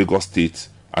governor of Lagos State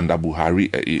under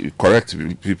Buhari.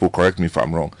 Correct me if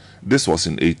I'm wrong. This was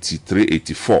in 83,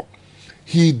 84.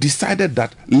 He decided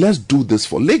that let's do this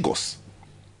for Lagos.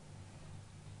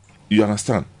 You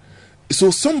understand?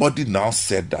 So somebody now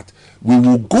said that we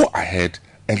will go ahead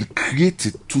and create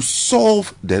it to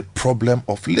solve the problem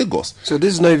of Lagos. So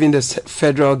this is not even the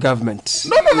federal government.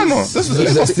 No. This is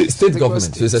Lagos State. State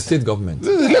government. So it's a state government.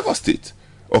 This is Lagos State.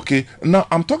 Okay. Now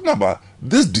I'm talking about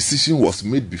this decision was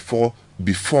made before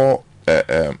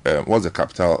what's the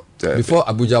capital? Before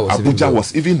Abuja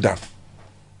was even done.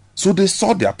 So they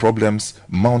saw their problems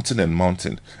mounting and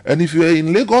mounting. And if you were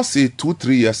in Lagos, say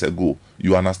 2-3 years ago,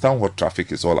 you understand what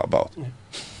traffic is all about. Yeah.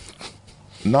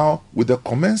 Now, with the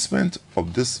commencement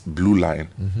of this blue line,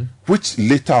 which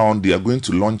later on they are going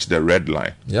to launch the red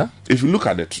line. Yeah. If you look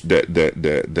at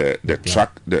the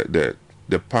track,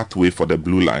 the pathway for the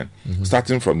blue line,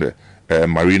 starting from the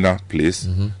Marina Place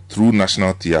through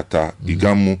National Theatre,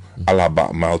 Igamu,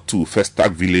 Alaba, Mile 2,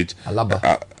 Festac Village. Alaba.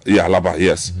 Alaba,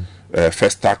 yes.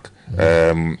 Festac,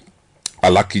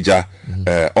 Alakija,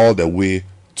 all the way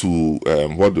to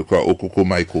what they call Okoko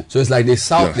Maiko. So it's like they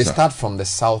start from the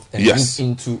south and move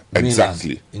into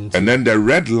exactly. And then the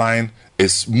red line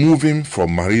is moving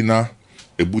from Marina,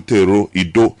 Ebutero,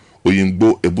 Ido,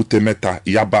 Oyingbo, Ebutemeta,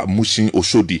 Yaba, Mushin,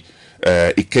 Oshodi,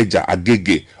 Ikeja,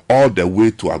 Agege, all the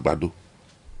way to Agbado.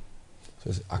 So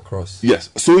it's across. Yes.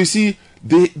 So you see,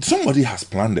 somebody has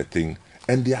planned the thing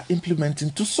and they are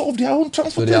implementing to solve their own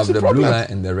transportation problem. So they have the blue line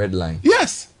and the red line.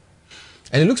 Yes.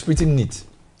 And it looks pretty neat.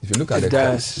 If you look at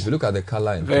the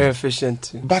color, very efficient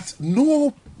too. But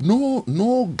no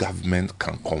government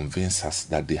can convince us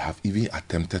that they have even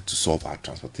attempted to solve our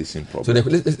transportation problem. So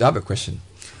let's have a question.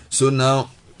 So now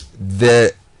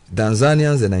the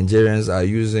Tanzanians and Nigerians are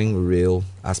using rail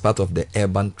as part of the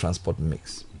urban transport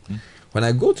mix. When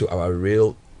I go to our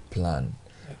rail plan,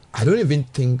 I don't even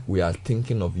think we are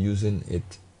thinking of using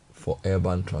it for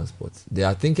urban transport. They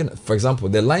are thinking, for example,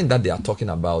 the line that they are talking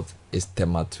about is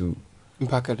Tema to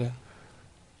Mpakadan.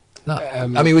 Now, I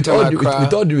mean, with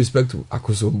all due respect to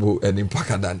Akosombo and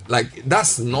Mpakadan, like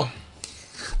that's not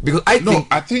because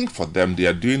I think for them they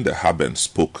are doing the hub and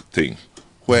spoke thing,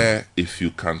 where if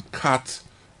you can cut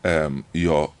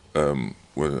your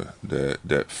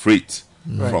the freight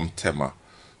from Tema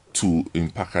to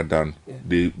Mpakadan,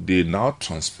 they now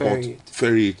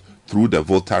ferry it through the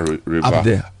Volta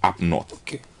River up north.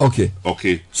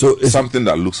 Okay. So it's something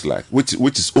that looks like which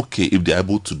is okay if they're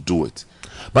able to do it.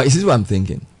 But this is what I'm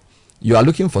thinking. You are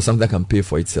looking for something that can pay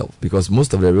for itself because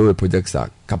most of the railway projects are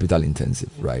capital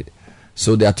intensive, right?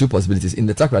 So there are two possibilities. In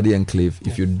the Takoradi Enclave,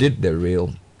 if you did the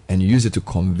rail and you use it to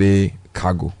convey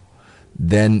cargo,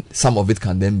 then some of it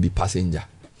can then be passenger.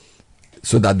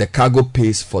 So that the cargo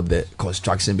pays for the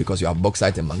construction because you have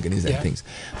bauxite and manganese and things.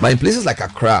 But in places like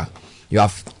Accra, you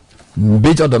have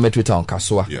major dormitory town,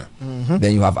 Kasua. Yeah.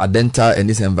 Then you have Adenta and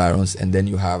its environs, and then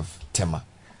you have Tema.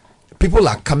 People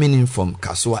are coming in from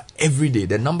Kasua every day.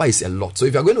 The number is a lot. So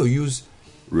if you're going to use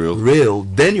rail,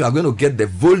 then you are going to get the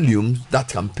volume that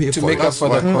can pay to for make up for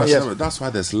the cost. That's why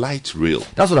there's light rail.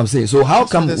 That's what I'm saying. So how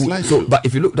come? But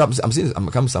if you look, I'm saying I'm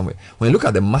coming somewhere. When you look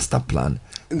at the master plan,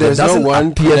 there doesn't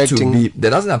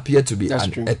appear to be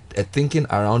a thinking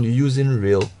around using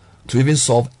rail to even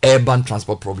solve urban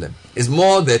transport problem. It's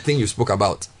more the thing you spoke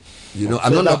about. You know, I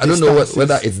don't know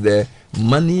whether it's the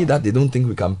money that they don't think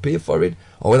we can pay for it,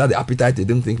 or whether the appetite they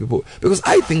don't think people. Because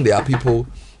I think there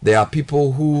are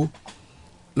people who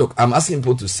look. I'm asking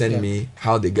people to send me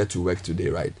how they get to work today,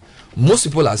 right? Most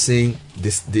people are saying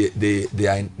this. They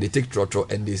take trotro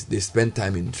and they spend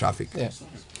time in traffic. Yes.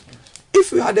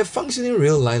 If we had a functioning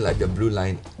rail line like the blue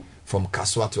line from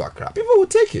Kasua to Accra, people would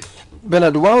take it.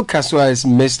 Bernard, while Kasua is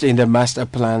missed in the master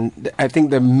plan, I think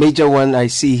the major one I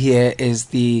see here is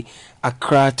the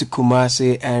Accra to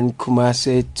Kumasi and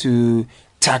Kumasi to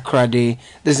Takoradi.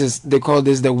 They call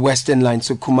this the western line.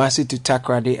 So Kumasi to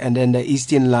Takoradi, and then the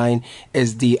eastern line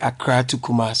is the Accra to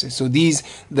Kumasi. So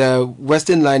the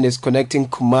western line is connecting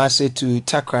Kumasi to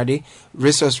Takoradi,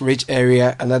 resource-rich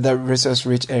area, another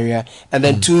resource-rich area, and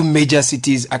then two major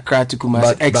cities, Accra to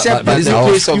Kumasi. Except that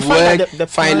the case of work, the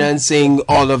financing,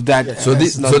 all of that. Yeah. So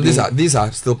these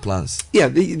are still plans. Yeah,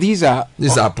 these are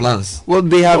plans. Well,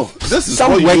 they have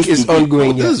some work is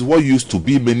ongoing. This is what used to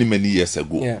be many years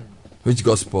ago. Yeah. Which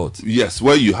got spoiled. Yes,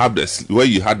 where you had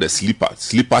the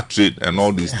sleeper trade and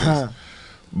all these things,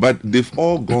 but they've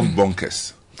all gone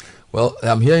bonkers. Well,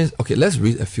 I'm hearing. Okay, let's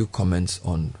read a few comments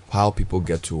on how people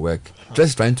get to work.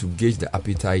 Just trying to gauge the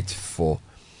appetite for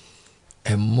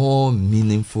a more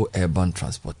meaningful urban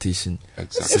transportation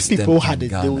system. If people had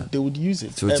it, they would use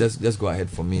it. So just go ahead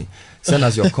for me. Send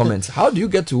us your comments. How do you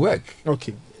get to work?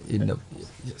 Okay.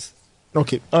 Yes.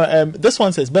 Okay. This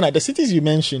one says, Bernard, the cities you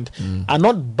mentioned are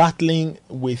not battling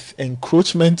with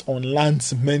encroachment on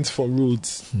lands meant for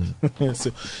roads.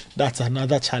 So that's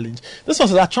another challenge. This one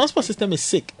says, our transport system is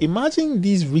sick. Imagine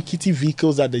these rickety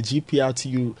vehicles that the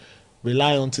GPRTU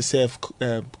rely on to serve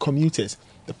commuters.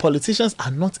 The politicians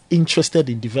are not interested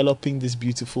in developing this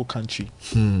beautiful country.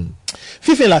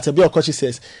 Fifi Latabi Okochi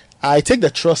says, I take the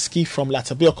Trotsky from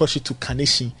Latabi Okochi to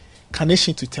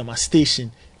Kaneshie to Tema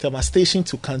Station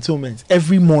to cantonment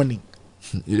every morning.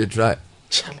 You did try.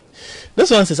 This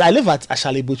one says, I live at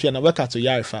Ashalibuchi and I work at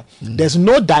Oyarifa. There's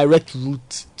no direct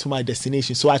route to my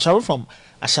destination. So I travel from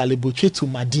Ashalibuchi to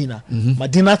Medina,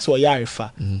 Medina to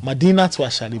Oyarifa, Medina to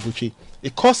Ashalibuchi.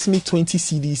 It costs me 20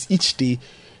 cedis each day.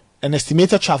 An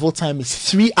estimated travel time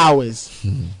is 3 hours.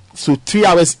 So 3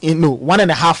 hours in, no,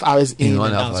 1.5 hours in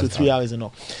and out. So 3 hours in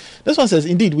all. This one says,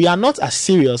 indeed, we are not as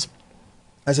serious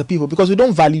as a people because we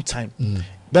don't value time.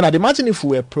 Bernard, imagine if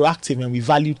we were proactive and we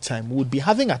valued time, we would be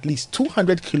having at least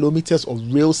 200 kilometers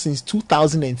of rail since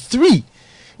 2003.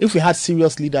 If we had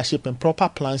serious leadership and proper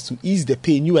plans to ease the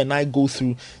pain you and I go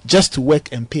through just to work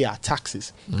and pay our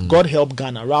taxes. God help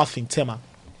Ghana. Ralph in Tema.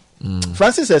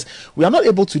 Francis says, we are not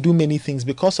able to do many things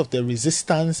because of the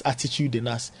resistance attitude in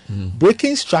us.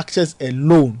 Breaking structures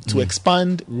alone to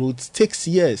expand roads takes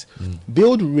years.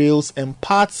 Build rails and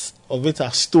parts of it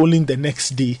are stolen the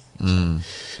next day.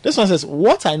 This one says,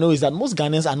 what I know is that most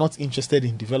Ghanaians are not interested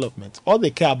in development. All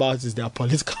they care about is their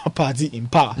political party in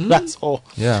power. That's all.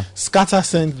 Scatter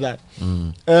sent that.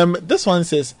 This one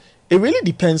says, it really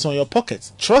depends on your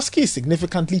pockets. Trotsky is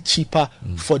significantly cheaper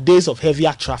for days of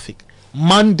heavier traffic.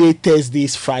 Monday,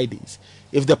 Thursdays, Fridays.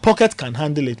 If the pocket can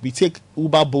handle it, we take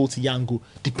Uber, Bolt, Yango,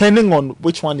 depending on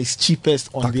which one is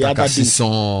cheapest on the other day.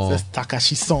 Says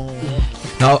Takashi-son.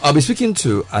 Now, I'll be speaking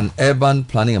to an urban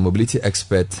planning and mobility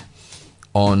expert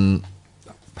on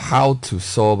how to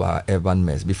solve our urban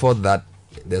mess. Before that,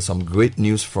 there's some great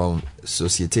news from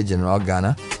Societe Generale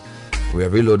Ghana. We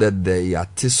have reloaded the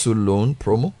Yatisu loan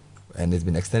promo, and it's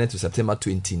been extended to September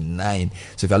 29.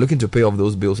 So if you're looking to pay off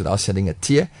those bills without shedding a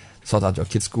tear, sort out your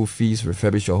kids' school fees,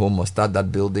 refurbish your home, or start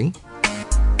that building,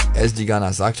 SG Ghana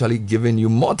has actually given you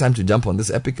more time to jump on this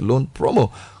epic loan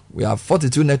promo. We have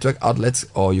 42 network outlets,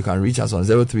 or you can reach us on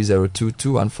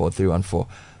 0302-214-314,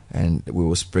 and we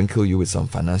will sprinkle you with some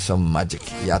financial magic.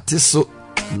 Yatiso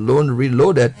Loan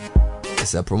Reloaded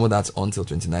is a promo that's on till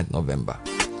 29th November.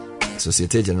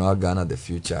 Societe Generale Ghana, the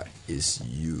future is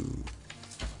you.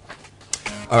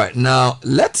 All right, now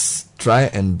let's try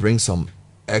and bring some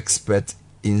expert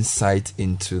insight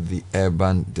into the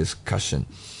urban discussion.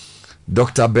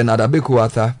 Dr. Bernard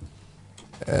Abekuwatha,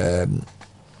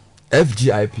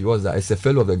 FGIP, what's that? It's a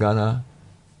fellow of the Ghana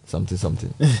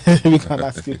something. We can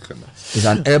ask you. He's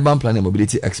an urban planning and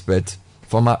mobility expert,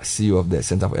 former CEO of the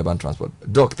Center for Urban Transport.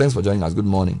 Doc, thanks for joining us. Good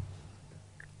morning.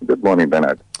 Good morning,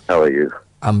 Bernard. How are you?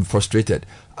 I'm frustrated.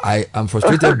 I am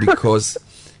frustrated because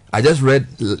I just read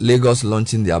Lagos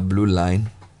launching their blue line,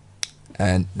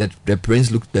 and the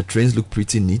trains look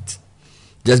pretty neat.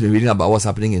 Just been reading about what's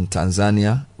happening in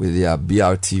Tanzania with their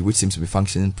BRT, which seems to be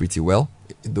functioning pretty well,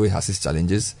 though it has its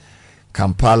challenges.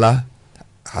 Kampala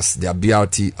has their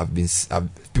BRT.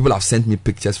 People have sent me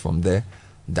pictures from there.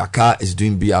 Dakar is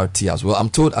doing BRT as well. I'm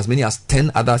told as many as 10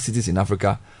 other cities in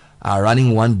Africa are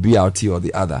running one BRT or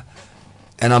the other.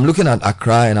 And I'm looking at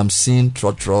Accra and I'm seeing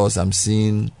trotros. I'm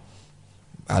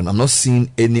not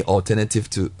seeing any alternative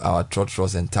to our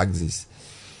trotros and taxis.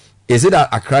 Is it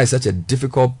that Accra is such a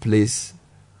difficult place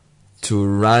to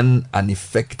run an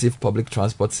effective public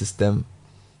transport system,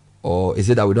 or is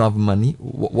it that we don't have money?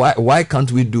 Why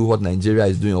can't we do what Nigeria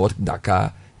is doing or what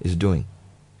Dakar is doing?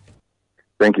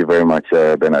 Thank you very much,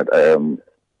 Bernard.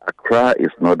 Accra is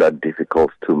not that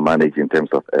difficult to manage in terms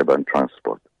of urban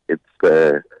transport. It's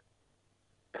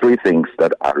three things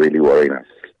that are really worrying us.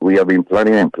 We have been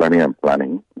planning.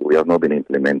 We have not been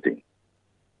implementing.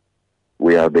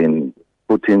 We have been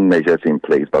putting measures in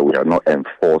place, but we are not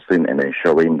enforcing and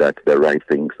ensuring that the right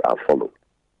things are followed.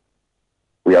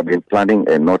 We have been planning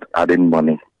and not adding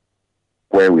money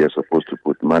where we are supposed to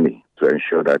put money to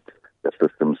ensure that the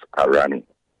systems are running.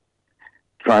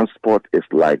 Transport is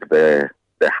like the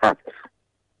heart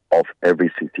of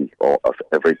every city or of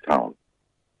every town.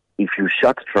 If you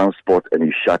shut transport and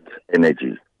you shut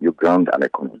energy, you ground an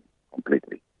economy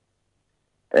completely.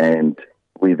 And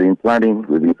we've been planning,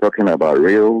 we've been talking about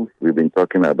rail, we've been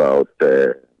talking about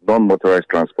non-motorized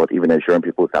transport, even ensuring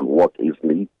people can walk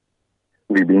easily.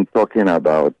 We've been talking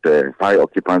about high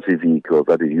occupancy vehicles,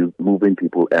 that is moving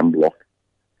people en bloc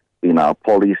in our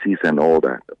policies and all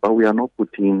that. But we are not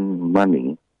putting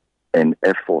money and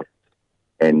effort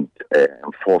and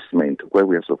enforcement where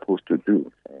we are supposed to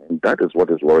do. And that is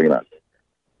what is worrying us.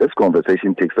 This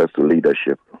conversation takes us to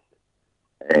leadership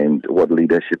and what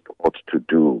leadership ought to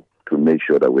do to make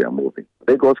sure that we are moving.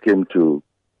 Lagos came to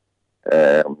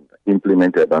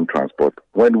implement urban transport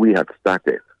when we had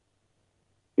started,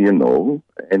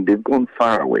 and they've gone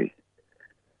far away.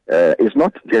 It's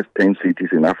not just 10 cities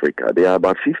in Africa. There are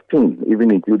about 15,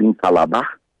 even including Calabar,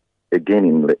 again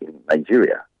in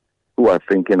Nigeria, who are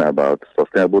thinking about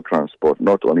sustainable transport,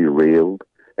 not only rail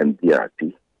and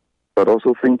BRT, but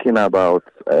also thinking about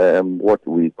what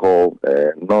we call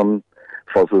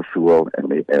non-fossil fuel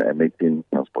emitting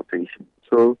transportation.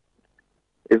 So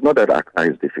it's not that Accra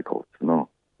is difficult, no.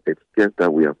 It's just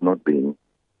that we have not been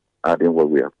adding what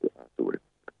we have to add to it.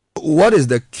 What is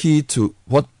the key to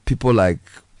what people like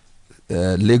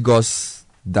Lagos,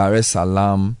 Dar es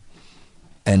Salaam,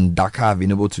 and Dakar have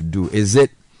been able to do? Is it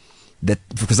that,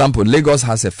 for example, Lagos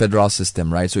has a federal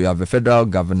system, right? So you have a federal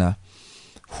governor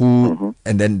who,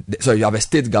 and then you have a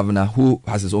state governor who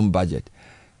has his own budget.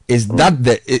 Is that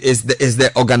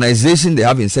the organization they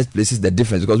have in such places the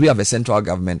difference? Because we have a central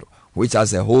government which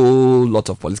has a whole lot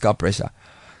of political pressure.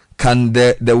 Can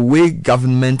the way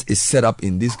government is set up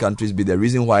in these countries be the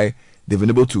reason why they've been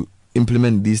able to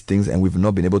implement these things and we've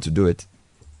not been able to do it?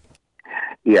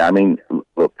 Yeah, I mean,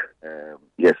 look,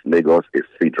 yes, Lagos is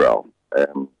federal.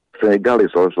 Senegal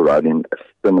is also running a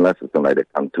similar system like the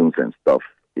cantons and stuff,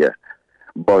 yeah.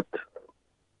 But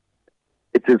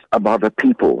it is about the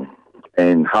people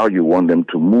and how you want them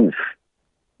to move,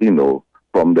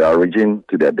 from their origin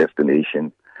to their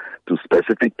destination to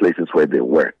specific places where they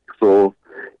work. So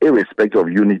irrespective of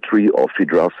unitary or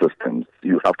federal systems,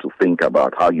 you have to think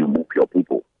about how you move your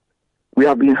people. We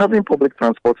have been having public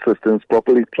transport systems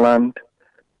properly planned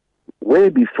way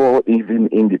before even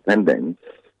independence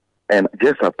and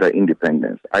just after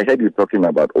independence. I heard you talking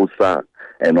about OSA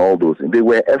and all those. There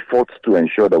were efforts to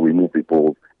ensure that we move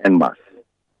people en masse.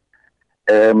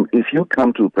 If you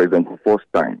come to President Kufuor's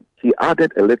time, he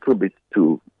added a little bit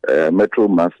to metro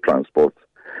mass transport,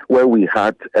 where we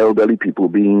had elderly people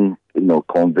being,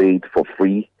 conveyed for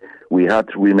free. We had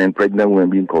pregnant women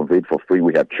being conveyed for free.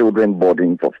 We had children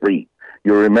boarding for free.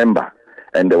 You remember?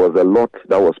 And there was a lot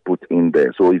that was put in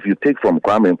there. So if you take from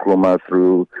Kwame Nkrumah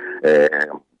through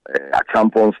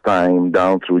Achampon's time,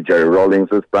 down through Jerry Rawlings'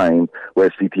 time, where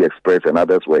Citi Express and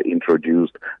others were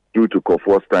introduced, through to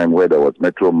Kufuor's time, where there was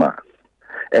Metro Mass.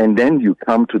 And then you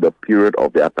come to the period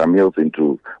of the Atamils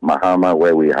into Mahama,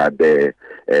 where we had the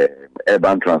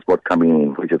urban transport coming in,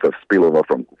 which is a spillover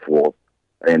from Kufuor,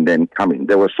 and then coming.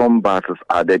 There were some buses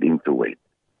added into it.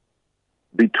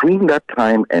 Between that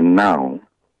time and now,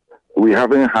 we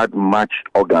haven't had much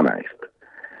organized.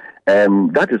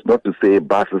 That is not to say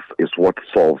buses is what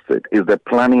solves it. It's the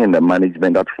planning and the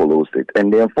management that follows it,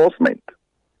 and the enforcement.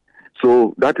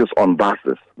 So that is on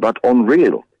buses. But on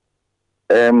rail,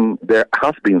 there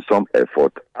has been some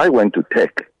effort. I went to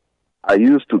Tech. I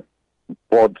used to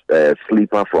board a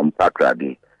sleeper from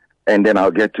Takrady, and then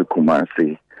I'll get to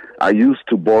Kumasi. I used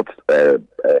to board a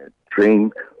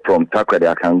train from Takrady.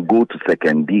 I can go to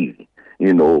Sekondi,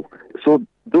 So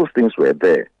those things were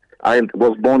there. I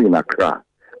was born in Accra.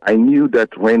 I knew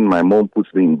that when my mom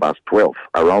puts me in bus 12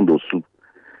 around Osu,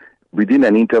 within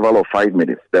an interval of 5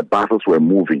 minutes, the buses were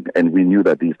moving, and we knew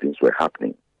that these things were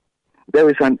happening. There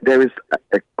is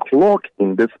a clock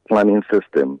in this planning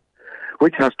system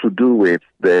which has to do with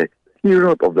the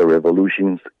period of the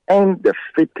revolutions and the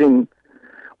fitting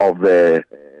of the,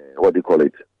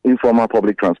 informal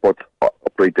public transport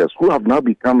operators, who have now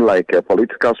become like a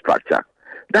political structure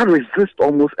that resists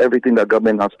almost everything the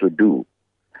government has to do.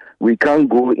 We can't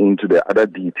go into the other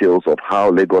details of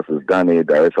how Lagos has done it,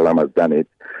 Dar es Salaam has done it,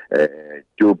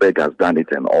 Joburg has done it,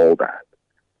 and all that.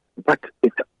 But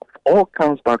it all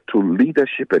comes back to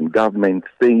leadership and government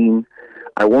saying,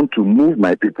 I want to move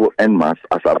my people en masse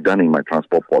as I've done in my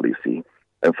transport policy.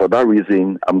 And for that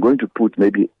reason, I'm going to put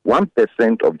maybe 1%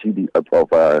 of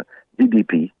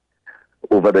GDP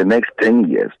over the next 10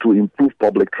 years to improve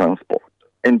public transport.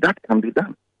 And that can be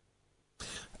done.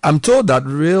 I'm told that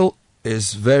rail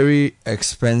is very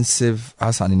expensive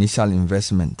as an initial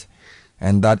investment,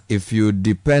 and that if you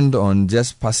depend on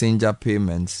just passenger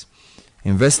payments,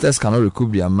 investors cannot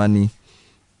recoup their money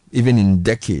even in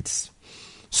decades.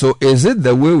 So is it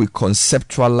the way we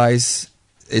conceptualize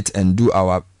it and do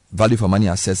our value for money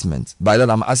assessment? By that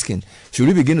I'm asking, should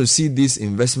we begin to see these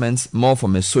investments more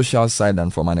from a social side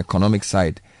than from an economic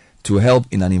side to help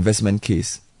in an investment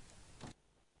case?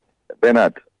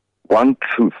 Bernard, one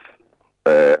truth,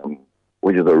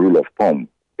 which is a rule of thumb,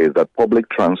 is that public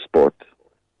transport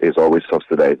is always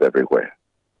subsidized everywhere.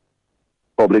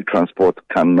 Public transport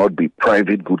cannot be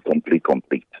private good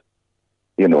complete.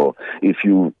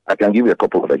 I can give you a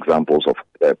couple of examples of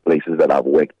places that I've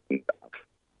worked in.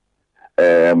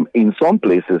 In some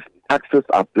places, taxes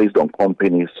are placed on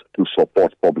companies to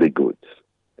support public goods.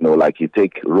 Like you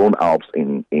take Rhone-Alps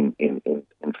in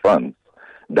France,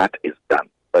 that is done.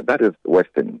 But that is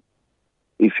Western.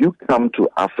 If you come to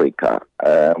Africa,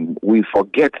 we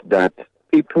forget that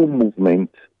people movement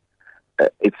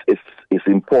is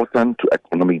important to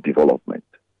economic development.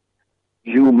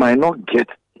 You might not get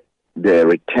the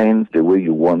returns the way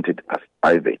you want it as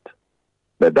private.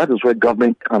 But that is where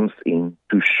government comes in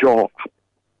to shore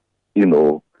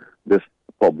up, this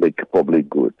public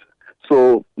good.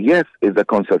 So yes, it's a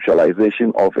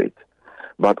conceptualization of it,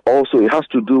 but also it has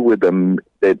to do with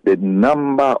the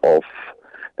number of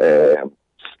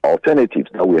alternatives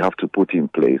that we have to put in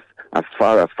place as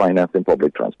far as financing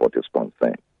public transport is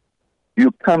concerned.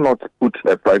 You cannot put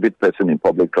a private person in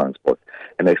public transport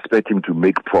and expect him to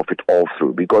make profit all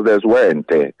through, because there's wear and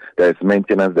tear, there's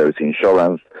maintenance, there is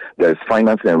insurance, there's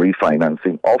financing and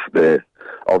refinancing of the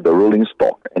rolling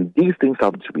stock, and these things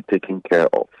have to be taken care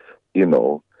of.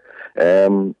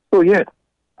 So yeah,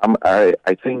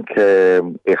 I think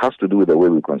it has to do with the way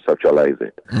we conceptualize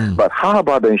it. But how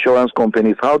about the insurance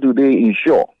companies? How do they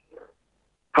insure?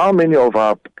 How many of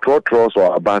our trotros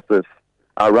or our buses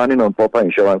are running on proper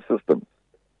insurance systems?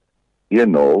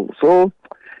 So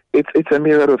it's a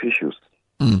myriad of issues.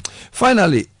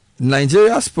 Finally,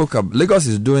 Nigeria spoke up. Lagos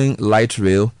is doing light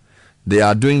rail. They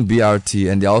are doing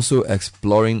BRT, and they're also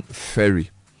exploring ferry.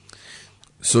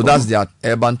 So that's their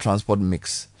urban transport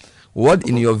mix. What,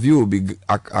 in your view, would be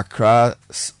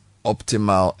Accra's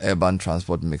optimal urban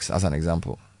transport mix, as an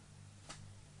example?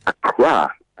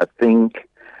 Accra, I think,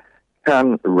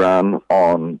 can run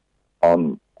on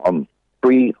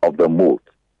 3 of the modes.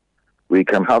 We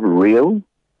can have rail,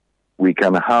 we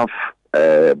can have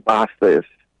buses,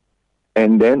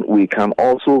 and then we can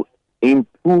also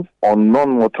improve on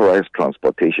non-motorized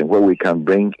transportation, where we can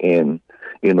bring in,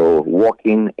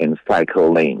 walking and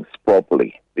cycle lanes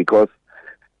properly, because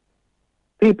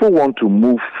people want to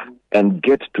move and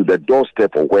get to the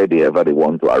doorstep of wherever they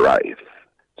want to arrive.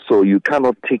 So you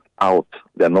cannot take out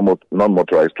the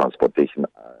non-motorized transportation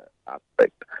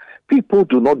aspect. People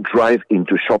do not drive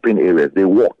into shopping areas, they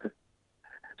walk.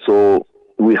 So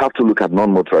we have to look at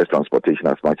non-motorized transportation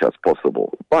as much as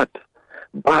possible. But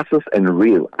buses and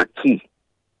rail are key.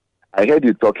 I heard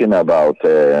you talking about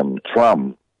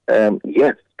tram.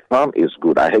 Yes, tram is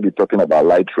good. I heard you talking about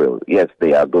light rail. Yes,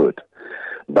 they are good.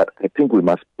 But I think we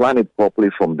must plan it properly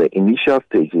from the initial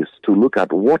stages to look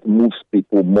at what moves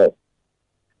people more.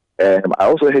 I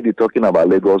also heard you talking about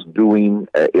Lagos doing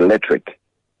electric.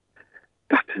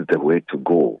 That is the way to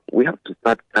go. We have to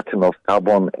start cutting off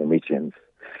carbon emissions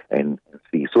and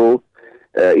see. So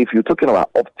if you're talking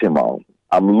about optimal,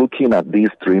 I'm looking at these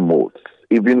 3 modes,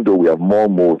 even though we have more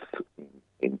modes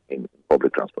in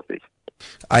public transportation.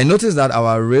 I noticed that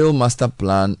our rail master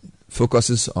plan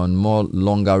focuses on more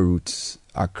longer routes.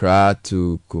 Accra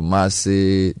to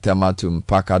Kumasi, Tema to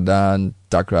Mpakadan,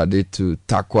 Takoradi to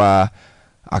Takwa,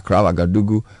 Accra,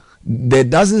 Ouagadougou. There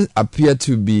doesn't appear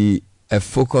to be a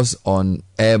focus on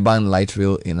urban light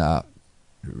rail in our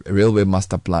railway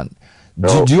master plan.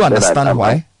 Do you understand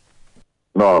why?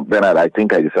 No, Bernard, I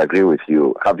think I disagree with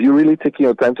you. Have you really taken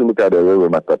your time to look at the railway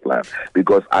master plan?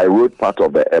 Because I wrote part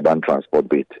of the urban transport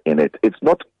bit in it. It's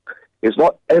not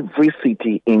every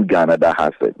city in Ghana that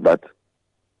has it, but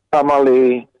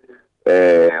Tamale,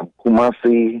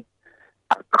 Kumasi,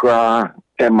 Accra,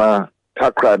 Tema,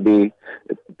 Takoradi,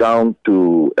 down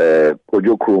to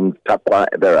Kojokrum, Takwa,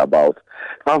 thereabouts,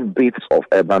 have bits of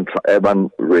urban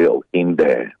rail in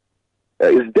there.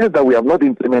 It's just that we have not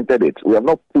implemented it. We have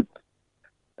not put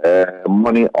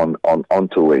money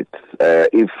onto it.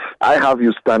 If I have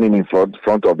you standing in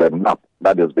front of the map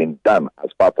that has been done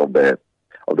as part of the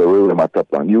railway master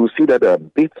plan, you will see that there are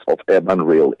bits of urban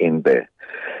rail in there.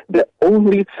 The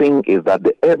only thing is that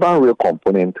the urban rail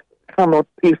component cannot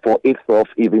pay for itself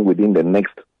even within the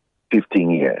next 15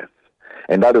 years.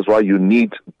 And that is why you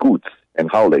need goods and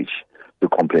haulage to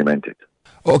complement it.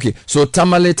 Okay, so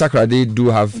Tamale, Takoradi do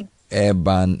have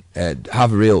urban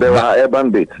have rail. There are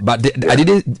urban bits, but I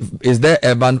didn't. Is there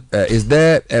urban? Is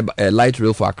there a light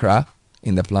rail for Accra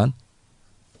in the plan?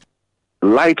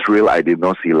 Light rail, I did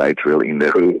not see light rail in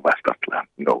the rail master plan.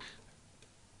 No.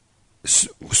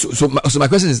 So my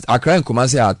question is: Accra and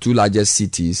Kumasi are 2 largest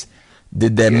cities.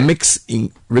 Did the mix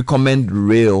recommend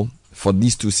rail for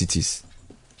these 2 cities?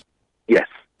 Yes.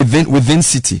 Within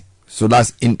city. So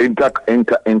that's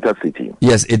intercity.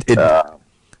 Yes.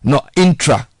 No,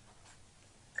 inter,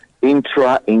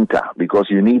 because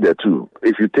you need the 2.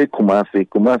 If you take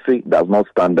Kumasi does not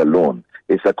stand alone.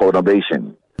 It's a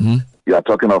conurbation. Mm-hmm. You are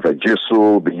talking of a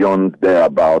Jesu, beyond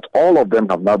thereabout. All of them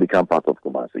have now become part of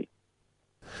Kumasi.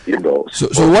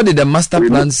 So what did the master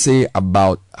plan say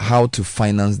about how to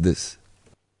finance this?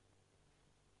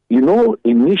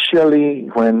 Initially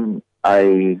when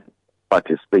I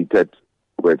participated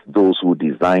with those who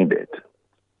designed it,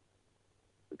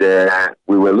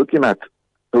 we were looking at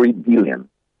 3 billion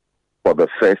for the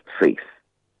first phase.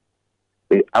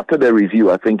 After the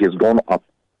review, I think it's gone up.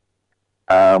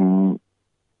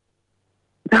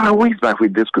 There are ways by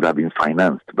which this could have been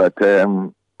financed, but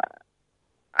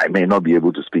I may not be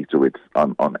able to speak to it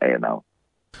on air now.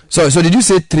 So did you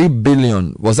say 3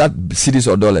 billion? Was that cedis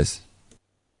or dollars?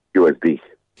 USD.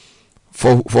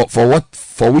 For what?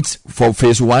 For which? For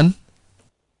phase 1?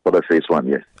 For the phase 1,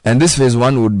 yes. And this phase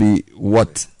 1 would be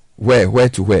what? Where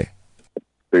to where?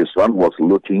 Phase 1 was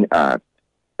looking at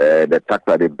the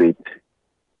Takoradi bit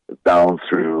down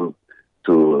through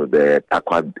to the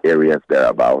Takwa areas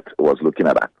thereabout. It was looking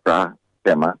at Accra,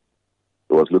 Tema.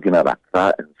 It was looking at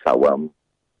Accra and Sawam,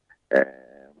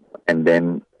 and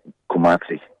then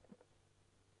Kumasi.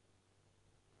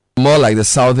 More like the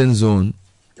southern zone.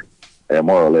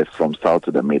 More or less from south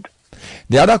to the mid.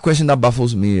 The other question that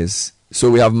baffles me is, so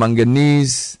we have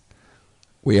manganese,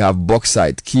 we have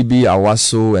bauxite, Kibi,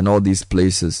 Awaso, and all these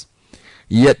places.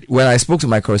 Yet, when I spoke to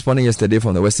my correspondent yesterday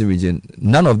from the Western region,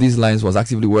 none of these lines was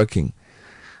actively working.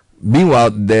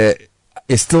 Meanwhile, there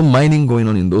is still mining going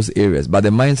on in those areas, but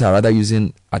the mines are rather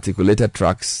using articulated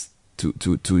tracks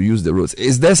to use the roads.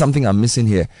 Is there something I'm missing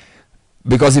here?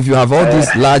 Because if you have all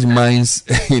these large mines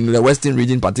in the Western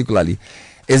region particularly,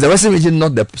 is the Western region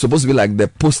not supposed to be like the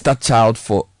poster child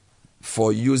for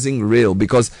using rail?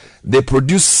 Because they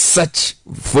produce such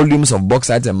volumes of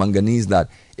bauxite and manganese that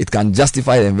it can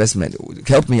justify the investment.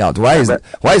 Help me out. Why is the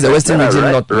Western region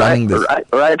not running this?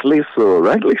 Rightly so.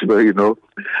 You know,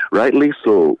 rightly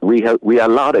so. We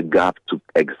allowed a gap to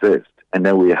exist, and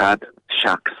then we had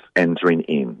sharks entering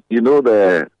in. You know,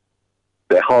 the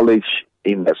haulage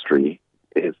industry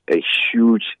is a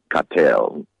huge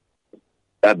cartel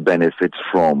that benefits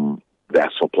from their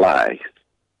supplies,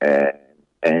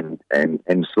 and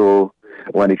so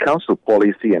when it comes to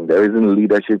policy and there isn't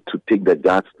leadership to take the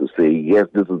guts to say, yes,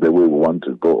 this is the way we want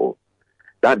to go,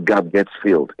 that gap gets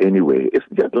filled anyway. It's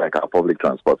just like our public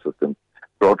transport system,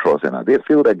 and they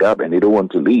fill the gap and they don't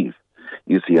want to leave,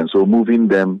 you see, and so moving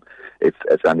them, it's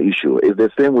an issue. It's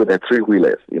the same with the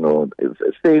three-wheelers, you know, it's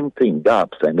the same thing,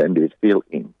 gaps, and then they fill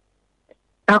in.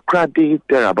 Accra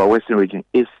there about Western region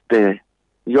is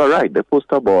you're right, the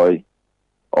poster boy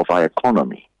of our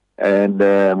economy.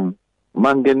 And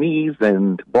manganese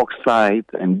and bauxite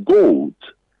and gold,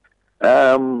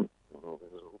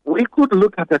 we could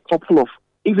look at a couple of,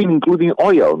 even including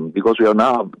oil, because we are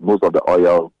now most of the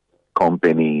oil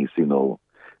companies, you know,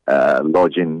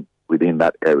 lodging within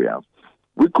that area.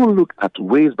 We could look at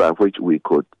ways by which we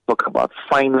could talk about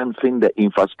financing the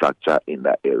infrastructure in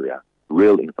that area,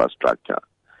 rail infrastructure,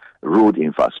 road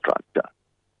infrastructure,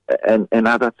 and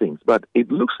other things. But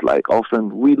it looks like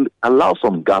often we'll allow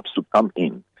some gaps to come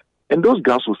in, and those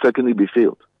gaps will certainly be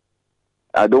filled.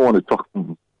 I don't want to talk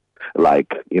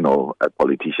like, you know, a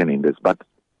politician in this, but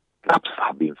gaps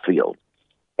have been filled.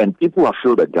 And people who have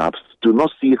filled the gaps do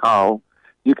not see how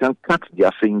you can cut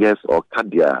their fingers or cut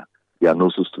their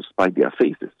noses to spite their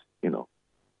faces, you know.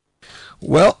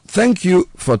 Well, thank you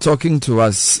for talking to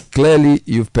us. Clearly,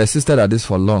 you've persisted at this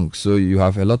for long, so you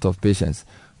have a lot of patience.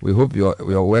 We hope your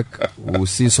work will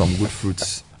see some good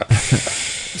fruits.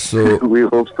 So we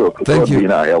hope so. Thank you.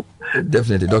 Help.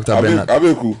 Definitely, Dr. Bernard.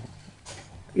 Abeku.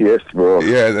 Yes, bro.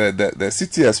 Yeah, the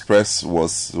Citi Express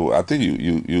was. I think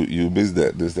you missed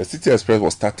that. The Citi Express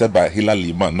was started by Hilary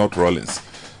Liman, not Rollins.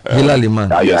 Hilary Liman.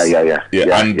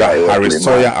 Yeah. Under Harry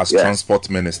Sawyer as transport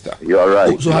minister. You are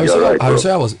right. So Harry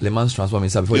Sawyer was Liman's transport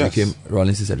minister before he became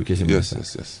Rollins' education minister.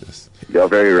 Yes. You're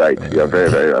very right. You're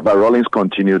very right. But Rollins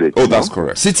continued it. Oh, that's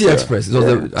correct. Citi Express.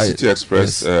 Citi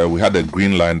Express. We had the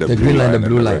green line, the green line, the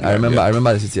blue line. I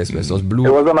remember the Citi Express. It was blue.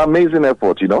 It was an amazing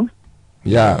airport, you know.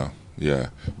 Yeah.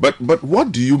 But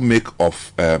what do you make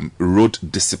of road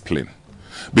discipline?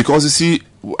 Because you see,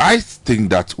 I think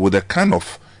that with the kind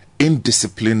of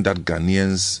indiscipline that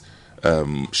Ghanaians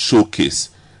showcase,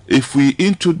 if we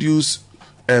introduce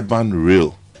urban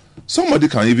rail, somebody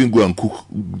can even go and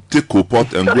take a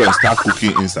pot and go and start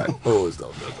cooking inside. Oh,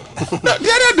 stop. The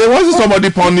other day, wasn't somebody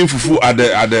pounding fufu at the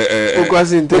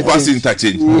Okwasi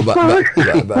interchange?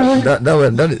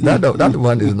 That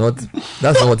one is not.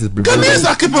 That's not what is. Ghanaians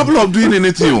are capable of doing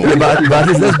anything. But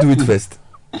let's do it first.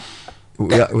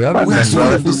 We have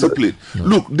so discipline. No.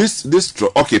 Look, this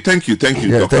okay. Thank you,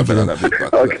 Dr. Bernard.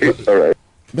 Okay, all right.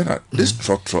 Bernard, this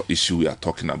trotro issue we are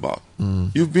talking about.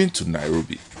 You've been to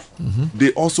Nairobi.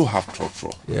 They also have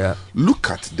trotro. Yeah. Look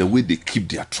at the way they keep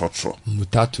their trotro.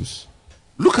 Mutatus.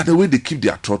 Look at the way they keep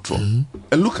their trotro,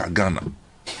 and look at Ghana.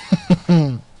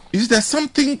 Is there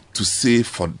something to say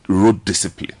for road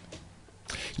discipline?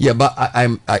 Yeah, but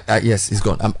I yes, it's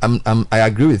gone. I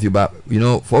agree with you, but you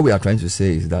know, what we are trying to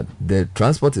say is that the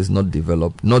transport is not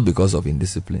developed not because of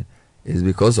indiscipline, it's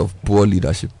because of poor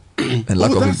leadership. and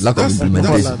lack of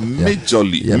implementation.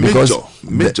 Majorly,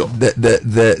 major.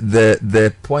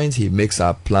 The point he makes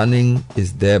are planning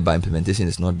is there, but implementation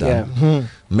is not done.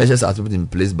 Measures are put in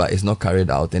place, but it's not carried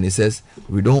out. And he says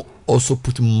we don't also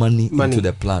put money into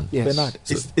the plan. Yes. Bernard,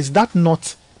 is that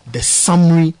not the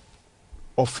summary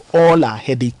of all our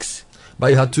headaches?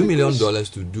 But you had $2 million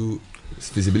to do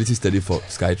feasibility study for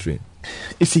SkyTrain.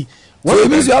 You see,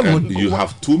 you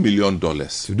have $2 million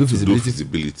to do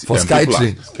feasibility for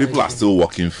SkyTrain. People are still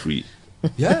working free.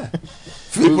 Yeah.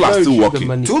 People are still working.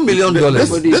 $2 million.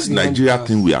 This Nigeria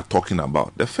thing we are talking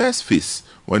about, the first phase,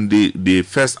 when they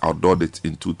first outdoored it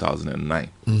in 2009,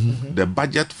 the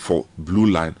budget for Blue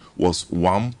Line was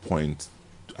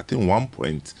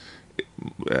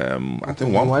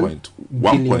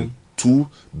 $1.2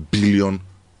 billion.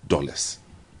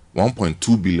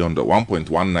 $1.2 billion,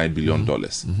 $1.19 billion.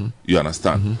 You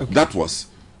understand? Okay. That was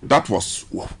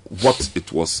what it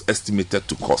was estimated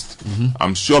to cost.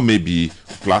 I'm sure maybe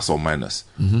plus or minus.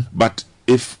 But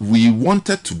if we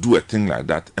wanted to do a thing like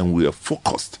that and we are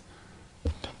focused,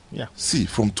 see,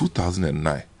 from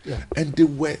 2009, and they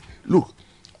were, look,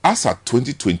 as at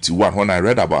 2021, when I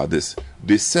read about this,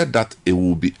 they said that it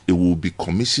will be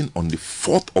commissioned on the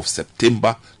 4th of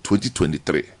September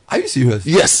 2023. Are you serious?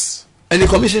 Yes. And they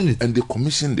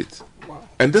commissioned it. Wow.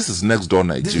 And this is next door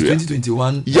Nigeria. This is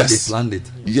 2021. Yes. They planned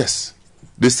it. Yes.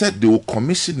 They said they will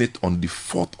commission it on the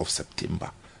 4th of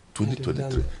September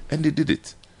 2023. And they did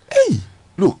it. Hey.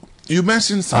 Look, you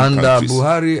mentioned some countries.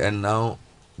 Buhari and now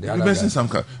you mentioned some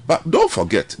countries. But don't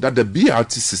forget that the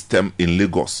BRT system in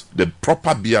Lagos, the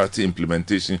proper BRT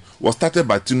implementation, was started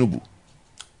by Tinubu.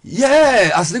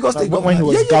 Yeah, as Lagos State when he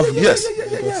was governor. Yes.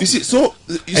 You see, so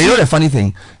you know the funny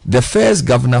thing, the first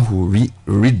governor who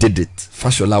redid it,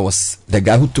 Fashola, was the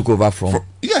guy who took over from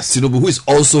Tinubu, who is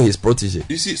also his protege.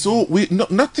 You see, so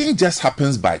nothing just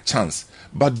happens by chance.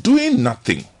 But doing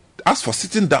nothing, as for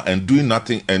sitting down and doing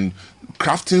nothing and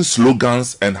crafting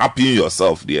slogans and happying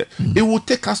yourself there, it will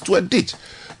take us to a ditch.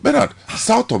 Bernard,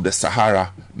 south of the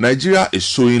Sahara, Nigeria is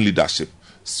showing leadership.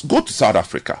 Go to South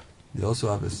Africa. They also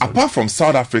have apart from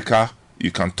South Africa,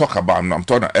 you can talk about, I'm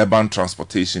talking about urban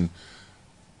transportation,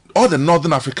 all the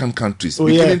northern African countries,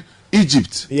 including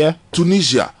Egypt,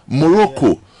 Tunisia,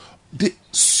 Morocco, the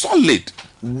solid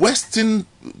Western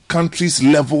countries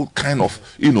level kind of,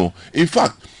 in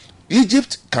fact,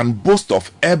 Egypt can boast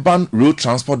of urban road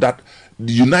transport that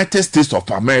the United States of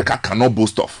America cannot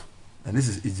boast of. And this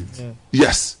is Egypt.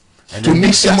 Yes. And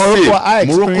Tunisia, Morocco, a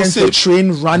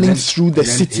train running through the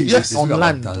city on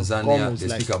land. Tanzania, they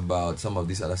speak about some of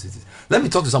these other cities. Let me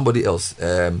talk to somebody else.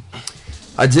 Ajay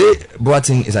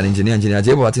Boateng is an engineer.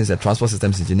 Ajay Boateng is a transport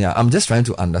systems engineer. I'm just trying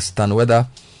to understand whether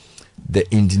the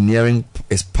engineering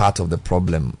is part of the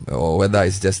problem or whether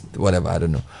it's just whatever. I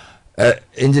don't know.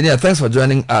 Engineer, thanks for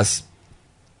joining us.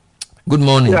 Good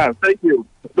morning. Yeah, thank you.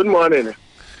 Good morning.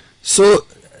 So,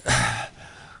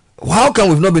 how come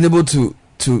we've not been able to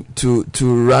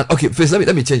run? Okay, first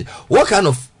let me change. What kind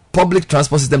of public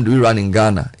transport system do we run in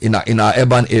Ghana in our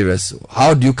urban areas?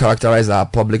 How do you characterize our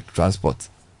public transport?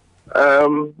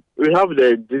 We have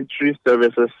the D3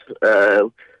 services.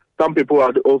 Some people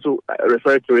are also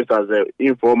refer to it as the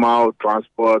informal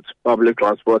transport, public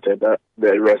transport, and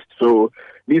the rest. So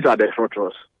these are the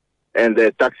structures, and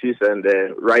the taxis and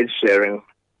the ride sharing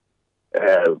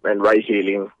and ride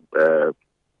hailing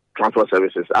transport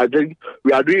services. I think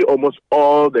we are doing almost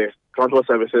all the transport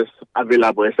services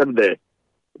available except the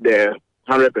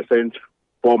 100%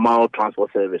 formal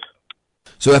transport service.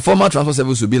 So a formal transport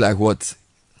service would be like what?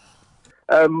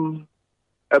 A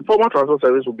formal transport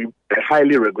service would be a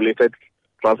highly regulated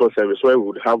transport service where we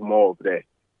would have more of the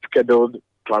scheduled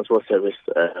transport service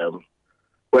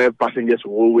where passengers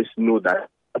will always know that you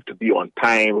have to be on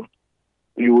time.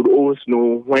 You would always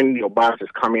know when your bus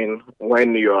is coming,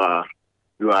 when you are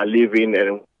leaving,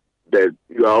 and that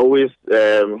you are always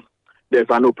there's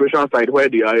an operation side where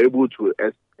they are able to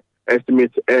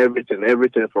estimate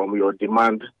everything from your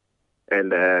demand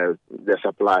and the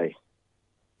supply.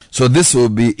 So this will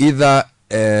be either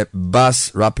a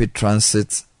bus rapid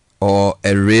transit or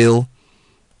a rail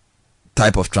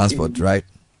type of transport, right?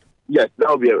 Yes, that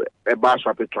will be a bus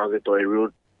rapid transit or a rail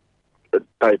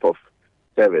type of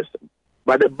service.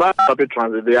 But the bus rapid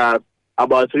transit, there are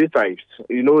about 3 types.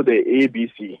 You know, the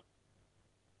ABC,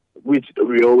 which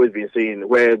we always been saying,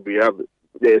 where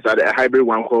there's a hybrid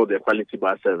one called the quality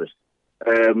bus service.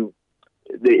 The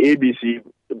ABC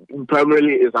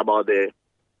primarily is about the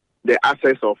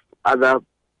access of other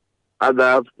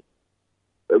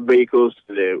vehicles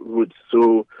to the routes.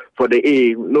 So for the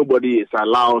A, nobody is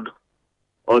allowed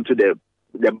onto the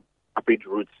rapid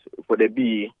routes. For the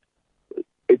B,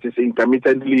 it is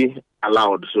intermittently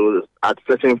allowed. So at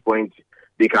certain point,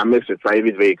 they can mix with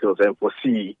private vehicles. And for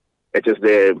C, it is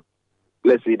the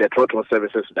throttle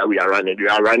services that we are running. We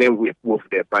are running with both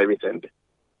the private and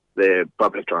the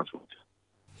public transport.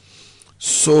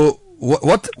 So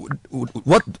what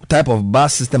type of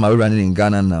bus system are we running in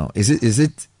Ghana now? Is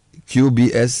it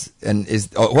QBS, and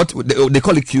what they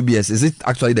call it QBS? Is it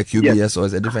actually the QBS, yes, or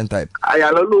is it a different type?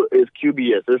 Ayalulu is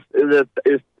QBS.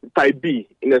 It's type B,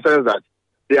 in the sense that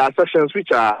there are sections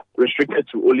which are restricted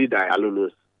to only the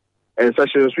Ayalulus, and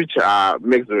sections which are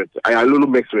mixed with Ayalulu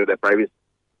mixed with the private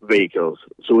vehicles.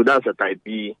 So that's a type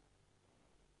B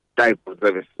type of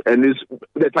service. And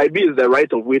the type B is the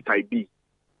right of way type B.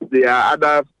 There are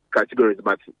other categories,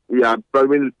 but we are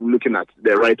probably looking at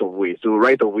the right of way. So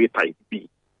right of way type B.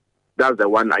 That's the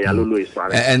one Ayalulu is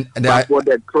running. But for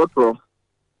the throttle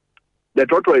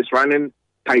is running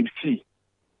type C,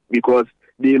 because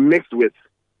they mix with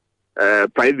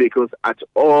private vehicles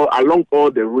along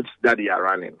all the routes that they are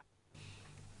running.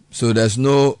 So there's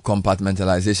no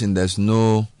compartmentalization. There's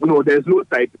no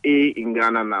type A in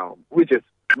Ghana now, which is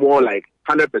more like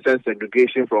 100%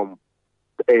 segregation from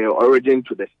origin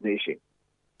to destination.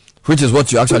 Which is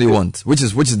what you actually want. Which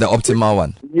is the optimal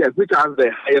one. Yes, which has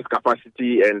the highest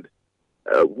capacity and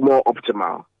more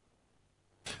optimal.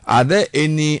 Are there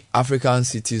any African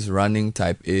cities running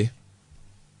type A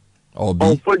or B?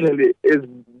 Unfortunately, it's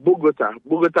Bogota.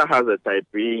 Bogota has a type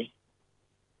A.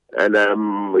 And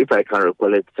if I can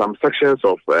recall it, some sections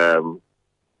of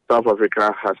South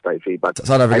Africa has type A. But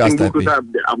South Africa has type Bogota,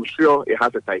 I'm sure it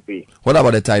has a type A. What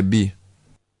about the type B?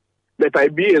 The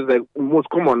type B is the most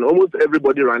common. Almost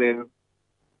everybody running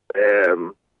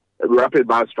rapid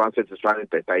mass transit is running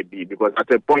the type B, because at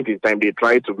a point in time they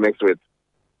try to mix with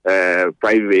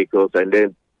private vehicles, and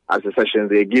then as a session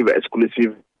they give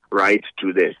exclusive right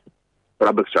to the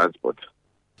public transport.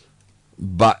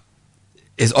 But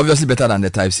it's obviously better than the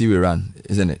type C we run,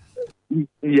 isn't it?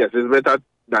 Yes, it's better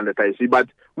than the type C, but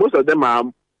most of them are,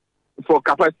 for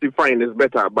capacity, fine, it's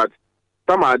better, but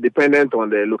some are dependent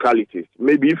on the localities.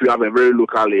 Maybe if you have a very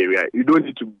local area, you don't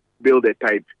need to build a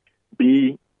type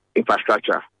B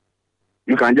infrastructure.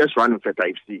 You can just run with a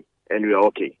type C and you're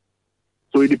okay.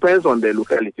 So it depends on the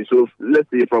locality. So let's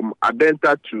say from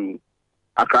Adenta to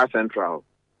Accra Central,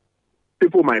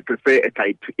 people might prefer a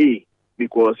type A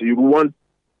because you want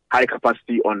high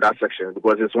capacity on that section,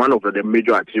 because it's one of the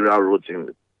major arterial roads in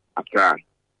Accra.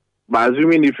 But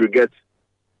assuming if you get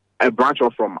a branch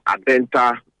off from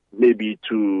Adenta, maybe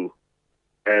from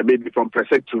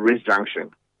Presec to Race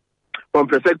Junction, from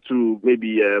Presec to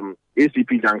maybe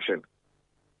ACP Junction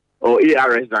or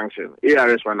ARS Junction,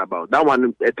 ARS Roundabout, that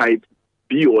one, a type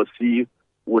B or C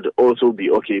would also be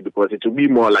okay, because it will be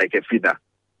more like a feeder.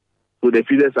 So the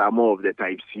feeders are more of the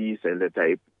type Cs and the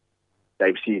type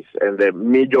Cs, and the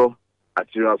major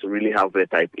arterials really have the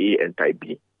type A and type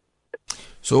B.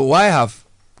 So why have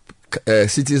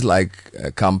cities like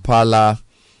Kampala,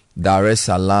 Dar es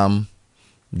Salaam,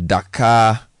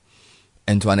 Dakar,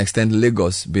 and to an extent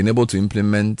Lagos been able to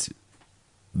implement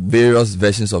various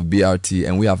versions of BRT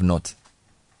and we have not?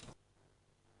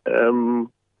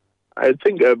 I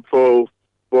think for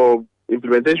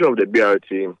implementation of the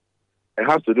BRT, it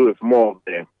has to do with more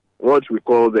of what we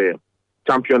call the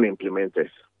champion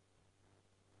implementers,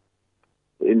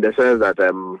 in the sense that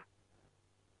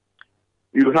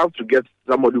you have to get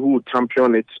somebody who will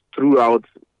champion it throughout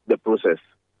the process.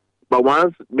 But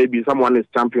once maybe someone is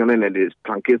championing and it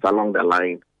truncates along the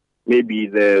line, maybe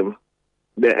the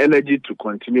energy to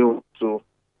continue so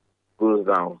goes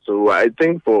down. So I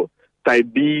think for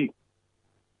type B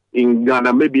in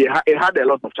Ghana, maybe it had a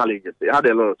lot of challenges. It had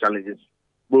a lot of challenges,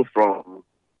 both from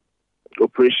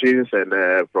operations and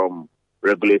from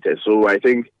regulators. So I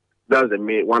think that's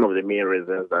one of the main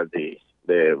reasons that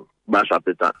the bus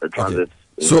rapid transit.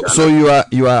 Okay. So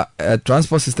you are a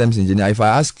transport systems engineer. If I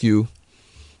ask you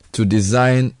to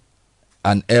design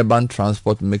an urban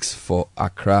transport mix for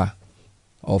Accra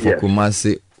or for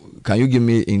Kumasi, can you give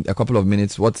me in a couple of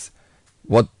minutes what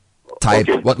type,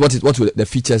 what will the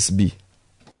features be?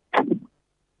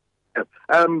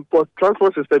 For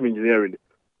transport system engineering,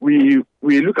 we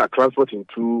look at transport in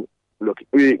two. Look,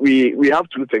 we have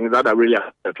two things that are really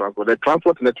the transport. The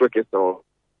transport network itself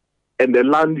and the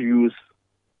land use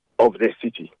of the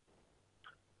city.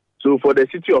 So for the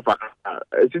city of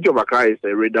Accra is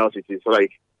a radial city. It's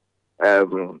like a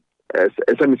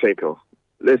semicircle.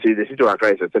 Let's say the city of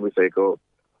Accra is a semicircle.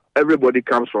 Everybody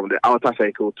comes from the outer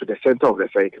circle to the center of the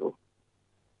circle.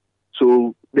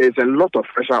 So there's a lot of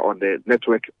pressure on the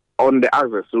network, on the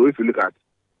axis. So if you look at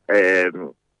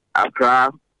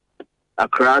Accra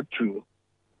to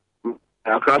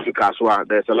Kaswa,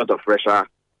 there's a lot of pressure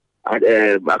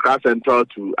Accra Central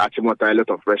to Achimota, a lot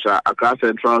of pressure. Accra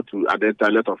Central to Adenta,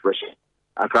 a lot of pressure.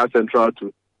 Accra Central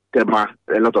to Tema,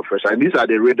 a lot of pressure. And these are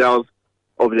the radials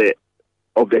of the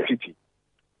city.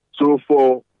 So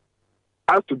for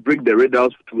us to break the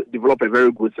radials to develop a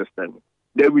very good system,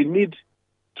 then we need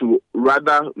to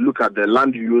rather look at the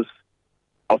land use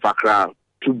of Accra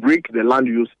to break the land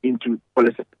use into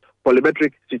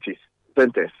polymetric cities,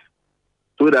 centers,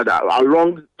 so that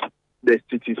along the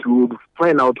cities we would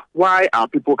find out why are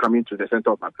people coming to the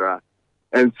center of Accra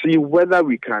and see whether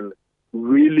we can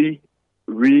really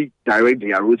redirect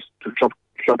their routes to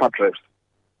shorter trips.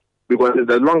 Because it's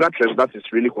the longer trips that is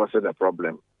really causing the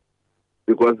problem.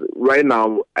 Because right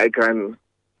now, you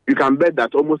can bet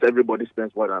that almost everybody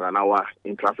spends more than an hour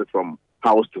in traffic from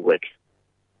house to work.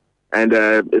 And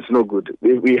it's no good.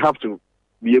 We have to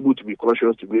be able to be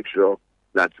cautious to make sure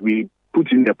that we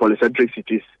put in the polycentric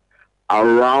cities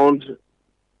around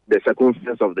the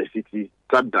circumference of the city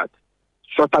so that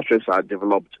shorter trips are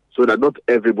developed so that not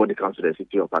everybody comes to the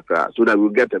city of Accra, so that we'll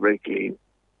get a very clean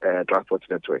transport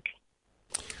network.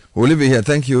 We'll leave it here.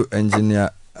 Thank you, Engineer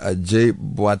Jay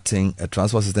Boateng, a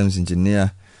transport systems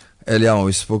engineer. Earlier on,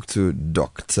 we spoke to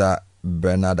Dr.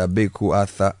 Bernard Abeku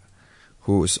Arthur,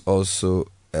 who is also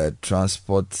an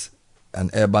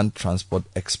urban transport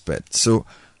expert. So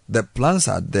the plans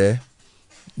are there,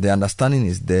 the understanding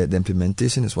is there, the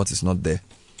implementation is what is not there.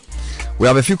 We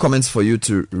have a few comments for you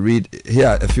to read. Here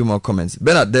are a few more comments.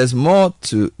 Bernard, there's more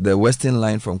to the Western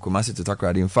line from Kumasi to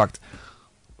Takoradi. In fact,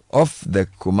 off the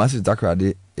Kumasi to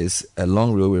Takoradi is a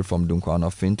long railway from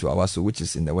Dunkwa-Onofin to Awasu, which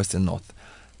is in the western north.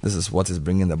 This is what is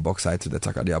bringing the bauxite to the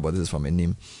Takoradi. But this is from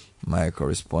Enim, my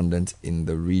correspondent in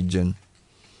the region.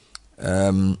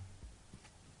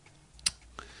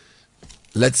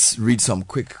 Let's read some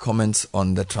quick comments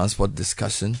on the transport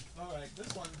discussion.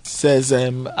 Says,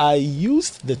 I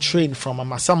used the train from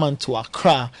Amasaman to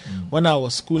Accra when I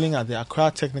was schooling at the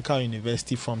Accra Technical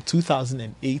University from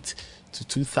 2008 to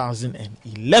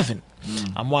 2011.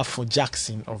 Amwafo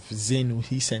Jackson of Zenu,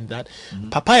 he sent that.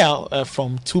 Papaya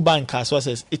from Tuba and Kaswa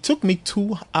says, it took me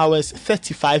 2 hours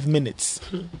 35 minutes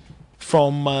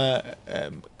from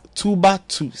Tuba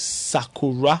to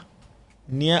Sakura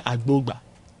near Agbogba.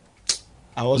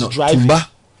 I was driving. Tuba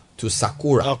to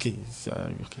Sakura. Okay.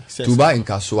 Says, Tuba in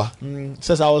Kaswa.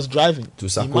 Says I was driving to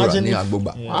Sakura near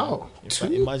Agbogba. Yeah, wow.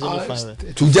 Imagine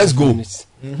if to just go.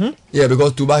 Yeah,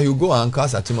 because Tuba you go and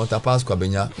cast at Timota Pass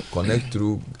Kwabenya, connect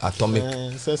through Atomic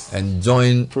and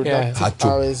join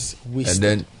hours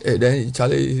and then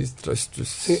Charlie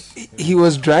he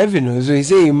was driving, so he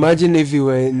said imagine if you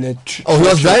were in a he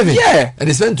was driving? Yeah. And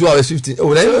he spent 2 hours 15.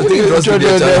 Oh, then you think it was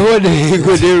the whole day he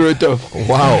go there wrote off.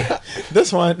 Wow.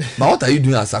 This one. But what are you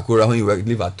doing at Sakura when you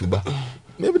live at Tuba?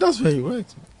 Maybe that's where you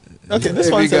worked. Okay, this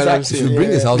one says you should bring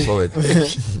his house forward. To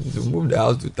move the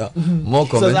house to town. More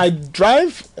comments. Says I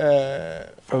drive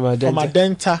from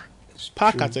Adenta,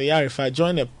 park at Oyarif. I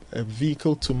join a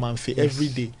vehicle to Manfi every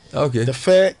day. Okay. The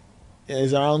fare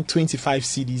is around 25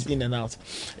 cedis in and out.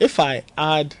 If I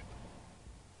add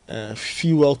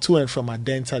fuel to and from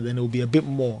Adenta, then it will be a bit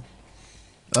more.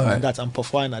 All right. That's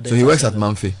Ampofo and Adenta. So he works at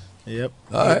Manfi. Yep.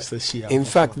 Right. In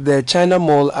fact, the China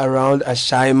Mall around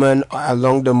Ashaiman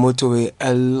along the motorway,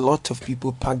 a lot of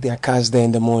people park their cars there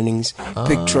in the mornings,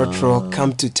 pick trotro,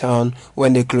 come to town.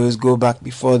 When they close, go back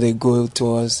before they go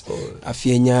towards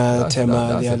Afienya,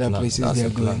 Tema, the other places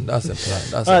they're going. That's a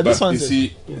plan. But you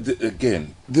see,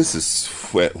 again, this is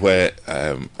where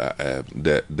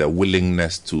the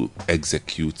willingness to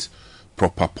execute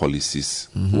proper policies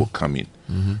will come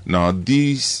in. Now,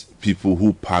 these people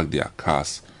who park their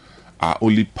cars are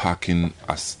only parking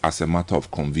as a matter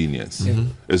of convenience.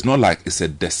 It's not like it's a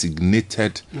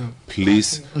designated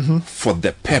place for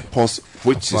the purpose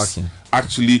which is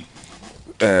actually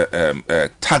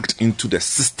tagged into the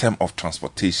system of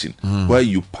transportation where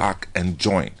you park and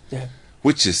join,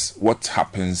 which is what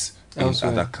happens in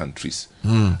other countries.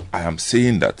 I am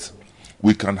saying that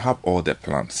we can have all the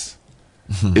plans.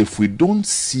 If we don't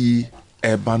see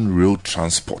urban rail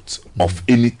transport of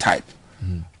any type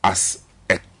as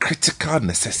a critical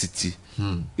necessity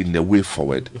in the way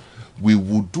forward, we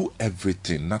will do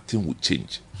everything. Nothing will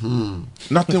change.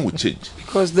 Nothing will change.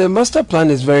 Because the master plan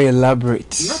is very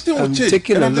elaborate. Nothing will change.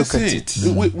 Taking a look at it.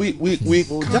 We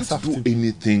can't do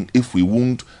anything if we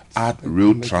won't add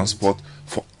rail transport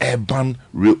for urban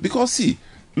rail. Because see,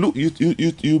 look,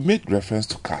 you made reference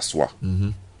to Kaswa.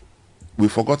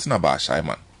 We've forgotten about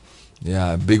Ashaiman.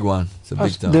 Yeah, a big one. It's a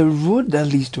big town. The road that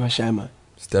leads to Ashaiman.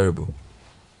 It's terrible.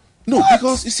 No,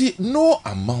 because you see, no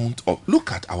amount of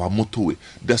look at our motorway.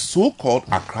 The so-called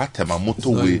Accra Tema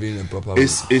motorway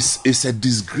is a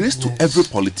disgrace to every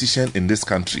politician in this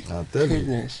country.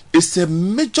 It's a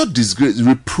major disgrace,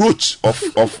 reproach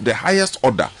of the highest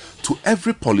order to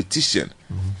every politician.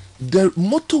 The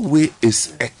motorway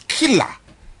is a killer.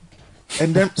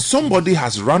 And then somebody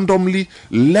has randomly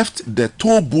left the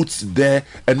toll booths there,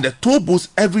 and the toll booths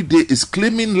every day is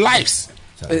claiming lives.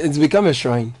 It's become a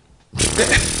shrine.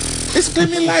 It's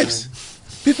claiming lives.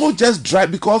 People just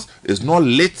drive because it's not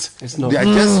lit. They are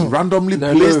just randomly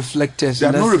there placed. No reflectors. There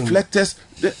are no reflectors.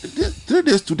 3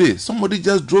 days today, somebody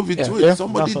just drove into it.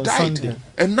 Somebody died, Sunday.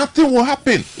 And nothing will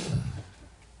happen.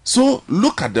 So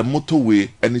look at the motorway,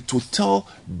 and it will tell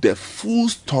the full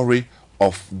story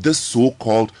of this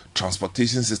so-called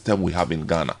transportation system we have in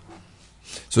Ghana.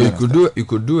 So you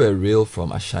could do a rail from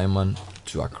Ashaiman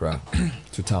to Accra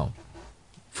to town.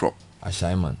 From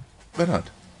Ashaiman.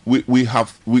 Bernard,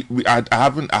 I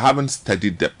haven't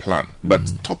studied the plan,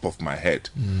 but top of my head,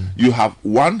 you have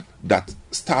one that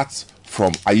starts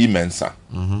from Ayimensa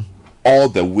all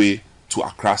the way to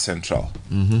Accra Central.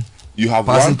 You have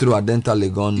passing one through Adenta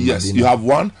Legon. Yes, Medina. you have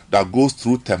one that goes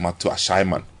through Tema to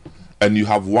Ashaiman, and you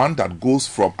have one that goes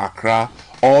from Accra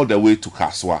all the way to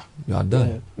Kaswa. You are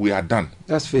done. We are done.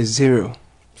 That's phase 0.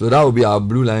 So that will be our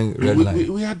blue line, red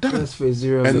line. We are done. That's phase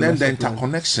 0. And then the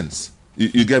interconnections.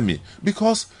 You get me?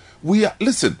 Because we are,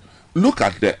 listen, look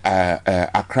at the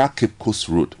Accra Cape Coast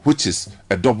Road, which is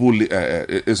a double,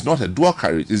 it's not a dual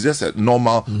carriage, it's just a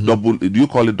normal double, do you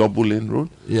call it double lane road?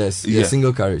 Yes, yeah.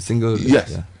 Single carriage, single lane.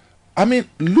 Yes. Yeah. I mean,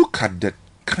 look at the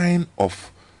kind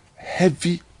of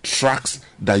heavy trucks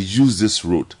that use this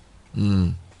road.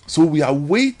 So we are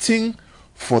waiting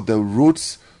for the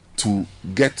roads to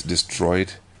get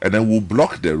destroyed, and then we'll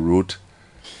block the road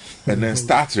and then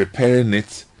start repairing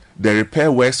it. The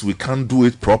repair works, we can't do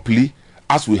it properly,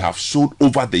 as we have showed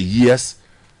over the years.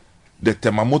 The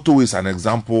Tema motorway is an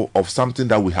example of something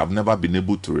that we have never been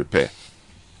able to repair.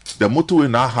 The motorway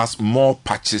now has more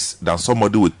patches than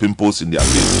somebody with pimples in their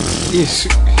face. Yes.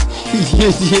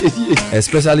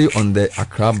 Especially on the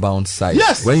Accra bound side.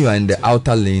 Yes. When you are in the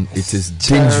outer lane, it is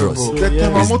dangerous. The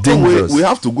Tema motorway, we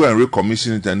have to go and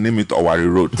recommission it and name it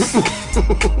Owari Road.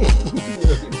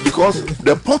 Because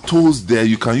the potholes there,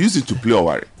 you can use it to play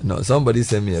Owari. No, somebody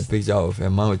sent me a picture of a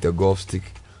man with a golf stick.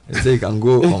 They say you can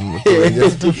go so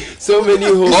many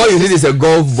holes. All you need is a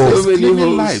golf ball. It's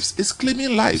claiming lives. It's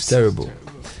claiming lives. It's terrible.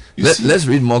 Let's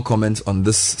read more comments on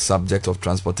this subject of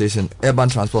transportation, urban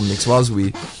transport mix, whilst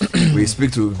we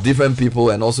speak to different people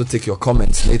and also take your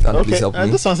comments. Nathan, please help me.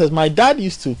 This one says, my dad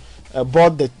used to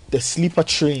board the sleeper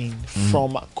train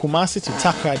from Kumasi to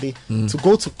Takrady to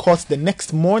go to court the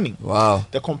next morning. Wow.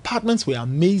 The compartments were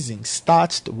amazing.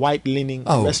 Starched, white linen,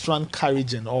 restaurant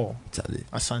carriage and all.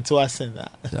 Asantewa said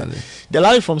that.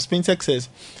 Delari from Spintech says,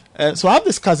 so I have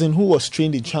this cousin who was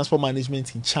trained in transport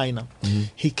management in China.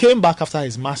 He came back after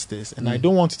his master's, and I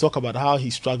don't want to talk about how he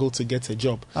struggled to get a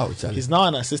job. He's now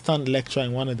an assistant lecturer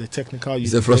in one of the technical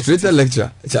universities. He's a frustrated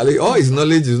lecturer. Charlie, all his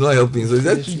knowledge is not helping. So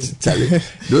that Charlie,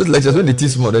 those lectures, when they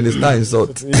teach more, then it's not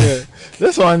insult. Yeah.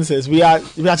 This one says, we are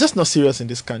just not serious in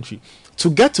this country. To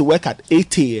get to work at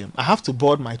 8 a.m., I have to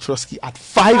board my Trotsky at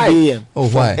 5 a.m. Oh,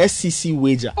 why? SCC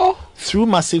Wager through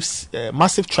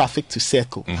massive traffic to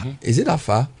Circle. Is it that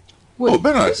far? Wait,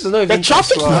 Bernard, the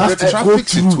traffic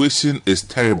situation is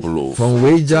terrible. From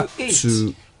Wager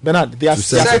to Bernard, there are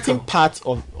certain parts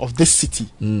of this city.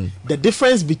 The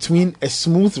difference between a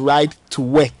smooth ride to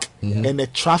work and a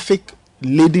traffic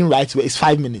laden ride to work is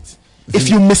 5 minutes. If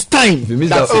you miss time,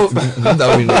 that's it.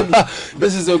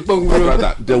 This is a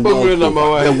the world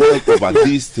over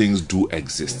these things do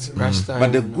exist.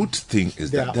 But the good thing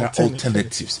is that there are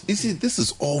alternatives. You see, this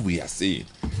is all we are saying.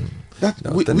 That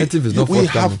alternative is not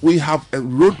forthcoming. We have a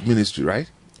road ministry, right?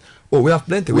 Oh, we have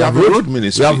plenty. We have a road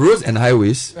ministry. We have roads and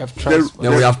highways. We have transport.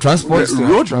 We have transport.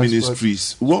 Road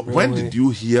ministries. When did you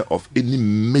hear of any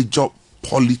major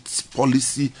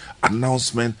policy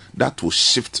announcement that will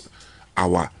shift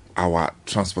our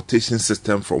transportation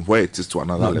system from where it is to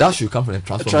another level? That should come from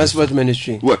the transport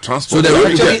ministry. Well, transport. So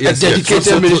there is actually a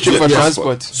dedicated ministry for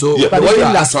transport. So what you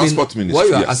are asking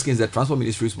is the transport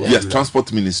ministry. Yes,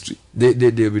 transport ministry. We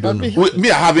don't know.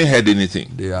 Me, I haven't heard anything.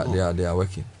 They are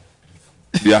working.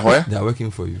 They are where? They are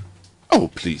working for you. Oh,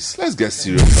 please, let's get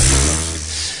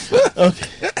serious. Okay.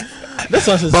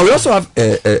 But we also have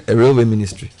a railway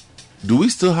ministry. Do we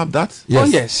still have that?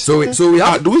 Yes. Oh, yes. So we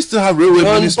have. Do we still have railway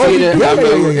ministry?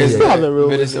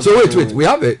 So wait.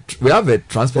 We have a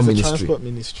transport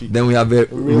ministry. Then we have a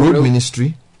road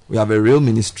ministry. We have a rail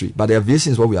ministry. But the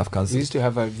aviation is what we have cancelled. We used to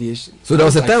have aviation. So there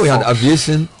was a time we had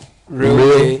aviation,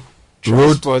 railway,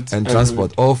 road and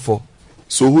transport, all four.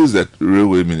 So who's the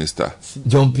railway minister?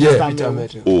 John Pierre.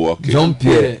 Oh, okay. John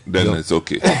Pierre. Then it's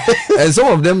okay. And some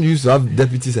of them used to have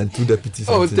deputies and 2 deputies.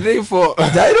 Oh, 3, 4.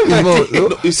 I don't know.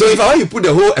 So if I want you put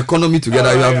the whole economy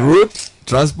together, you have road,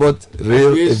 transport,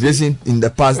 rail, aviation. In the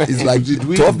past, it's like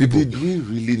 12 people. Did we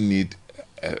really need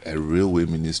a railway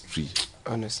ministry?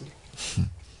 Honestly.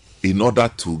 In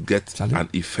order to get an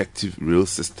effective rail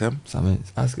system?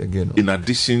 Ask again. In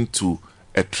addition to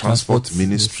a transport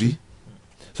ministry?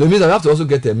 So it means I have to also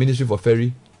get a ministry for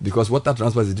ferry, because water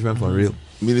transport is different from rail.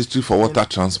 Ministry for water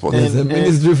transport. There's a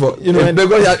ministry for,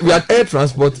 because we had air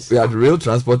transport, we had rail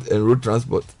transport and road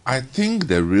transport. I think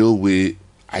the railway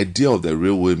idea of the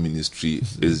railway ministry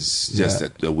is just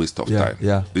a waste of time.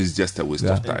 Yeah. It's just a waste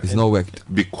of time. It's not worked.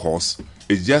 Because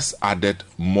it just added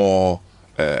more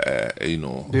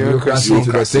bureaucracy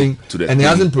to the thing, and it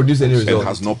hasn't produced any result. It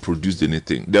has not produced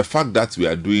anything. The fact that we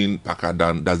are doing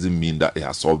Pakadan doesn't mean that it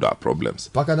has solved our problems.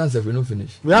 Pakadan said we don't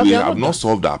finish. We have not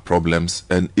solved our problems,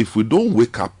 and if we don't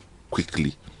wake up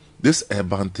quickly, this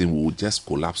urban thing will just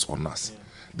collapse on us.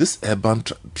 This urban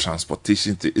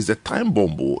transportation thing is a time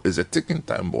bomb. Is a ticking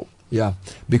time bomb. Yeah,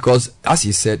 because as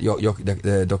you said,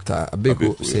 Dr.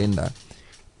 Abeko saying that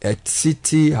a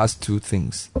city has 2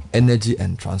 things: energy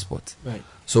and transport. Right.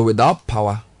 So without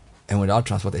power and without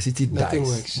transport, a city Nothing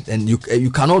dies, works. and you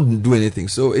cannot do anything.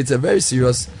 So it's a very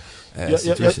serious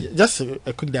situation. Just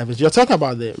a quick diversion. You're talking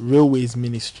about the railways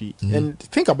ministry, and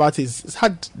think about it. It's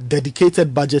had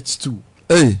dedicated budgets too.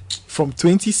 From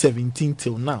 2017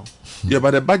 till now. Yeah,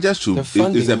 but the budget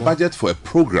is a budget for a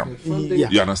program.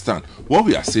 You understand? What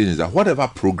we are saying is that whatever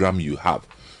program you have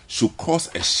should cause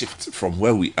a shift from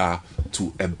where we are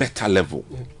to a better level.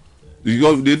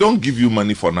 They don't give you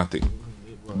money for nothing.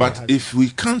 But if we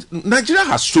can't, Nigeria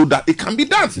has showed that it can be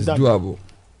done. It's doable.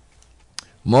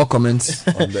 More comments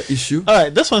on the issue. All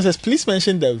right, this one says, please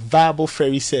mention the viable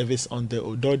ferry service on the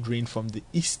Odo Drain from the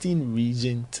eastern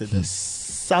region to the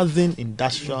southern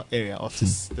industrial area of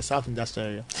the south industrial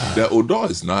area. The Odo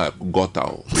is now a gutter.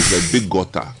 It's a big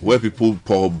gutter where people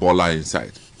pour boiler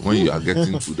inside. When you are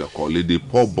getting to the college, they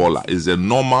pour boiler. It's a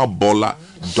normal boiler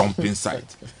dumping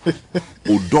site.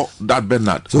 Odo, that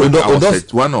Bernard. So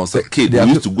when I was a kid, we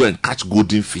used to go and catch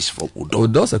golden fish from Odo.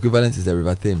 Odo's equivalent is the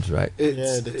River Thames, right?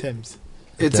 The Thames.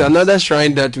 It's another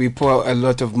shrine that we pour a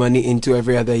lot of money into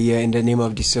every other year in the name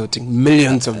of desilting.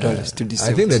 Millions of dollars to desilt.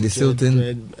 I think the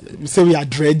desilting. So we are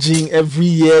dredging every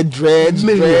year, dredge.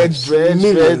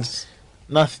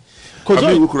 Nothing.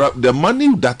 The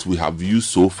money that we have used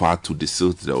so far to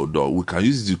desilt the Odo, we can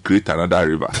use it to create another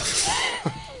river.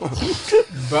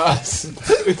 Bus.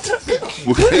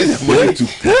 We can use the money to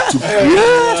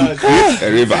create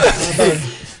a river.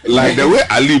 Like the way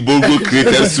Ali Bongo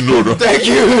created snow. Thank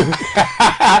you.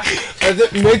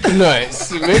 Make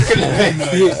noise. Make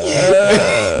noise.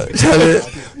 Charlie,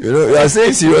 you are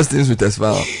saying serious things with a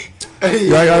smile.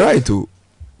 You are right too.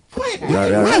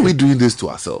 Why are we doing this to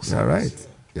ourselves? You are right.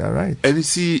 You are right. And you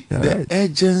see, the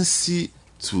urgency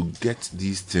to get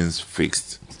these things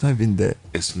fixed, it's not even there.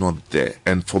 It's not there.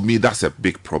 And for me, that's a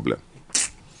big problem.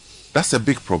 That's a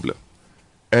big problem.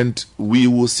 And we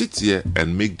will sit here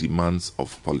and make demands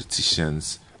of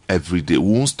politicians every day.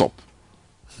 We won't stop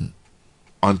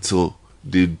until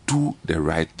they do the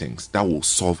right things that will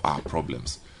solve our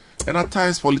problems. And at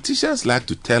times, politicians like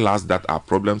to tell us that our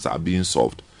problems are being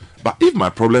solved. But if my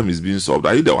problem is being solved,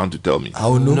 are you the one to tell me? I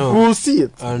will know. No. We'll see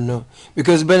it. I know.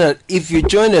 Because, Bernard, if you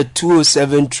join a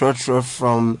 207 trot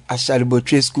from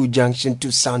Asharibotre School Junction to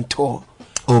Santor,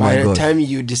 by the time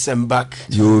you disembark,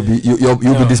 you'll be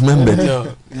dismembered.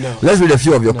 No. Let's read a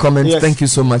few of your comments. Yes. Thank you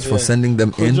so much for sending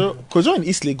them in. Kojo in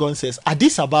East Legon says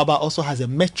Addis Ababa also has a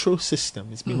metro system.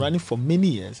 It's been running for many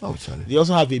years. Oh, Charlie. They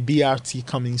also have a BRT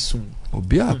coming soon.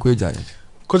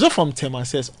 Kojo from Tema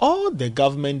says all the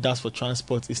government does for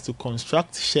transport is to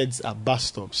construct sheds at bus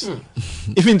stops.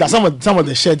 Even that some of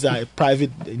the sheds are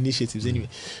private initiatives anyway.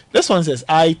 This one says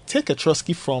I take a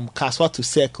Trotsky from Kaswa to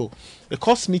Circle. It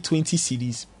costs me 20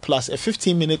 cedis plus a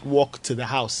 15-minute walk to the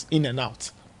house, in and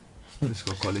out. It's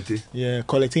called quality. Yeah,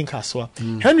 quality in Kaswa.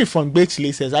 Henry from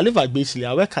Bechley says, I live at Bechley.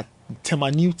 I work at Tema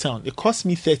Newtown. It costs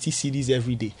me 30 cedis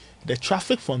every day. The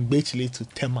traffic from Bechley to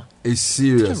Tema is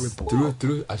serious.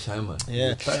 Through Ashaiman.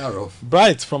 Yeah. Tire off.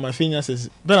 Bright from Afenia says,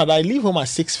 Bernard, I leave home at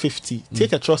 6:50.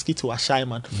 Take a Trotsky to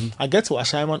Ashaiman. I get to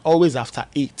Ashaiman always after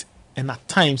 8. And at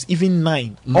times, even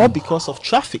 9. All because of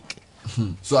traffic.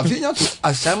 So Afenia to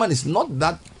Ashaiman is not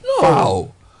that far.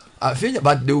 Afenia,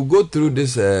 but they will go through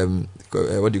this,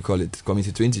 what do you call it?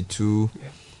 Community 22,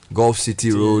 Gulf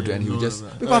City Road, and you just...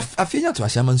 Because Afenia to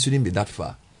Ashaiman shouldn't be that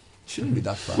far.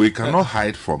 We cannot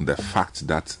hide from the fact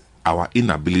that our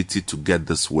inability to get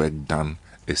this work done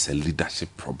is a leadership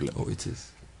problem. Oh, it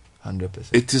is.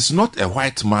 100%. It is not a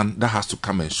white man that has to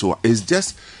come and show. It's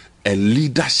just a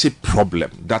leadership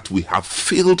problem that we have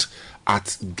failed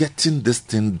at getting this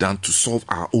thing done to solve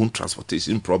our own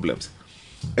transportation problems.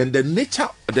 And the nature,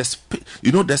 the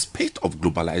speed of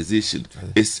globalization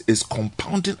is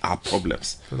compounding our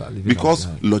problems, because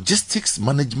logistics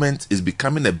management is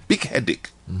becoming a big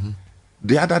headache. Mm-hmm.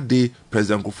 The other day,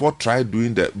 President Kufuor tried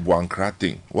doing the Buankra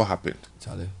thing. What happened?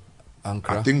 Charlie.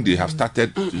 I think they have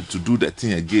started to do the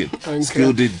thing again,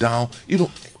 scaled it down.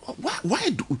 Why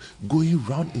going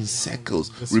round in circles,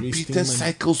 repeated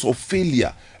cycles of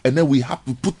failure, and then we have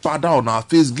to put powder on our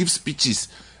face, give speeches,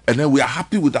 and then we are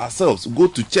happy with ourselves, go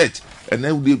to church, and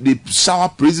then they shower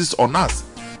praises on us.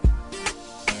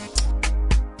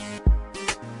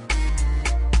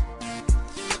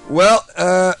 Well,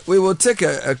 we will take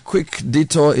a quick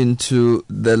detour into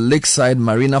the Lakeside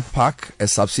Marina Park, a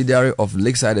subsidiary of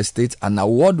Lakeside Estates, an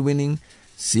award-winning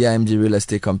CIMG Real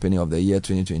Estate Company of the year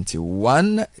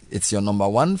 2021. It's your number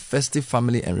one festive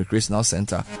family and recreational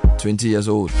center, 20 years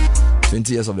old.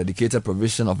 20 years of dedicated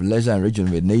provision of leisure and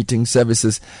rejuvenating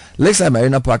services. Lakeside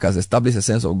Marina Park has established a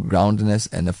sense of groundedness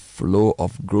and a flow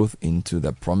of growth into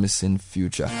the promising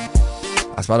future.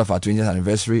 As part of our 20th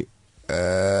anniversary,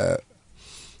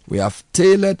 we have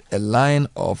tailored a lineup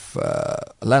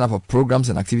of programs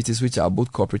and activities which are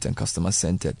both corporate and customer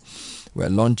centered. We're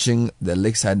launching the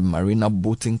Lakeside Marina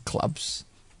Boating Clubs,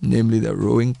 namely the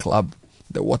Rowing Club,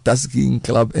 the Water Skiing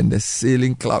Club, and the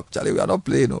Sailing Club. Charlie, we are not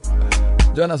playing. No.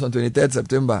 Join us on 23rd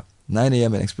September, 9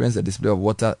 a.m. and experience the display of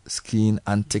water skiing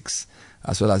antics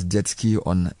as well as jet ski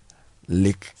on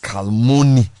Lake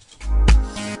Kalmoni.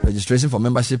 Registration for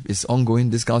membership is ongoing.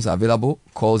 Discounts are available.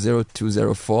 Call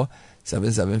 0204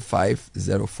 775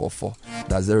 044.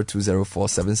 That's 0204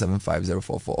 775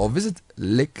 044. Or visit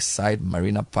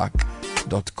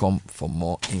lakesidemarinapark.com for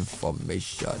more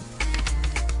information.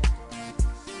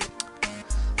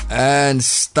 And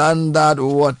Standard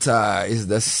Water is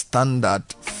the standard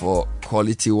for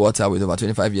quality water, with over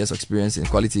 25 years experience in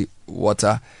quality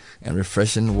water and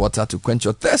refreshing water to quench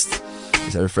your thirst.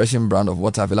 It's a refreshing brand of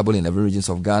water available in every region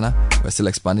of Ghana. We're still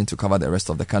expanding to cover the rest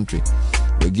of the country.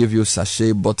 We give you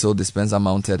sachet, bottle, dispenser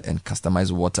mounted and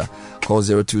customized water. Call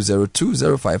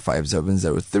 0202 055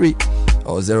 703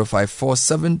 or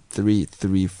 0547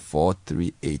 334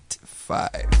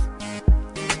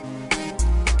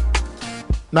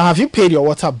 Now, have you paid your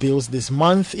water bills this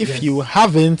month? If you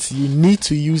haven't, you need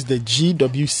to use the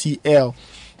GWCL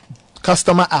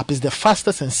customer app. Is the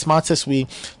fastest and smartest way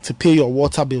to pay your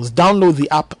water bills. Download the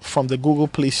app from the Google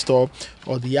Play Store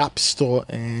or the App Store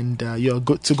and you're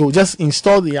good to go. Just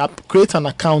install the app, create an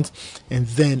account, and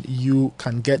then you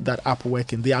can get that app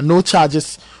working. There are no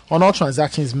charges on all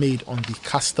transactions made on the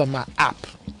customer app.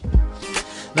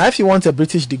 Now, if you want a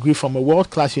British degree from a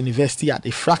world-class university at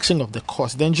a fraction of the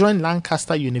cost, then join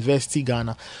Lancaster University,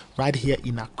 Ghana, right here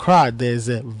in Accra. There's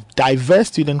a diverse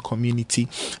student community,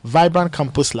 vibrant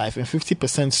campus life, and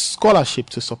 50% scholarship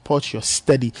to support your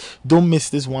study. Don't miss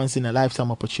this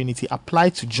once-in-a-lifetime opportunity. Apply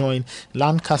to join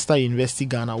Lancaster University,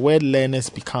 Ghana, where learners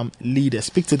become leaders.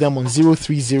 Speak to them on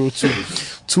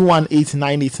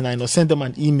 0302-218-989 or send them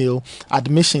an email,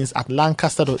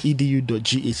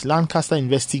 admissions@lancaster.edu.gh. Lancaster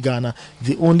University, Ghana,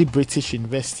 the only British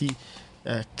university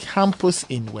campus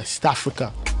in West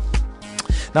Africa.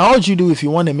 Now, all you do if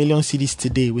you want $1 million cedis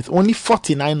today, with only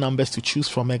 49 numbers to choose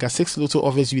from, Mega 6 Lotto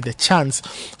offers you the chance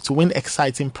to win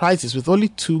exciting prizes. With only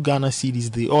 2 Ghana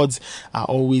cedis, the odds are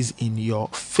always in your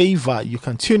favor. You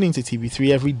can tune into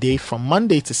TV3 every day from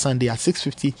Monday to Sunday at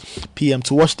 6:50 p.m.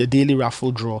 to watch the daily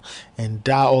raffle draw, and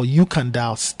you can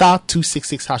dial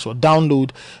 *266# or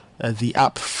download the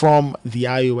app from the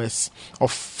iOS or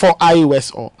for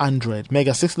iOS or Android.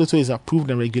 Mega 6 Lotto is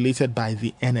approved and regulated by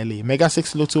the NLA. Mega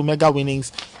 6 Lotto, mega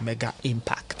winnings, mega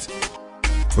impact.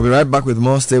 We'll be right back with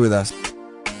more. Stay with us.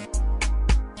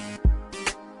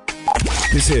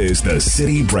 This is the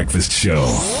City Breakfast Show,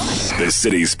 the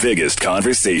city's biggest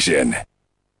conversation.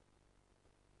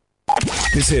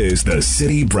 This is the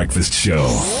City Breakfast Show,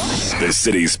 the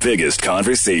city's biggest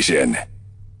conversation.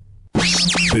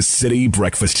 The City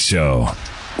Breakfast Show.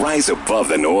 Rise above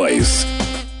the noise.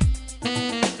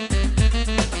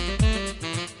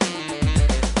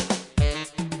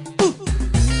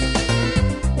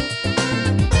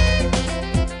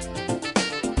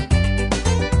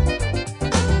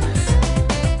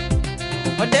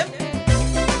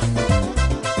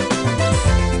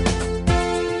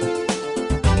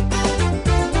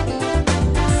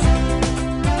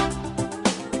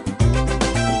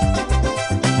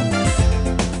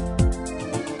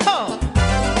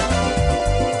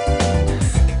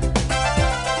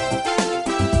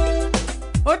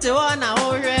 What you wanna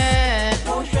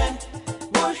motion?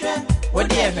 What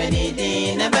do you ever need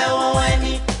in a bell?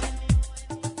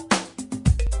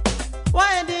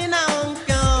 Why didn't I won't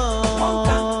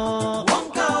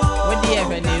what do you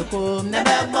ever need home?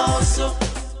 Never boss.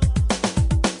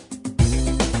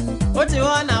 What you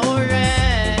wanna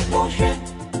motion?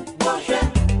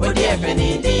 What do you ever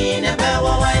need in a bell?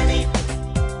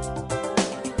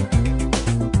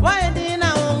 Why didn't I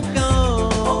won't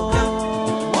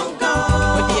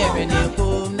what do you ever need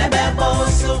home? Never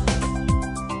boss.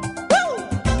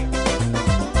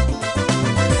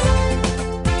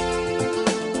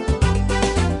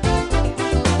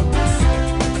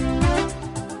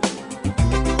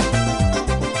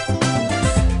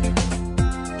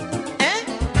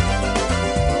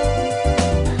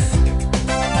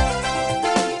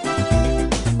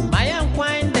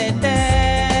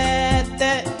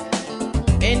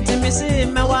 See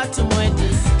me what to money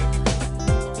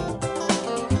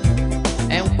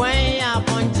and when ya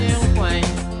punching coin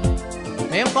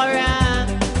me kora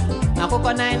na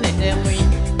koko nine dem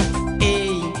win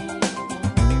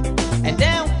and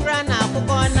then kra na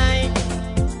koko nine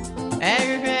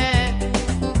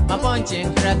my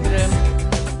punching crackrum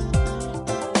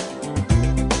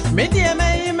me dia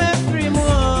me free mo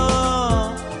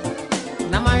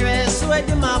na my sweat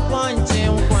my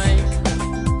punching coin.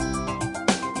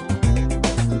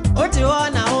 What you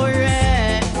wanna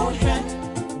motion?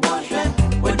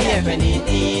 What do you ever need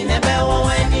in a bell?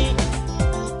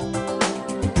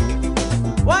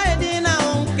 Why didn't I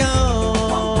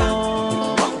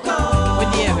what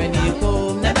do you ever need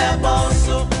home? Never boss.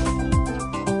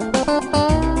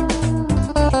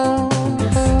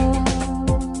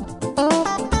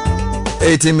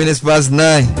 18 minutes past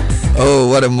 9. Oh,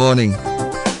 what a morning.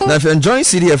 Now, if you're enjoying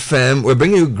CDFM, we're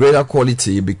bringing you greater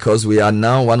quality because we are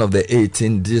now one of the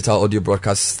 18 digital audio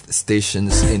broadcast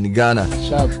stations in Ghana.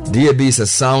 DAB is a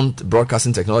sound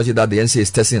broadcasting technology that the NCA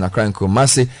is testing in Accra and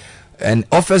Kumasi and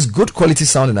offers good quality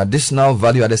sound and additional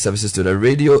value-added services to the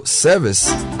radio service.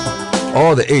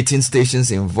 All the 18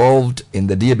 stations involved in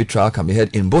the DAB trial can be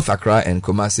heard in both Accra and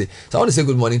Kumasi. So I want to say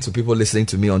good morning to people listening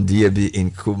to me on DAB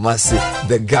in Kumasi,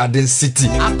 the Garden City.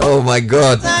 Oh my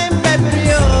God.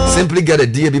 Simply get a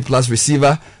DAB Plus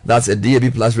receiver. That's a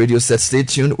DAB Plus radio set. Stay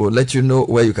tuned. We'll let you know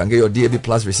where you can get your DAB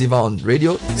Plus receiver on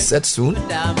radio set soon.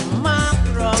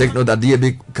 Take note that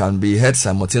DAB can be heard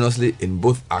simultaneously in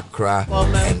both Accra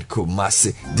and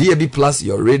Kumasi. DAB Plus,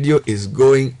 your radio is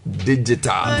going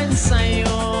digital.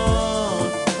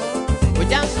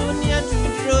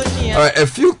 All right, a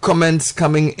few comments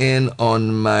coming in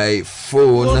on my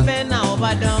phone.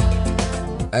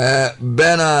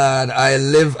 Bernard, I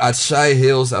live at Shy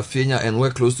Hills, Afinia, and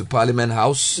we're close to Parliament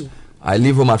House. I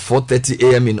leave home at 4:30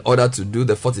 a.m. in order to do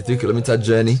the 43-kilometer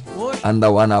journey under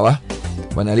 1 hour.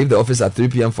 When I leave the office at 3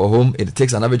 p.m. for home, it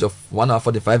takes an average of 1 hour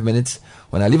 45 minutes.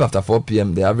 When I leave after 4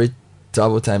 p.m., the average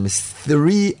travel time is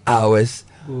 3 hours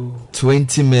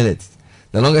 20 minutes.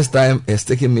 The longest time it's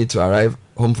taken me to arrive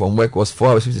home from work was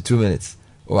 4 hours 52 minutes.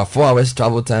 Over 4 hours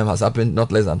travel time has happened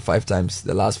not less than 5 times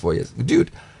the last 4 years.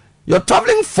 Dude, you're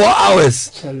traveling 4 hours.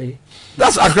 Actually.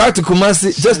 That's Accra to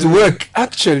Kumasi just to work.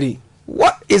 Actually.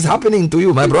 What is happening to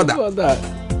you, my brother?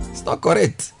 It's not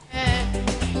correct.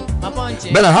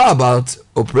 Bernard, how about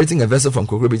operating a vessel from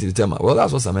Kokorobi to the Tema? Well,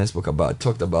 that's what Saman spoke about.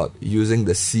 Talked about using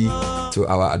the sea to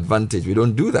our advantage. We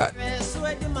don't do that.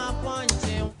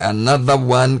 Another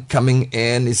one coming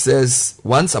in. It says,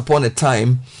 once upon a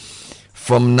time,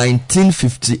 from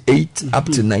 1958 up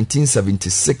to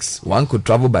 1976, one could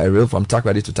travel by rail from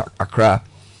Takoradi to Accra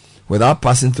without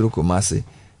passing through Kumasi.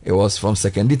 It was from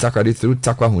Sekendi Takoradi through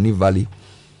Takwahuni Valley,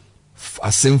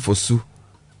 Asimfosu,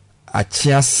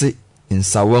 Achiase,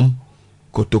 Nsawam,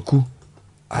 Kotoku,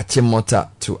 Achimota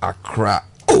to Accra.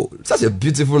 Oh, such a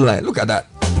beautiful line. Look at that.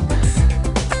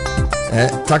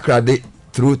 Takoradi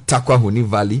through Takwahuni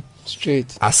Valley,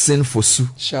 straight, Asimfosu,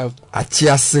 sharp,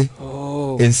 Achiase,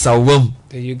 Nsawam,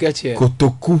 there you get here,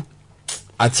 Kotoku,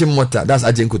 Achimota. That's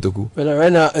Ajin Kotoku. Well,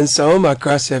 right now, Nsawam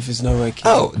Accra self is not working.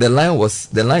 Oh, the line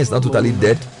is not totally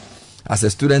dead. As a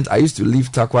student, I used to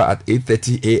leave Takwa at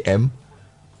 8:30 a.m.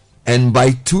 and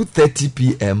by 2:30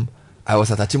 p.m. I was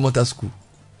at Achimota school.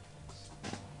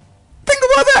 Think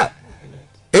about that.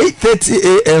 8:30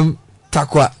 a.m.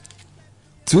 Takwa,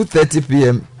 2:30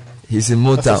 p.m. he's in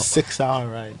Motown. That's a 6-hour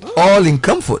ride. All in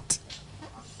comfort.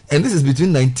 And this is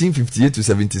between 1958 to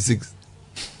 76.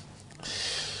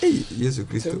 Hey, yes,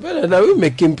 Christo. But are we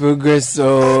making progress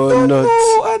or not?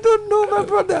 I don't know, my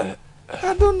brother.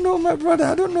 I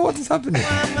don't know what is happening.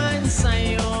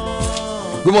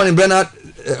 Good morning, Bernard.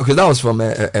 Okay, that was from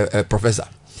a professor.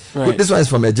 Right. This one is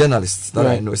from a journalist that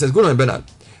I know. It says, good morning, Bernard.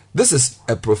 This is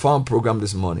a profound program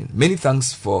this morning. Many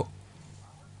thanks for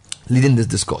leading this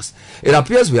discourse. It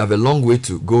appears we have a long way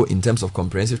to go in terms of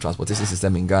comprehensive transportation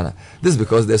system in Ghana. This is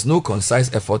because there's no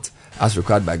concise effort as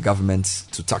required by governments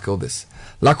to tackle this.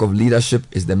 Lack of leadership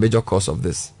is the major cause of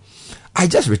this. I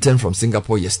just returned from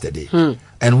Singapore yesterday,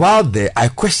 and while there, I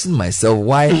questioned myself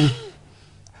why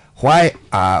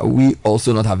are we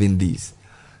also not having these?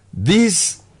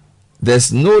 There's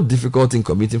no difficulty in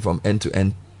commuting from end to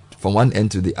end, from one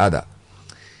end to the other.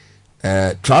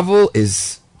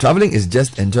 Traveling is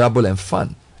just enjoyable and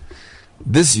fun.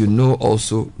 This,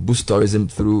 also boosts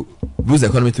the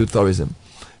economy through tourism.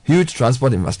 Huge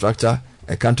transport infrastructure.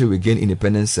 A country will gain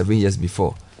independence 7 years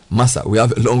before. Massa, we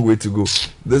have a long way to go.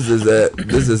 This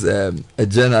is a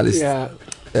journalist. Yeah.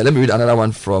 Let me read another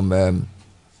one from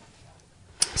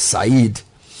Said.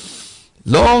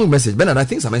 Long message. Bernard, I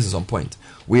think some message is on point.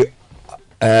 We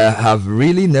have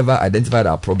really never identified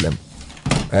our problem.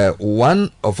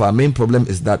 One of our main problems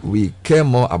is that we care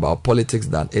more about politics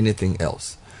than anything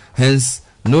else. Hence,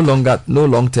 no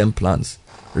long-term plans.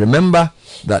 Remember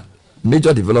that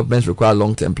major developments require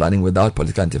long-term planning without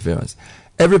political interference.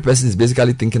 Every person is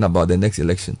basically thinking about the next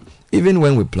election. Even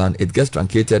when we plan, it gets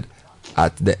truncated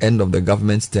at the end of the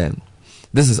government's term.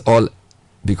 This is all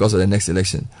because of the next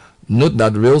election. Note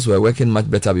that rails were working much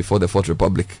better before the Fourth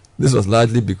Republic. This was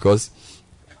largely because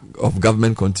of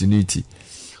government continuity.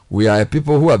 We are a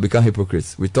people who have become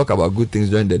hypocrites. We talk about good things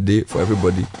during the day for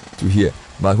everybody to hear.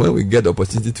 But when we get the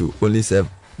opportunity to only serve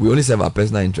our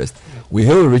personal interest. We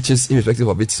hail riches irrespective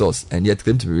of its source and yet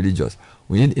claim to be religious.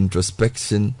 We need an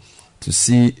introspection to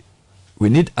see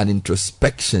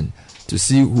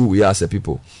who we are as a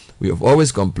people. We have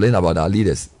always complained about our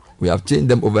leaders. We have changed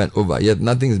them over and over, yet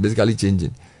nothing is basically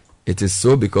changing. It is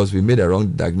so because we made a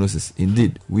wrong diagnosis.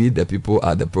 Indeed, we the people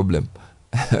are the problem.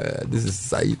 This is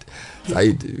Said.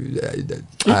 I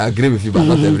agree with you, but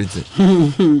not everything.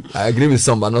 I agree with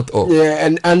some, but not all. Yeah,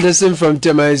 and Anderson from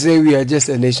Tema say we are just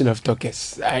a nation of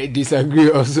talkers. I disagree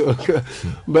also.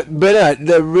 But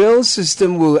the rail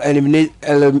system will eliminate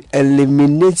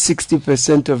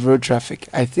 60% of road traffic.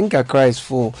 I think Accra is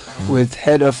full with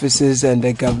head offices and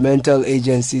the governmental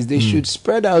agencies. They should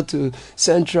spread out to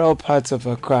central parts of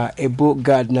Accra. Ebo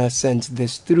Gardner sent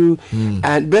this through.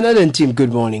 And Bernard and team,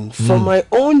 good morning. From my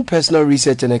own personal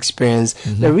research and experience,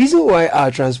 the reason why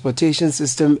our transportation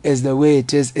system is the way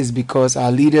it is because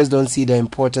our leaders don't see the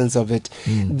importance of it.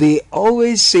 They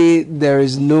always say there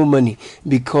is no money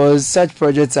because such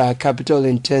projects are capital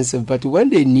intensive, but when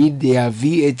they need their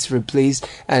V8s replaced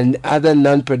and other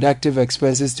non-productive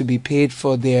expenses to be paid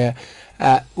for, they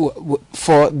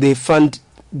fund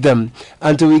them.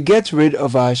 Until we get rid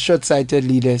of our short-sighted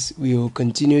leaders, we will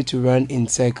continue to run in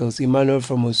circles. Emmanuel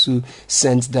from Osu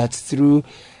sent that through.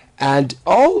 And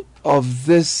all of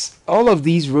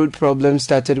these road problems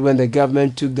started when the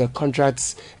government took the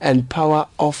contracts and power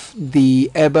off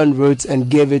the urban roads and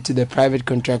gave it to the private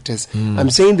contractors. I'm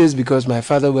saying this because my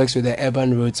father works with the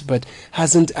urban roads but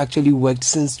hasn't actually worked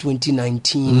since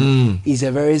 2019. He's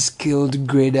a very skilled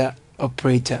grader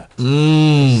operator.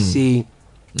 See.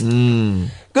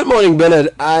 Good morning, Bernard.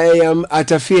 I am at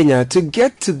Afenya. To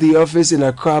get to the office in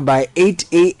Accra by 8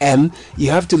 a.m., you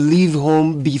have to leave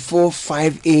home before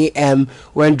 5 a.m.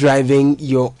 when driving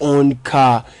your own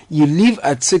car. You leave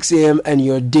at 6 a.m. and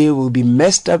your day will be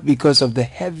messed up because of the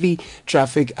heavy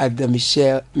traffic at the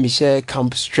Michelle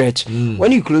Camp stretch.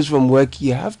 When you close from work,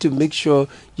 you have to make sure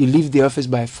you leave the office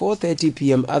by 4:30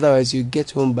 p.m. Otherwise, you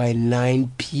get home by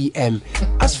 9 p.m.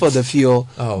 As for the fuel,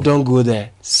 don't go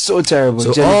there. So terrible.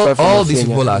 So all these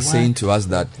people are saying to us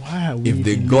that if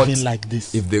they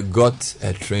got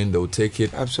a train, they'll take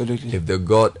it. Absolutely. If they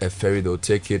got a ferry, they'll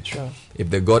take it. Sure.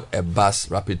 If they got a bus,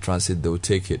 rapid transit, they'll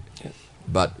take it. Yeah.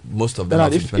 But most of them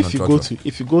have to depend on truck.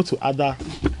 If you go to other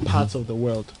parts of the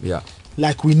world, yeah,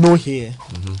 like we know here,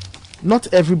 not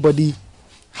everybody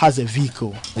has a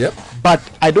vehicle. Yep. But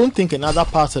I don't think in other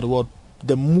parts of the world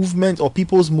the movement or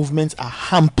people's movements are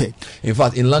hampered. In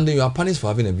fact, in London you are punished for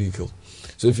having a vehicle.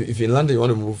 So if in London you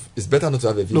want to move, it's better not to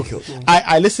have a vehicle. Look,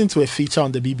 I listened to a feature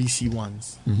on the BBC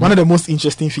once. One of the most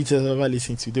interesting features I've ever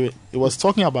listened to. It was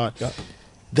talking about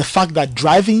the fact that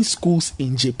driving schools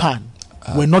in Japan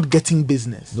were not getting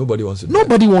business. Nobody wants to drive.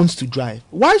 Nobody wants to drive.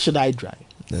 Why should I drive?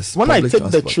 When I take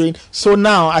the train, so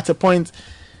now at a point,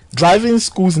 driving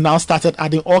schools now started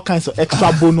adding all kinds of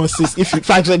extra bonuses. If you,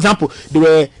 for example, they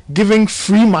were giving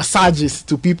free massages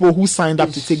to people who signed up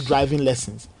to take driving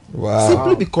lessons. Wow.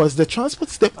 Simply because the transport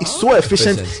system is so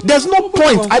efficient. There's no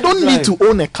point. I don't need to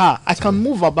own a car. I can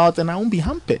move about and I won't be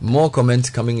hampered. More comments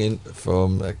coming in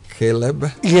from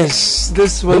Caleb. Yes,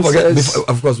 this one. Don't forget,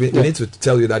 of course, we need to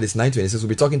tell you that it's 9:26. We'll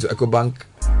be talking to EcoBank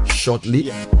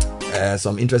shortly.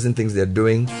 Some interesting things they're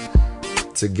doing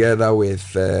together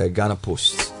with Ghana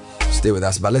Post. Stay with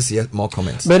us, but let's hear more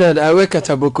comments. Bernard, I work at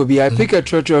Abokobi. I pick a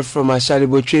trotro from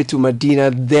Ashalibotre to Medina,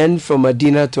 then from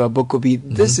Medina to Abokobi.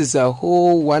 This is a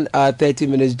whole 1 hour 30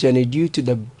 minutes journey due to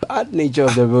the bad nature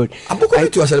of the road.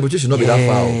 Abokobi to Ashalibotre should not be that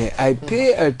far. I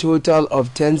pay a total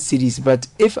of 10 cedis, but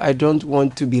if I don't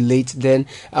want to be late, then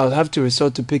I'll have to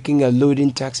resort to picking a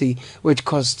loading taxi, which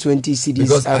costs 20 cedis.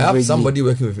 Because I have somebody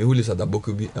working with me who lives at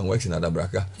Abokobi and works in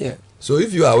Adabraka. Yeah. So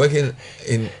if you are working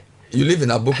you live in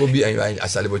Abokobi and you are in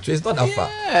Ashalibotre, it's not that far.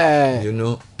 You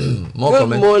know. More Good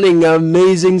comments. morning,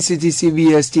 amazing City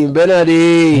CBS team. Bernard,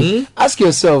 ask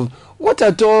yourself, what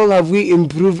at all have we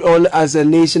improved on as a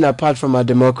nation apart from our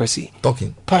democracy?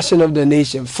 Talking. Passion of the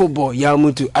nation, football,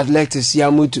 Yamutu, athletics,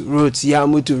 Yamutu, roads,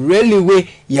 Yamutu, railway,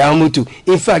 Yamutu.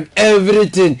 In fact,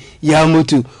 everything,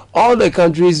 Yamutu. All the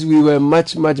countries we were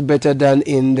much, much better than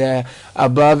in the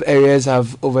above areas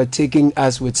have overtaken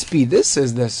us with speed. This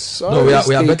is the sorry we are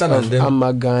better than them.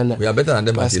 Amagana. We are better than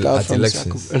them at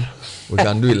elections. We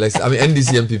can do elections. I mean,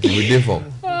 NDCM people, we did for.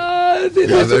 They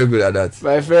are very good at that.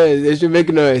 My friends, they should make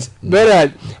noise.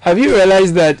 Bernard, have you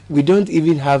realized that we don't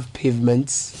even have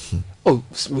pavements? Oh,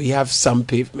 we have some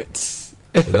pavements.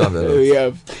 We don't have a lot. We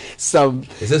have some.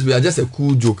 It says we are just a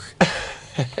cool joke.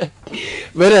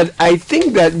 But I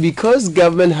think that because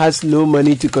government has no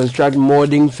money to construct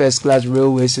modern first-class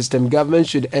railway system, government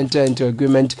should enter into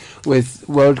agreement with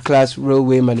world-class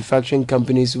railway manufacturing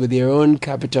companies with their own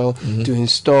capital to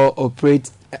install,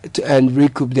 operate, and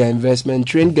recoup their investment,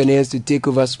 train Ghanaians to take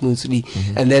over smoothly,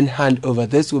 and then hand over.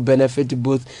 This will benefit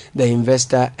both the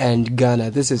investor and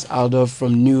Ghana. This is Aldo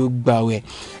from New Bawe.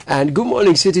 And good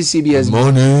morning, City CBS. Good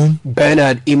morning.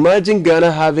 Bernard, imagine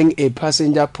Ghana having a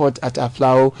passenger port at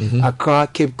Aflao, Accra,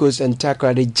 Cape Coast, and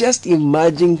Takoradi. Just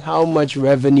imagine how much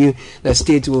revenue the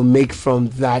state will make from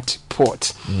that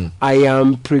port. I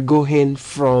am Prigohin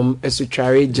from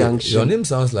Esuchari Junction. Your name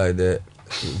sounds like the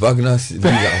Wagner's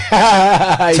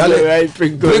Right,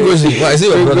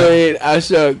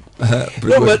 Ashok.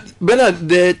 No, but Bernard,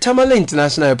 the Tamale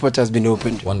International Airport has been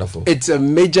opened. Wonderful. It's a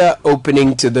major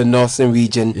opening to the northern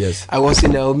region. Yes. I was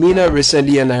in Elmina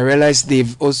recently and I realized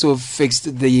they've also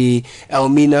fixed the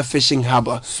Elmina fishing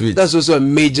harbor. Sweet. That's also a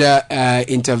major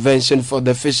intervention for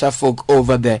the fisher folk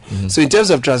over there. So in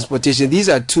terms of transportation, these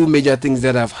are two major things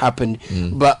that have happened.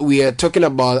 But we are talking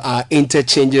about our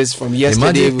interchanges from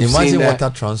yesterday. Imagine water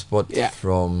transport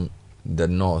from the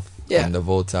north. From the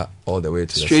Volta all the way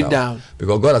to straight the south. Down.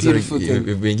 Because God has said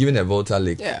we've been given a Volta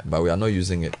lake, but we are not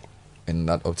using it in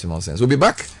that optimal sense. We'll be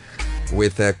back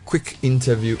with a quick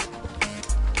interview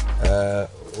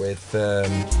with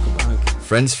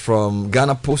friends from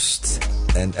Ghana Post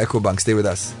and EcoBank. Stay with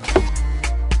us.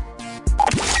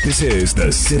 This is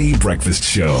the City Breakfast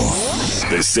Show,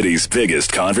 the city's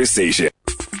biggest conversation.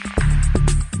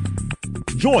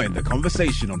 Join the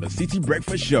conversation on the City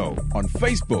Breakfast Show on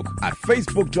Facebook at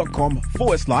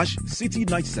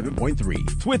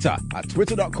facebook.com/City97.3, Twitter at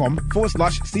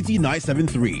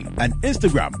twitter.com/City973, and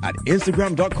Instagram at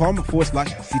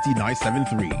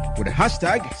instagram.com/City973 with the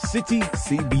hashtag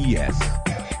CityCBS.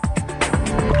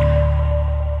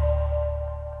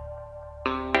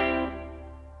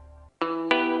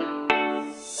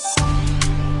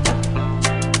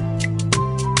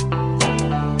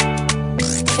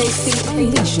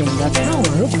 Unleashing the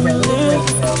power of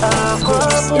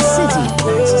this is City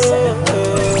 97.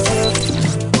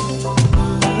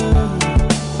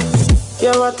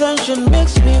 Your attention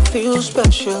makes me feel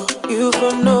special. You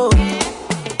can know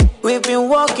we've been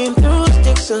walking through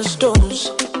sticks and stones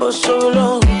for so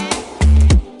long.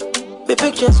 The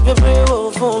pictures be brave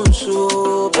on phone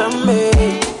so can me.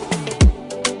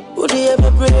 Would you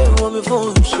ever brave on me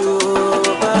phone so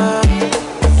bad?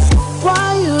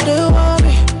 Why you do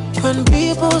worry when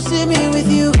people see me with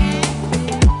you?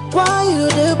 Why you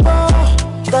the ball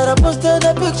that I posted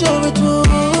a picture we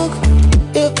took?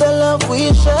 If the love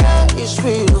we share is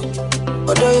real,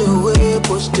 or do you way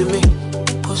post to me?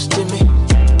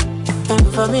 And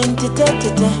for me to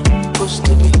post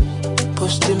to me.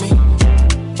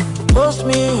 Post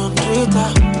me on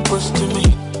Twitter, post to me.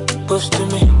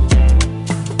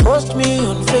 Post me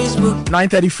on Facebook.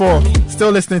 9:34.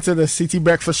 Still listening to the City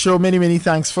Breakfast Show. Many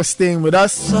thanks for staying with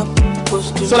us. So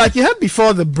like you heard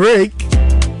before the break,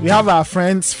 we have our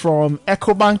friends from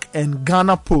EcoBank and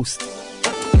Ghana Post.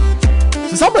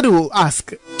 So somebody will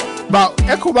ask about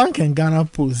EcoBank and Ghana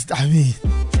Post. I mean,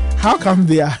 How come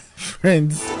they are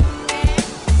friends?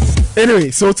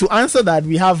 Anyway, so to answer that,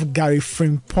 we have Gary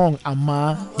Frimpong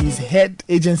Ama. He's head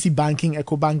agency banking,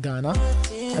 EcoBank Ghana.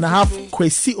 And I have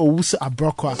Kwesi Owusu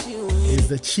Abrokwa. He's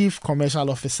the chief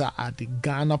commercial officer at the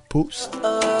Ghana Post.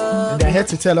 And they're here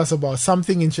to tell us about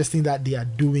something interesting that they are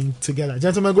doing together.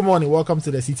 Gentlemen, good morning. Welcome to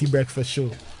the Citi Breakfast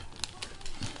Show.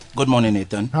 Good morning,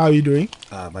 Nathan. How are you doing?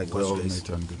 By God's grace.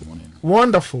 Nathan, good morning.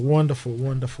 Wonderful.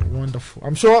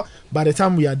 I'm sure by the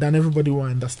time we are done, everybody will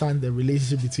understand the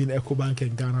relationship between EcoBank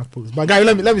and Ghana Post. But Guy,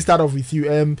 let me start off with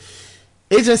you.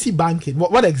 Agency banking.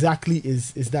 What exactly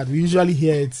is that? We usually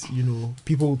hear it.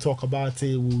 People will talk about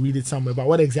it. We'll read it somewhere. But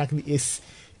what exactly is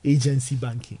agency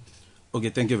banking? Okay,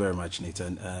 thank you very much,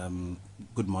 Nathan.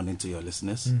 Good morning to your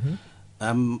listeners.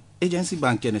 Mm-hmm. Agency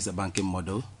banking is a banking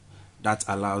model that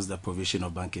allows the provision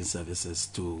of banking services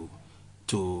to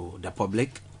the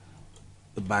public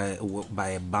by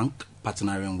a bank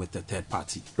partnering with a third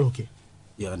party. Okay.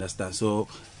 You understand? So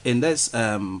in this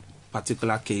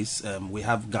particular case, we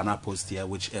have Ghana Post here,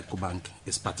 which EcoBank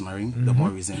is partnering. Mm-hmm. The more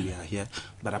reason we are here.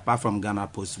 But apart from Ghana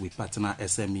Post, we partner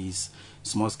SMEs,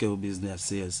 small-scale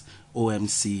businesses,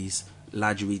 OMCs,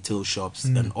 large retail shops,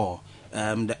 and all.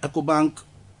 The EcoBank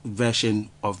version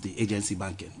of the agency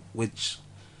banking, which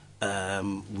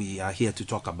we are here to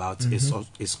talk about,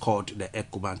 is called the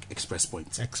EcoBank Express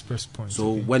Point. Express Point.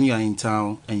 So when you are in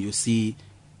town and you see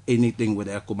anything with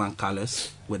the EcoBank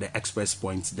colors, with the Express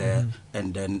Points there,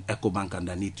 and then EcoBank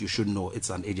underneath, you should know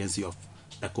it's an agency of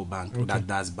EcoBank that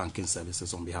does banking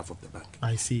services on behalf of the bank.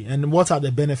 I see. And what are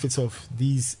the benefits of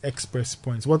these Express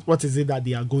Points? What is it that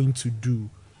they are going to do?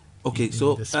 Okay,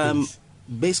 so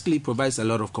basically provides a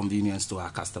lot of convenience to our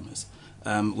customers.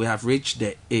 We have reached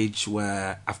the age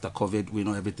where after COVID, we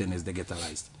know everything is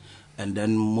digitalized. And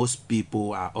then most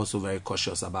people are also very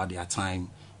cautious about their time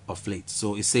of late.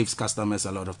 So it saves customers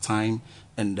a lot of time.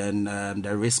 And then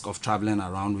the risk of traveling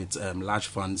around with large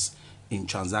funds in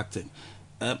transacting.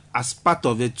 As part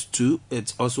of it too,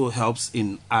 it also helps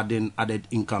in adding added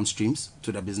income streams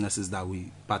to the businesses that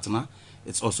we partner.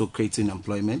 It's also creating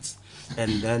employment.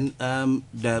 And then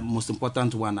the most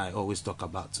important one I always talk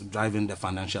about, driving the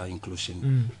financial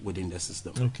inclusion within the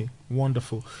system. Okay,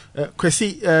 wonderful.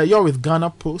 Kwesi, you're with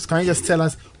Ghana Post. Can you just tell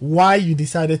us why you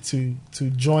decided to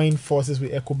join forces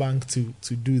with EcoBank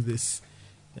to do this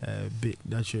bit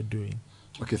that you're doing?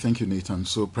 Okay, thank you, Nathan.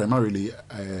 So primarily,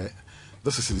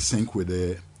 this is in sync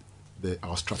with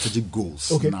our strategic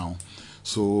goals now.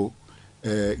 So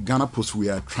Ghana Post, we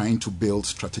are trying to build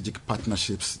strategic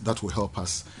partnerships that will help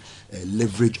us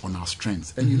leverage on our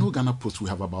strengths. And you know, Ghana Post, we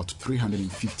have about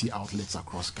 350 outlets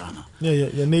across Ghana.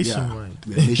 Yeah, nationwide.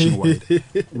 Yeah, we're nationwide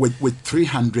with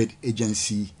 300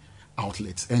 agency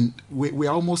outlets. And we're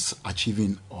almost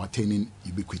achieving or attaining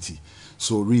ubiquity.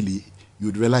 So really,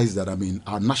 you'd realize that,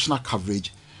 our national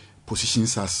coverage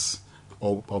positions us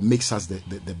or makes us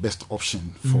the best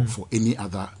option for any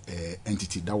other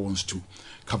entity that wants to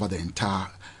cover the entire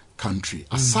country.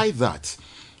 Aside that,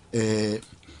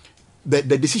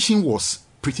 the decision was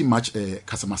pretty much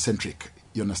customer centric.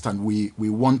 You understand? We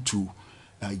want to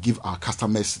give our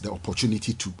customers the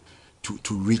opportunity to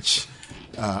reach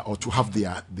or to have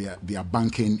their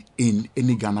banking in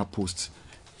any Ghana Post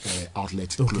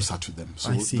outlet closer to them.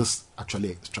 So this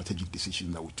actually a strategic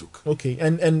decision that we took. Okay,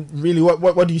 and really,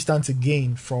 what do you stand to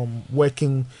gain from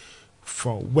working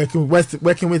with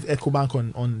EcoBank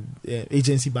on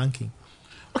agency banking?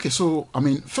 Okay, so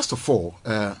first of all,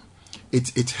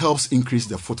 it helps increase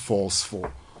the footfalls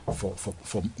for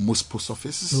most post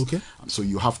offices. Okay. So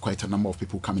you have quite a number of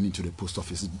people coming into the post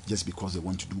office just because they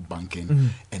want to do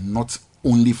banking and not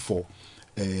only for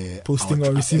posting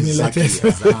or receiving letters.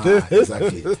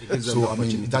 Exactly. So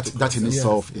that in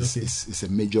itself Yes. is a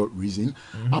major reason.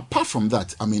 Apart from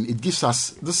that, this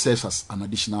serves as an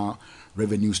additional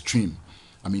revenue stream.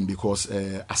 Because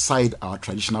aside our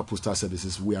traditional postal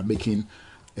services, we are making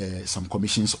some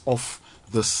commissions off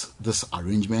this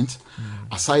arrangement.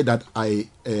 Aside that, I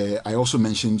also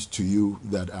mentioned to you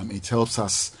that it helps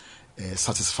us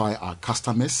satisfy our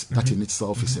customers. That in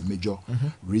itself is a major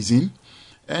reason.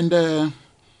 And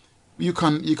you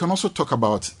can also talk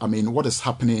about what is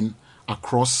happening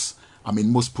across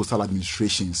most postal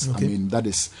administrations. That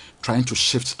is trying to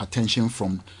shift attention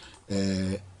from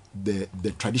the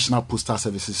traditional postal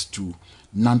services to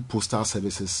non-postal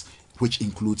services, which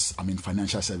includes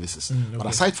financial services. But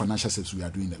aside financial services, we are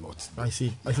doing a lot. I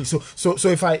see. So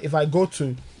if I go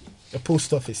to a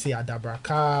post office, say at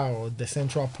Dabraka or the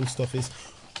Central Post Office,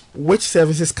 which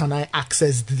services can I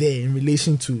access there in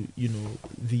relation to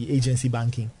the agency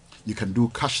banking? You can do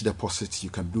cash deposits, you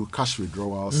can do cash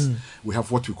withdrawals. We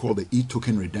have what we call the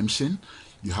e-token redemption.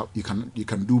 You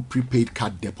can do prepaid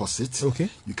card deposits. Okay.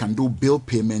 You can do bill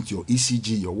payment, your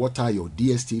ECG, your water, your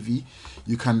DSTV.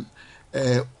 You can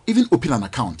even open an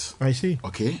account. I see.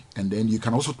 Okay, and then you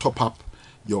can also top up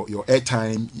your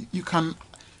airtime. You can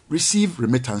receive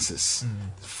remittances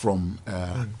from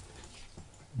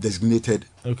designated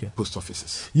post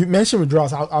offices. You mentioned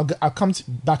withdrawals. I'll come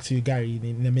back to you, Gary,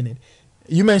 in a minute.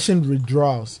 You mentioned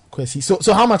withdrawals, Kwesi.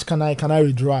 So how much can I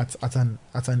withdraw at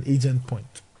an agent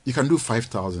point? You can do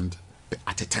 5,000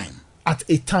 at a time. At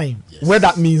a time, yes. Where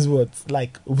that means what?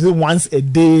 Like once a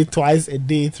day, twice a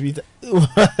day, 3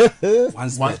 times.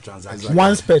 Once per transaction.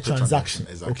 Once per transaction.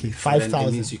 Exactly. Okay, 5,000.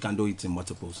 That means you can do it in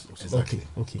multiples. Exactly.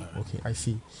 Okay. I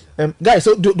see. Guys,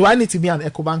 so do I need to be an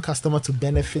EcoBank customer to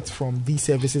benefit from these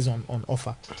services on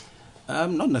offer?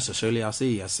 Not necessarily. I'll say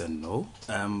yes and no.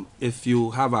 If you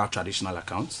have our traditional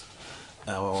accounts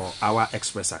or our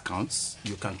express accounts,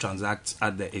 you can transact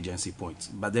at the agency point.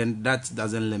 But then that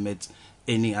doesn't limit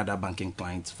any other banking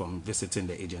client from visiting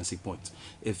the agency point.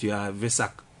 If you are a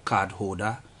Visa card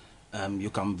holder, you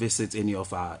can visit any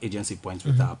of our agency points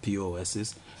with our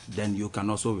POSs. Then you can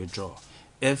also withdraw.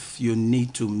 If you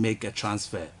need to make a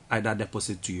transfer, either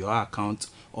deposit to your account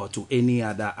or to any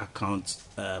other account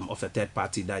of a third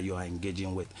party that you are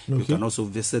engaging with, you can also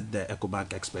visit the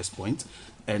EcoBank Express point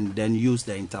and then use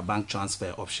the interbank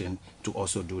transfer option to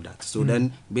also do that. So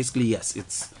then basically, yes,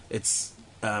 it's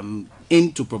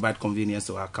in to provide convenience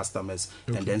to our customers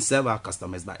and then serve our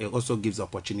customers, but it also gives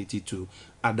opportunity to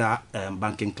other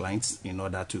banking clients in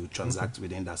order to transact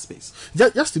within that space.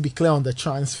 Just to be clear on the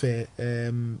transfer,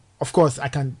 of course, I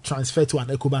can transfer to an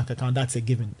EcoBank account. That's a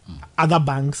given. Other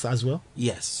banks as well?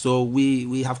 Yes. So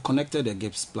we have connected the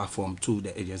GIPS platform to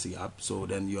the agency app. So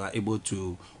then you are able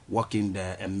to walk in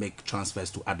there and make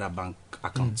transfers to other bank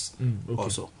accounts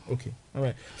also. Okay. All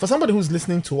right. For somebody who's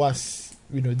listening to us,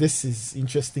 this is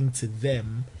interesting to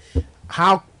them.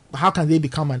 How can they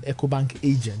become an EcoBank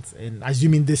agent? And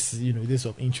assuming this is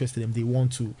of interest to them, they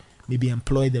want to maybe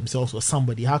employ themselves or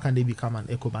somebody. How can they become an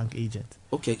EcoBank agent?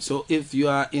 Okay, so if you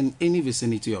are in any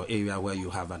vicinity or area where you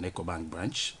have an EcoBank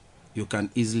branch, you can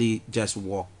easily just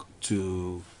walk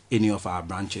to any of our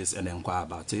branches and inquire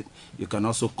about it. You can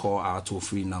also call our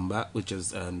toll-free number, which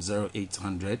is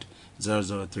 0800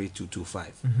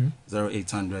 003225.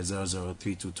 0800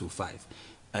 003225.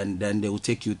 And then they will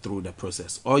take you through the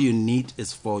process. All you need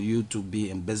is for you to be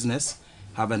in business,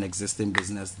 have an existing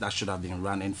business that should have been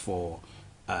running for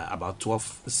about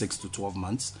 6 to 12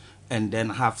 months, and then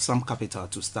have some capital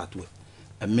to start with.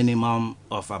 A minimum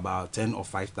of about 10 or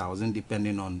 5,000,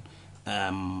 depending on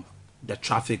the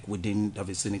traffic within the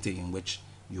vicinity in which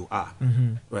you are,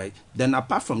 right? Then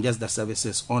apart from just the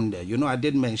services on there, I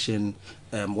did mention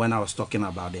when I was talking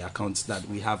about the accounts that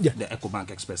we have, the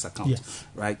EcoBank Express account,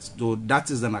 right? So that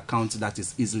is an account that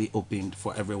is easily opened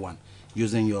for everyone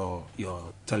using your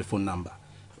telephone number,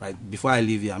 right? Before I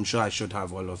leave you, I'm sure I should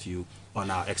have all of you on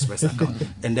our Express account.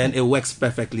 And then it works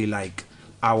perfectly like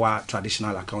our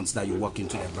traditional accounts that you walk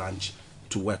into the branch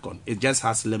to work on. It just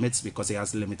has limits because it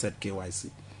has limited KYC,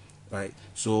 right?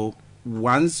 So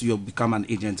once you become an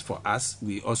agent for us,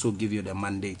 we also give you the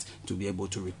mandate to be able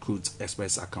to recruit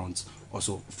Express accounts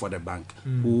also for the bank,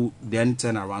 who then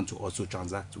turn around to also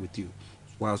transact with you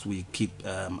whilst we keep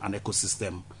an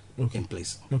ecosystem in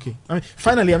place. Okay.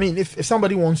 Finally, if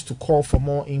somebody wants to call for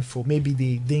more info, maybe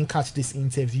they didn't catch this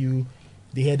interview,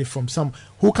 they heard it from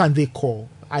who can they call,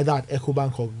 either at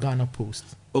EcoBank or Ghana Post?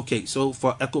 Okay, so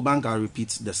for EcoBank, I'll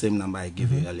repeat the same number I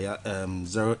gave you earlier,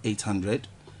 0800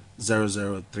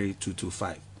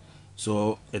 003225.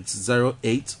 So it's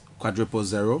 08 quadruple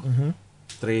 0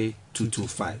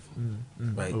 3225.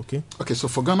 Right. Okay, so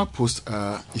for Ghana Post,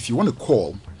 if you want to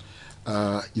call,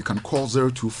 you can call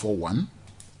 0241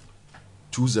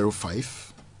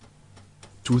 205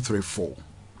 234.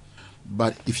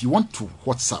 But if you want to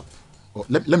WhatsApp,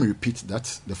 let me repeat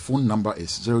that. The phone number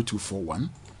is 0241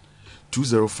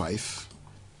 205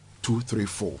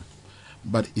 234.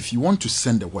 But if you want to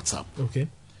send a WhatsApp,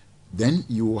 then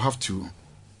you will have to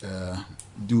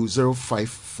do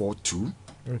 0542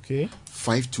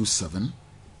 527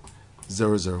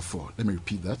 004. Let me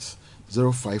repeat that.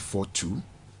 0542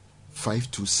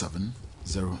 527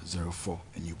 004,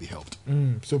 and you'll be helped.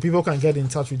 So people can get in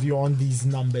touch with you on these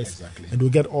numbers, and they'll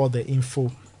get all the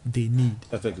info they need.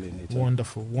 Perfectly.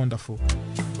 Wonderful.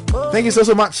 Thank you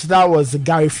so much. That was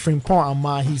Gary Frimpong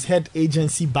Amar. He's head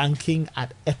agency banking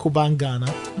at EcoBank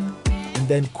Ghana. And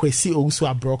then Kwesi Owusu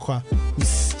Abrokwa,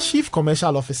 who's chief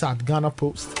commercial officer at Ghana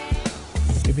Post.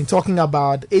 We've been talking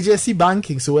about agency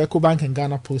banking. So EcoBank and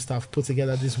Ghana Post have put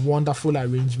together this wonderful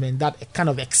arrangement that kind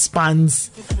of expands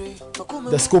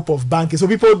the scope of banking. So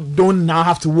people don't now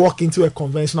have to walk into a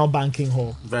conventional banking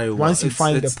hall. Very well. Once you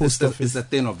find the post office. It's a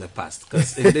thing of the past.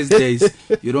 Because in these days,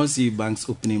 you don't see banks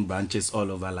opening branches all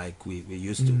over like we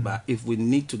used to. But if we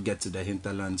need to get to the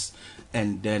hinterlands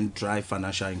and then drive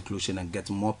financial inclusion and get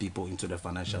more people into the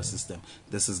financial system,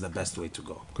 this is the best way to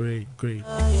go. Great.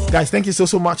 Guys, thank you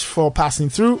so much for passing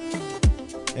through,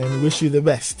 and we wish you the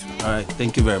best. All right.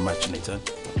 Thank you very much, Nathan.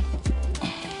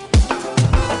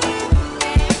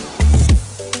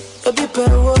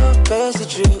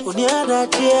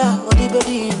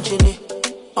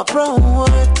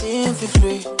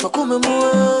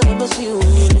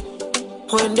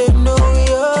 When they know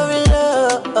you're in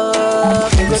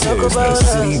love. This is the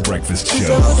City Breakfast Show,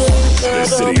 the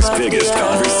city's biggest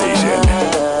conversation.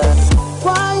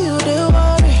 Why you do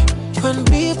worry when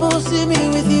people see me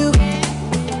with you?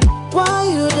 Why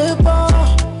you do bore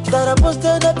that I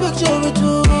posted a picture we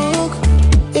took?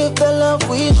 If the love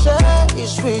we share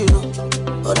is real,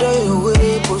 or do you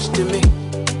way post to me?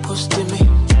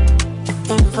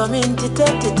 And from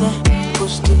intitete,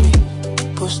 post to me.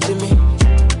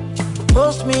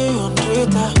 Post me on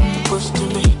Twitter, post to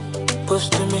me.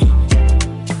 Post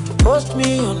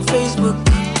me on Facebook,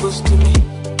 post to me.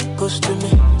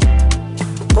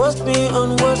 Post me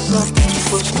on WhatsApp,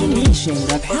 post to me. Unleashing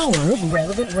the power of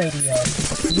relevant radio.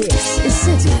 This is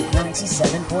City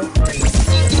 97.3.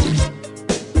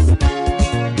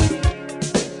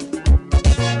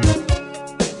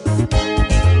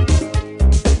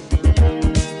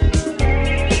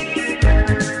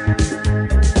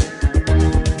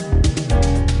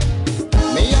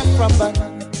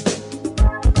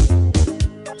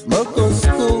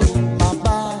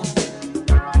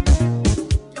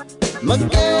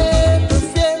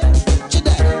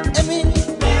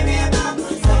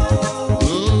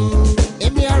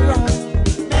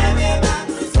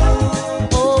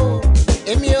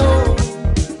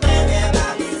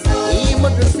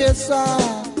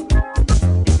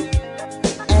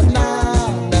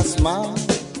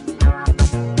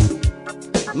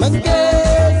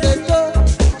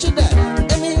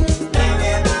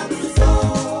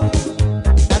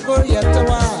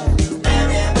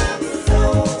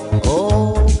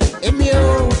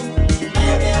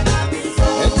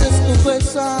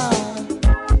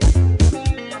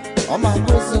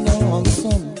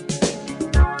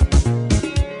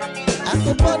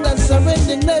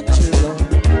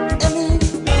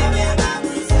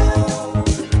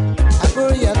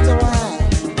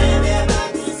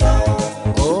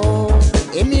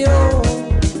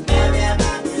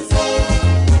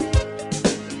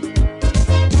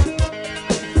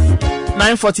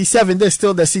 .47, there's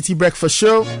still the City Breakfast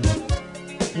Show.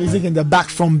 Music in the back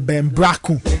from Ben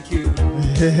Braku. Thank you.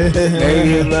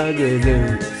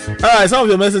 Alright, some of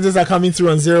your messages are coming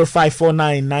through on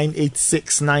 0549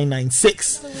 986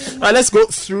 996. Alright, let's go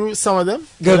through some of them.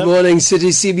 Good morning, City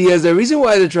CBS. The reason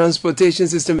why the transportation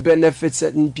system benefits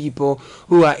certain people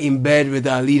who are in bed with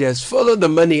our leaders. Follow the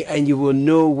money and you will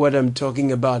know what I'm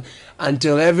talking about.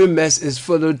 Until every mess is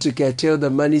followed to curtail the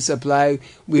money supply,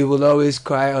 we will always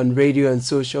cry on radio and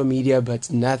social media, but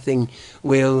nothing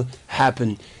will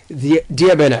happen.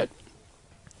 Dear Bernard,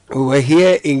 we were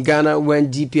here in Ghana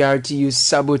when DPRTU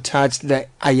sabotaged the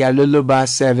Ayalolo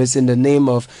bus service in the name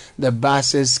of the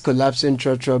buses collapsing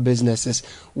trotro businesses.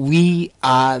 We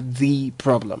are the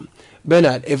problem.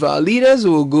 Bernard, if our leaders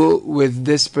will go with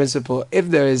this principle, if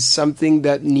there is something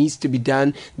that needs to be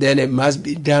done, then it must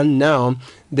be done now,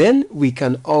 then we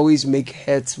can always make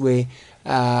headway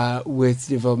with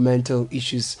developmental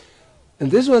issues. And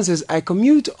this one says, I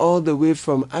commute all the way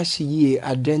from Ashiye,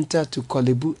 Adenta to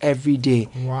Kolebu every day.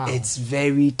 Wow. It's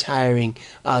very tiring.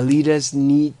 Our leaders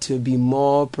need to be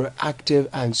more proactive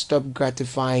and stop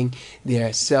gratifying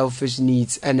their selfish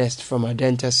needs. Ernest from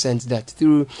Adenta sent that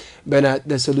through. Bernard,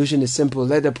 the solution is simple.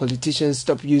 Let the politicians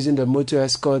stop using the motor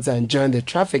escorts and join the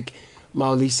traffic.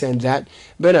 Mauli sent that.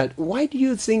 Bernard, why do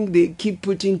you think they keep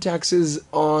putting taxes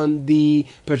on the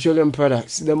petroleum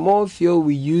products? The more fuel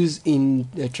we use in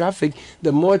the traffic,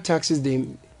 the more taxes they...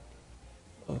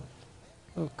 Oh,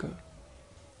 okay.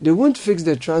 They won't fix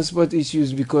the transport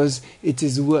issues because it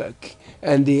is work,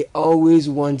 and they always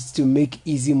want to make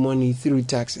easy money through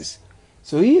taxes.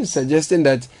 So he is suggesting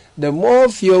that the more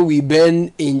fuel we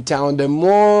burn in town, the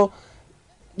more,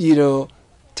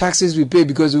 taxes we pay,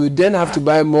 because we would then have to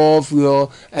buy more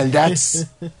fuel, and that's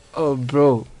oh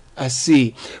bro, I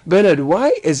see. Bernard,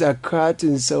 why is Accra to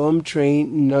Nsawam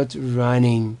train not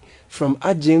running? From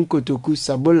Ajen Kotoku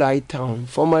Sabolai town,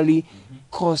 formerly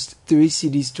cost 3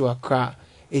 cedis to Accra.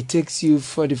 it takes you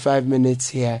 45 minutes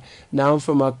here. Now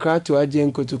from Accra to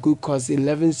Ajen Kotoku costs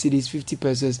 11 cedis 50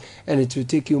 pesos, and it will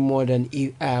take you more than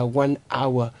 1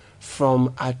 hour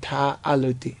from Ata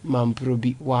Alote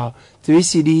Mamprobi. Wow. 3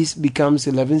 cedis becomes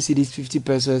 11 cedis 50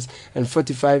 pesos, and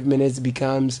 45 minutes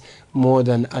becomes more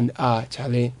than an hour.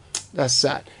 Charlie, that's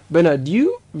sad. Bernard, do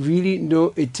you really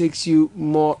know it takes you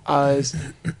more hours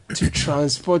to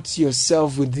transport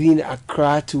yourself within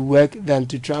Accra to work than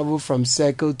to travel from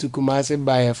Circle to Kumasi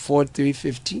by a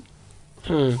 4350?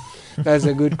 That's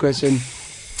a good question.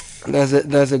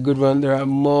 That's a good one. There are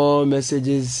more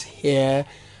messages here,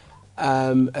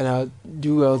 and I'll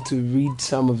do well to read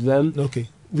some of them. Okay.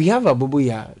 We have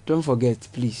Abubuya. Don't forget,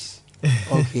 please.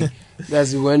 Okay.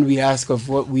 That's when we ask of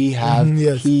what we have.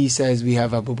 Yes. He says we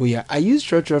have Abubuya. I use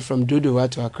Trotro from Dodowa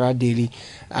to Accra daily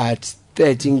at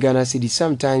 13 Ghana cedis,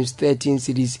 sometimes 13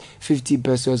 cedis, 50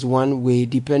 pesos one way,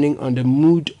 depending on the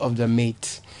mood of the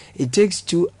mate. It takes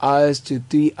 2 hours to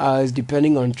 3 hours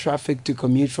depending on traffic to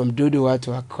commute from Dodowa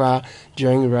to Accra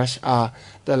during rush hour.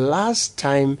 The last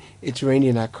time it rained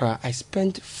in Accra, I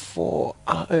spent 4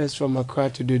 hours from Accra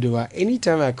to Dodowa.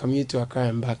 Anytime I commute to Accra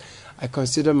and back, I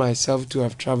consider myself to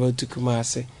have traveled to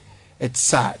Kumasi. It's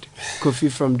sad.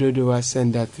 Kofi from Dodowa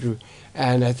sent that through.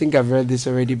 And I think I've read this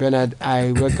already. Bernard,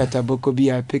 I work at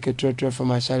Abokobi. I pick a trotro from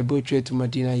Ashalbotre to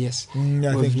Medina. Yes.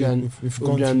 We've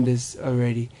done this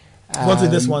already. Gone to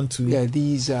this one too. Yeah,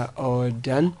 these are all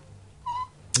done.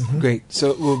 Great.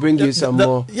 So we'll bring you some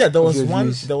more. Yeah, there was one.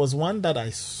 Views. There was one that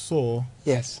I saw.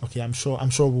 Yes. Okay, I'm sure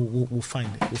we'll find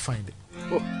it. We'll find it.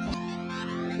 Oh.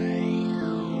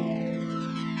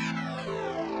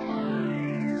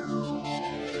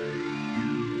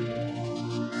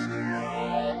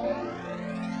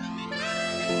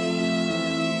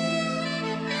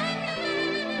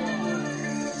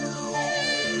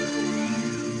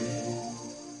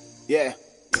 Yeah.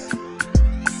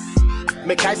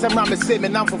 Make I some ramen say me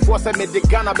now for force me the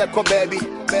Ghana beko baby.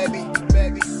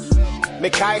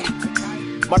 Make I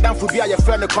Madam Fubia your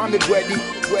friend call me ready.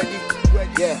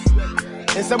 Yeah.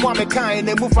 And someone me kind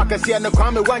and move I see and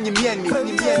call me one you mean.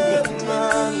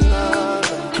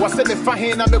 What's in the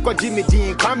fine and make Jimmy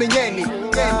Dean call me Yanni.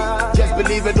 Just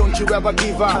believe it, don't you ever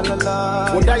give up.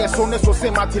 When I so so say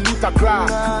Martin Luther cry.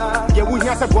 Yeah, we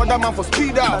have a brother man for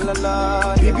speed up.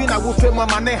 Baby, I will feel my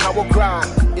money, how will cry.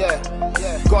 Yeah,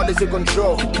 God is in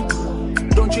control.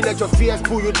 Don't you let your fears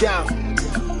pull you down.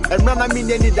 And none of me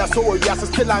need that so yes,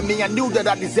 still I mean I knew that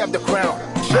I deserve the crown.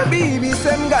 Baby,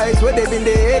 same guys where they been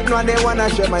the hate, now they wanna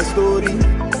share my story.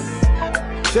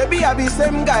 Shebi I be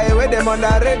same guy where them on the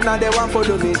red, now they want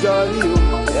follow me jolly.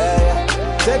 Yeah.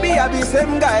 Shebi I be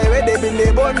same guy where they been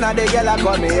the bone, now they girl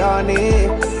call me honey.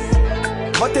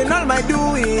 But in all my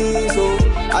doing, so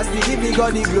I still give me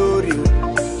God the glory.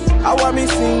 I want me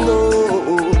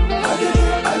single.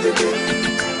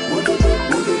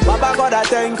 Baba God, I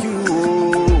thank you.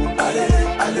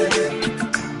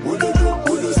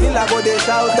 Still I go they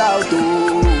shout out.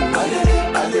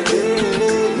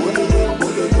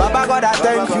 Baba God, I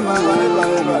thank you.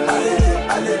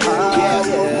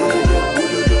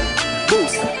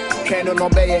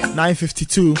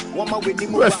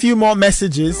 9:52. A few more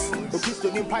messages,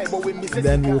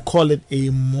 then we'll call it a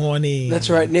morning. That's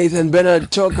right, Nathan.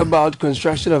 Bernard, talk about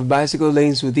construction of bicycle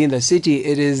lanes within the city.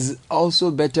 It is also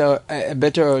a better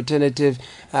alternative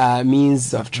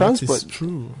means of transport. That is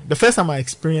true. The first time I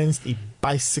experienced a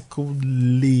bicycle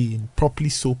lane, properly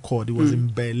so called, it was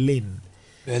in Berlin,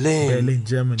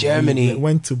 Germany. We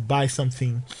went to buy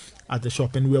something at the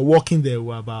shop and we were walking there. We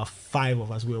were about 5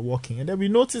 of us. We were walking, and then we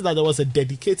noticed that there was a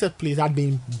dedicated place that had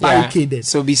been barricaded. Yeah.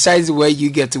 So besides where you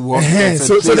get to walk,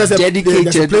 so there's a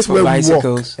place for where bicycles.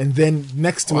 We walk, and then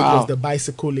next to it was the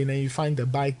bicycle lane, and you find the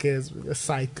bikers with the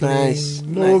cycling. Nice.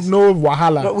 No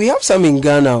wahala. But we have some in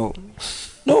Ghana.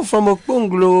 No, from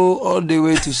Okponglo all the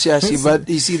way to Shashi, but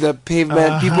you see the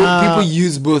pavement. People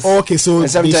use both. Okay, so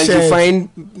and sometimes you find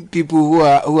people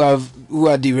who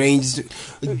are deranged.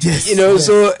 Yes,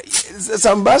 so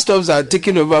some bus stops are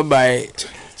taken over by.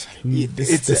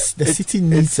 The city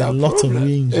needs a lot of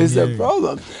range. It's a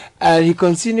problem. And he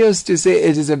continues to say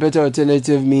it is a better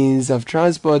alternative means of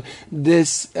transport. There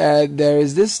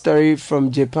is this story from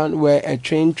Japan where a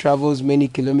train travels many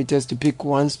kilometers to pick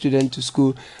one student to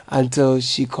school until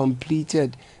she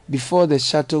completed before the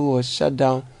shuttle was shut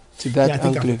down to that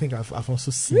enclave. I think I've also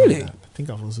seen that. I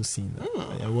think I've also seen that.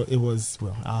 It was,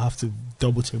 I'll have to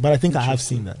double check, but I think I have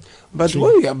seen that. But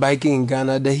when we are biking in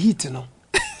Ghana, the heat,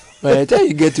 by the time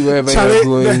you get to wherever you're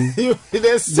going, then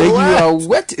you are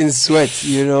wet in sweat,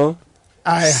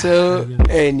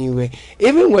 Anyway,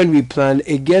 even when we plan,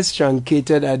 it gets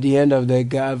truncated at the end of the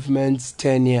government's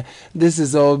tenure. This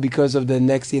is all because of the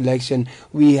next election.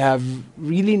 We have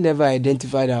really never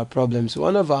identified our problems.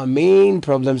 One of our main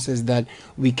problems is that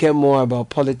we care more about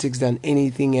politics than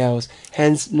anything else,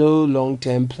 hence no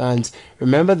long-term plans.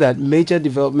 Remember that major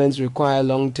developments require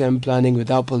long-term planning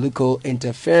without political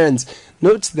interference.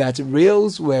 Note that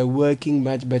rails were working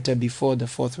much better before the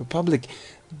Fourth Republic.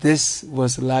 This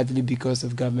was largely because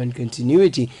of government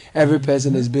continuity. Every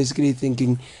person is basically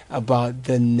thinking about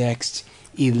the next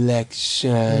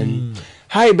election.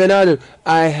 Hi, Bernardo.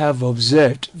 I have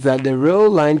observed that the rail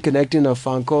line connecting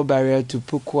Ofankor barrier to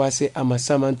Pukwase,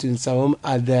 Amasaman to Nsawam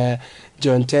at the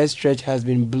John Terre stretch has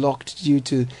been blocked due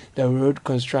to the road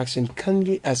construction.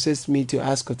 Kindly assist me to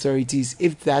ask authorities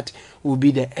if that will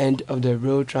be the end of the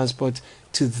rail transport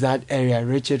to that area.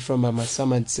 Richard from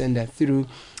Amasaman send that through.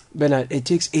 Bernard, it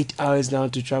takes 8 hours now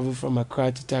to travel from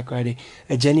Accra to Takoradi,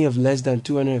 a journey of less than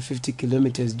 250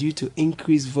 kilometers due to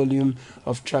increased volume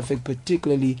of traffic,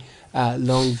 particularly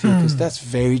long vehicles. That's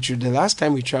very true. The last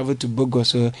time we traveled to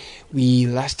Bogoso, we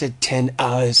lasted 10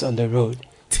 hours on the road.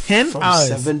 10 from hours?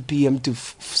 7 p.m. to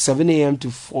 7 a.m. to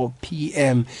 4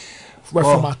 p.m.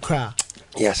 From Accra.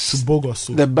 Yes. To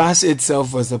Bogoso. The bus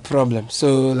itself was the problem.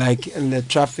 So, like, in the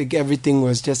traffic, everything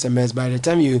was just a mess. By the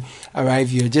time you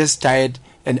arrive, you're just tired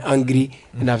and angry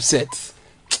and upset.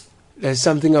 There's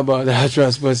something about our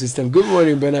transport system. Good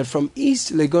morning, Bernard. From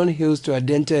East Legon Hills to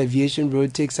Adenta Aviation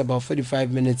Road takes about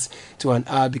 45 minutes to an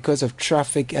hour because of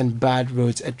traffic and bad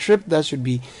roads. A trip that should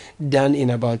be done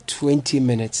in about 20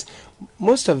 minutes.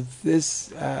 Most of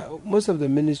the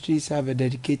ministries have a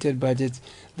dedicated budget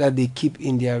that they keep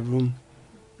in their room.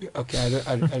 Okay,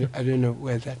 I don't know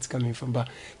where that's coming from, but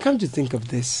come to think of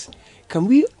this, can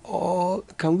we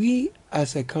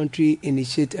as a country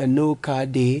initiate a no car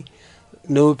day,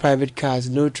 no private cars,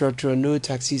 no trotro, no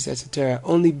taxis, etc.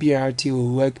 Only BRT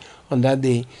will work on that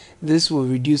day. This will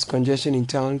reduce congestion in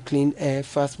town, clean air,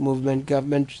 fast movement,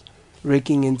 government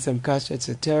raking in some cash,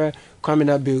 etc.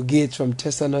 Kwamina Bill Gates from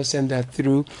Tesano send that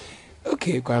through.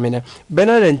 Okay, Kwamina.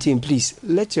 Bernard and team, please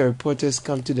let your reporters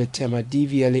come to the Tema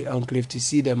DVLA Enclave to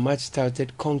see the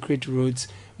much-touted concrete roads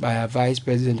by our Vice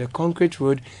President. The concrete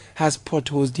road has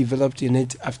potholes developed in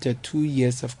it after 2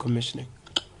 years of commissioning.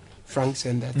 Frank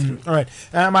sent that through. All right.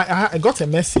 I got a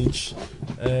message.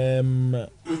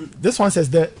 This one says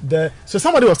so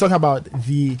somebody was talking about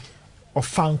the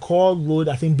Ofankor road,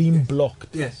 I think, being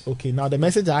blocked. Yes. Okay. Now the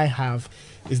message I have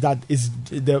is that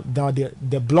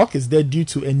the block is there due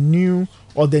to the new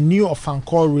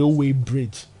Ofankor railway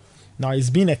bridge. Now it's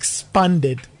been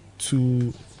expanded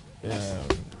to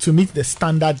meet the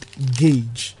standard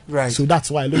gauge. Right. So that's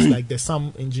why it looks like there's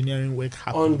some engineering work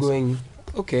happening. Ongoing.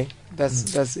 Okay,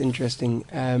 that's interesting.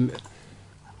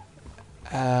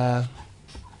 Okay.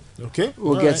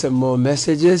 We'll get some more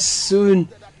messages soon.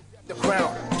 The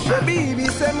crown. Be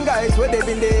same guys where they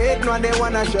been the hate now they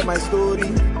wanna share my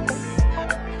story.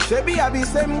 Shebi I be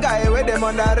same guy where them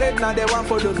on the red now they want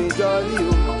follow me jolly.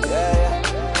 Yeah.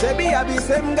 Shebi I be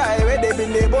same guy where they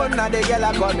been the bone now they get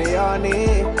like on me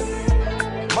honey.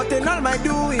 But in all my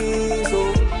doing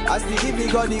so I still give me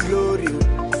God the glory.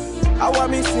 I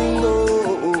want me single.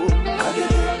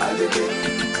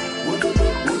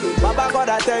 Baba God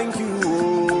I thank you.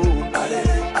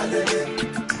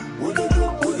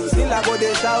 Still I go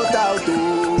they shout out.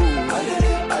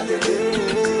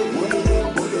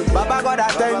 Baba God I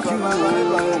thank you.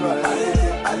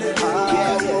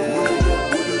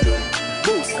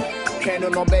 Boost, can't no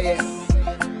obey.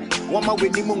 One more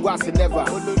with Nimungu as never.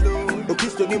 No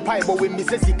Christian Empire, but with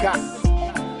Mississika.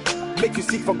 Make you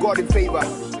seek for God in favor.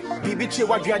 Bibiche,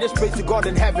 what you just praise to God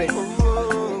in heaven.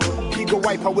 He go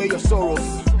wipe away your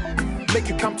sorrows. Make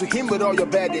you come to him with all your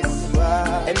burdens.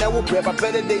 And I will grab a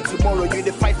better day tomorrow. You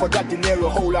the fight for that dinero,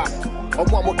 hold up. Or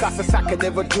one more cast I can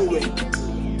never do it.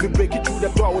 We break it through the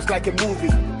door, it's like a movie.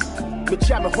 The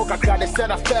chairman hook I cried, they said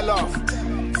I fell off.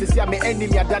 Since I'm an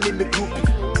enemy, I done in the group.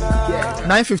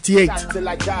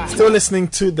 9:58. Still listening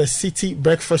to the Citi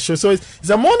Breakfast Show. So it's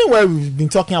a morning where we've been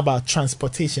talking about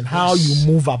transportation, how you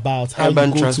move about, how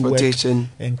urban you go to work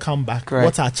and come back,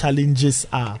 what our challenges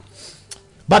are.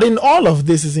 But in all of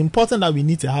this, it's important that we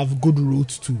need to have good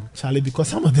roads too, Charlie, because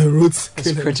some of the roads...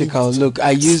 It's critical. Look,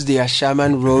 I use the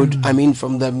Ashaman Road,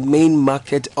 from the main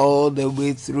market all the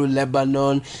way through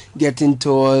Lebanon, getting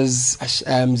towards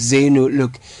Zainu.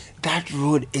 Look, that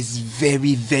road is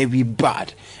very, very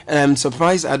bad. And I'm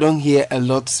surprised I don't hear a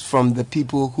lot from the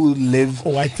people who live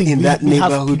in that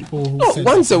neighborhood.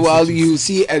 Once a while you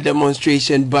see a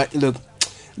demonstration, but look,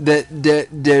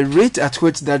 the rate at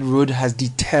which that road has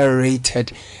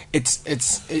deteriorated,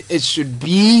 it should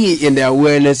be in the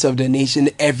awareness of the nation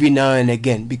every now and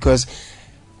again, because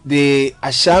the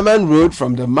Ashaman Road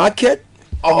from the market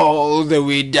all the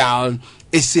way down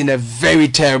is in a very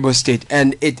terrible state,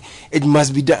 and it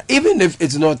must be done. Even if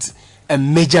it's not a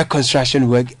major construction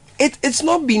work, it's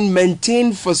not been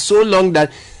maintained for so long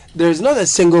that there is not a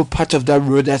single part of that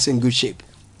road that's in good shape.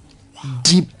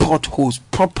 Deep potholes,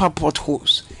 proper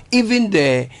potholes. Even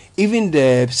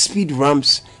the speed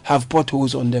ramps have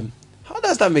potholes on them. How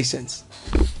does that make sense?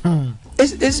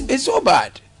 It's so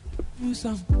bad.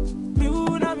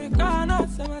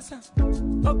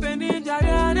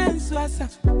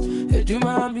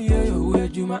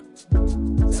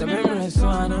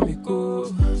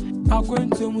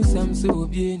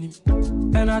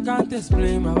 And I can't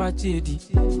explain my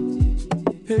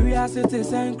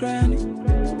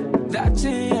that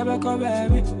thing ever come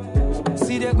baby.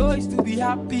 See the goals to be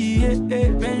happy.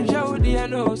 Ben show the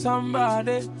know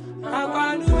somebody.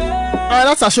 Alright,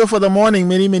 that's our show for the morning.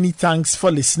 Many thanks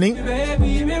for listening.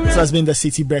 This has been the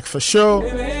City Breakfast Show.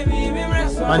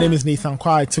 My name is Nathan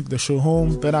Kwa. I took the show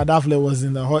home. Bernard Avle was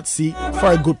in the hot seat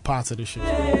for a good part of the show.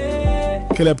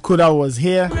 Caleb Kuda was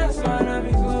here.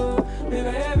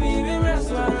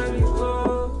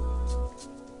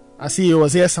 I see you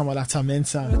was here, Samuel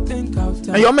Atamensa.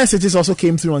 And your messages also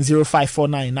came through on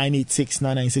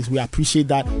 0549-986-996. We appreciate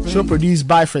that. Show produced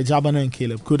by Fred Jabana and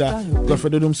Caleb Kuda.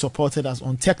 Godfrey Dodum supported us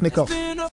on technical.